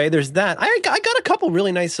 So anyway, there's that. I got a couple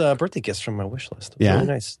really nice birthday gifts from my wish list. It was really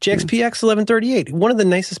nice. JXPX 1138, one of the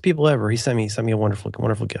nicest people ever. He sent me a wonderful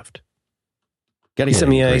gift. He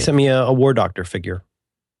sent me a War Doctor figure.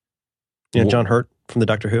 You know, John Hurt from the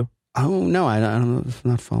Doctor Who. Oh no, I don't know.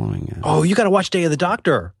 I'm not following it. Oh, you got to watch Day of the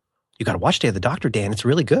Doctor. You got to watch Day of the Doctor, Dan. It's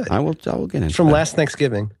really good. I will get into it. It's from last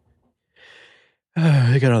Thanksgiving.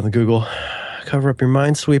 I got it on the Google. Cover Up Your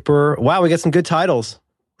Minesweeper. Wow, we got some good titles.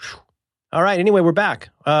 All right. Anyway, we're back.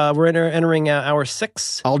 We're entering hour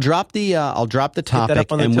 6. I'll drop the topic,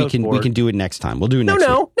 and we can do it next time. We'll do it next week.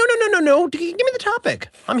 No. Give me the topic.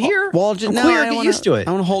 I'm here. Well, I'm clear. Get used to it.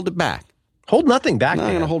 I want to hold it back. Hold nothing back. No,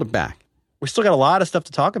 I'm going to hold it back. We still got a lot of stuff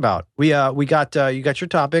to talk about. We got you got your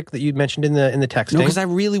topic that you mentioned in the texting. No, because I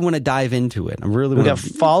really want to dive into it. We got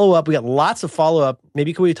follow up. We got lots of follow up.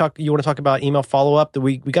 Maybe you want to talk about email follow up?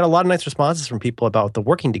 We got a lot of nice responses from people about the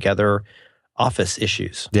working together office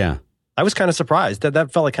issues. Yeah, I was kind of surprised that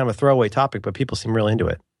felt like kind of a throwaway topic, but people seem really into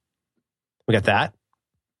it. We got that.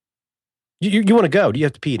 You want to go? Do you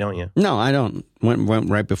have to pee? Don't you? No, I don't. Went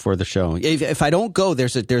right before the show. If I don't go,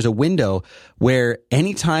 there's a window where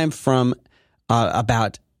anytime from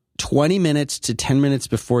about 20 minutes to 10 minutes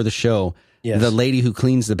before the show, the lady who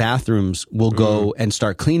cleans the bathrooms will go and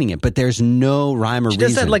start cleaning it. But there's no rhyme or reason. She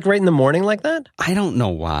does that like right in the morning like that? I don't know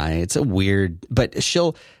why. It's a weird, but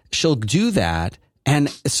she'll do that. And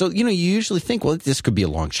so, you usually think, well, this could be a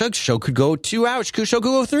long show. Show could go 2 hours. Show could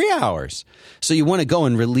go 3 hours. So you want to go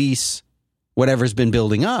and release whatever's been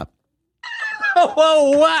building up.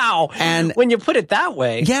 Oh, wow. And when you put it that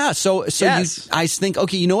way. Yeah. So yes. I think,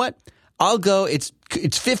 okay, you know what? I'll go. It's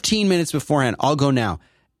 15 minutes beforehand. I'll go now.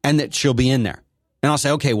 And that she'll be in there. And I'll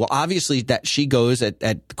say, okay, well, obviously that she goes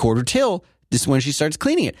at quarter till. This is when she starts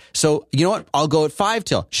cleaning it. So you know what? I'll go at 5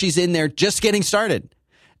 till. She's in there just getting started.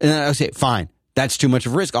 And then I'll say, fine. That's too much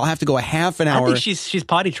of a risk. I'll have to go a half an hour. I think she's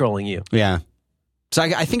potty trolling you. Yeah. So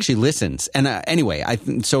I think she listens. And anyway, I've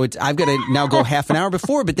got to now go half an hour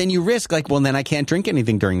before, but then you risk then I can't drink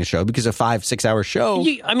anything during the show because a 5-6 hour show.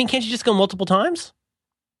 Can't you just go multiple times?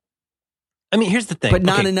 Here's the thing. But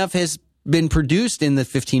not enough has been produced in the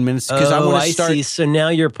 15 minutes because I want to start. See. So now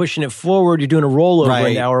you're pushing it forward. You're doing a rollover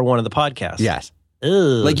in hour one of the podcast. Yes.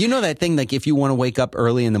 Ugh. That thing, if you want to wake up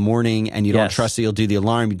early in the morning and you don't trust that you'll do the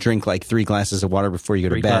alarm, you drink 3 glasses of water before you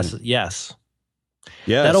go to bed. Yes.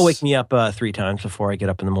 Yes. That'll wake me up 3 times before I get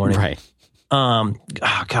up in the morning. Right.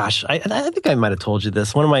 Gosh, I think I might have told you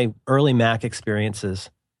this. One of my early Mac experiences.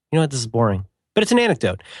 You know what? This is boring, but it's an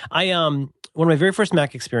anecdote. One of my very first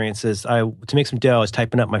Mac experiences, to make some dough, I was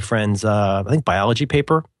typing up my friend's, I think, biology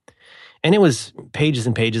paper, and it was pages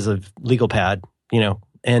and pages of legal pad,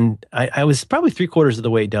 and I was probably 3/4 of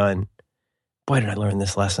the way done. Boy, did I learn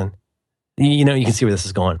this lesson. You can see where this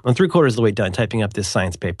is going. I'm 3/4 of the way done typing up this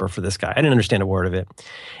science paper for this guy. I didn't understand a word of it.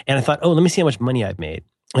 And I thought, let me see how much money I've made.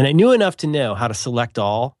 And I knew enough to know how to select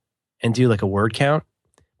all and do a word count,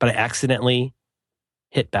 but I accidentally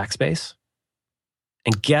hit backspace.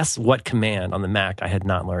 And guess what command on the Mac I had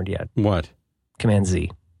not learned yet? What? Command Z.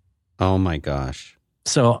 Oh my gosh.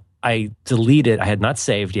 So I deleted, I had not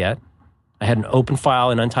saved yet. I had an open file,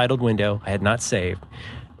 an untitled window. I had not saved.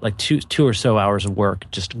 Two or so hours of work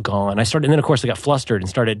just gone. And then of course I got flustered and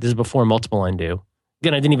started, this is before multiple undo.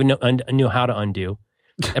 Again, I didn't even know how to undo.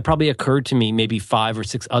 It probably occurred to me maybe 5 or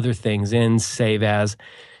 6 other things in, save as. It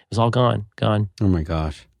was all gone. Oh my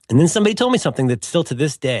gosh. And then somebody told me something that still to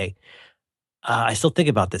this day, I still think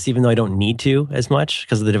about this, even though I don't need to as much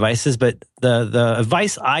because of the devices. But the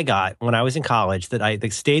advice I got when I was in college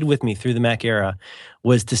that stayed with me through the Mac era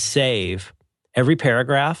was to save every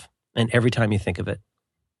paragraph and every time you think of it.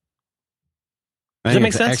 Does that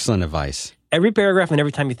make sense? Excellent advice. Every paragraph and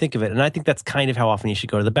every time you think of it. And I think that's kind of how often you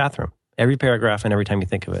should go to the bathroom. Every paragraph and every time you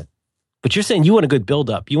think of it. But you're saying you want a good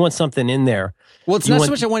buildup. You want something in there. Well, it's not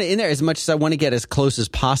so much I want it in there as much as I want to get as close as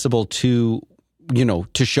possible to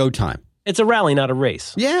showtime. It's a rally, not a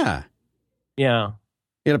race. Yeah. Yeah.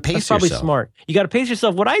 You got to pace yourself. That's probably smart. You got to pace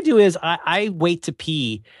yourself. What I do is I wait to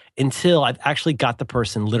pee until I've actually got the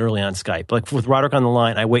person literally on Skype. Like with Roderick on the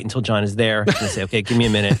line, I wait until John is there and I say, okay, give me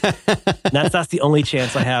a minute. That's the only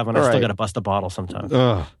chance I have, and I still got to bust a bottle sometimes.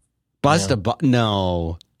 Ugh. Bust a bottle?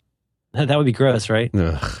 No. That would be gross, right?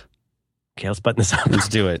 Ugh. Okay, let's button this up. Let's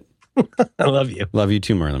do it. I love you. Love you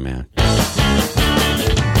too, Merlin, man.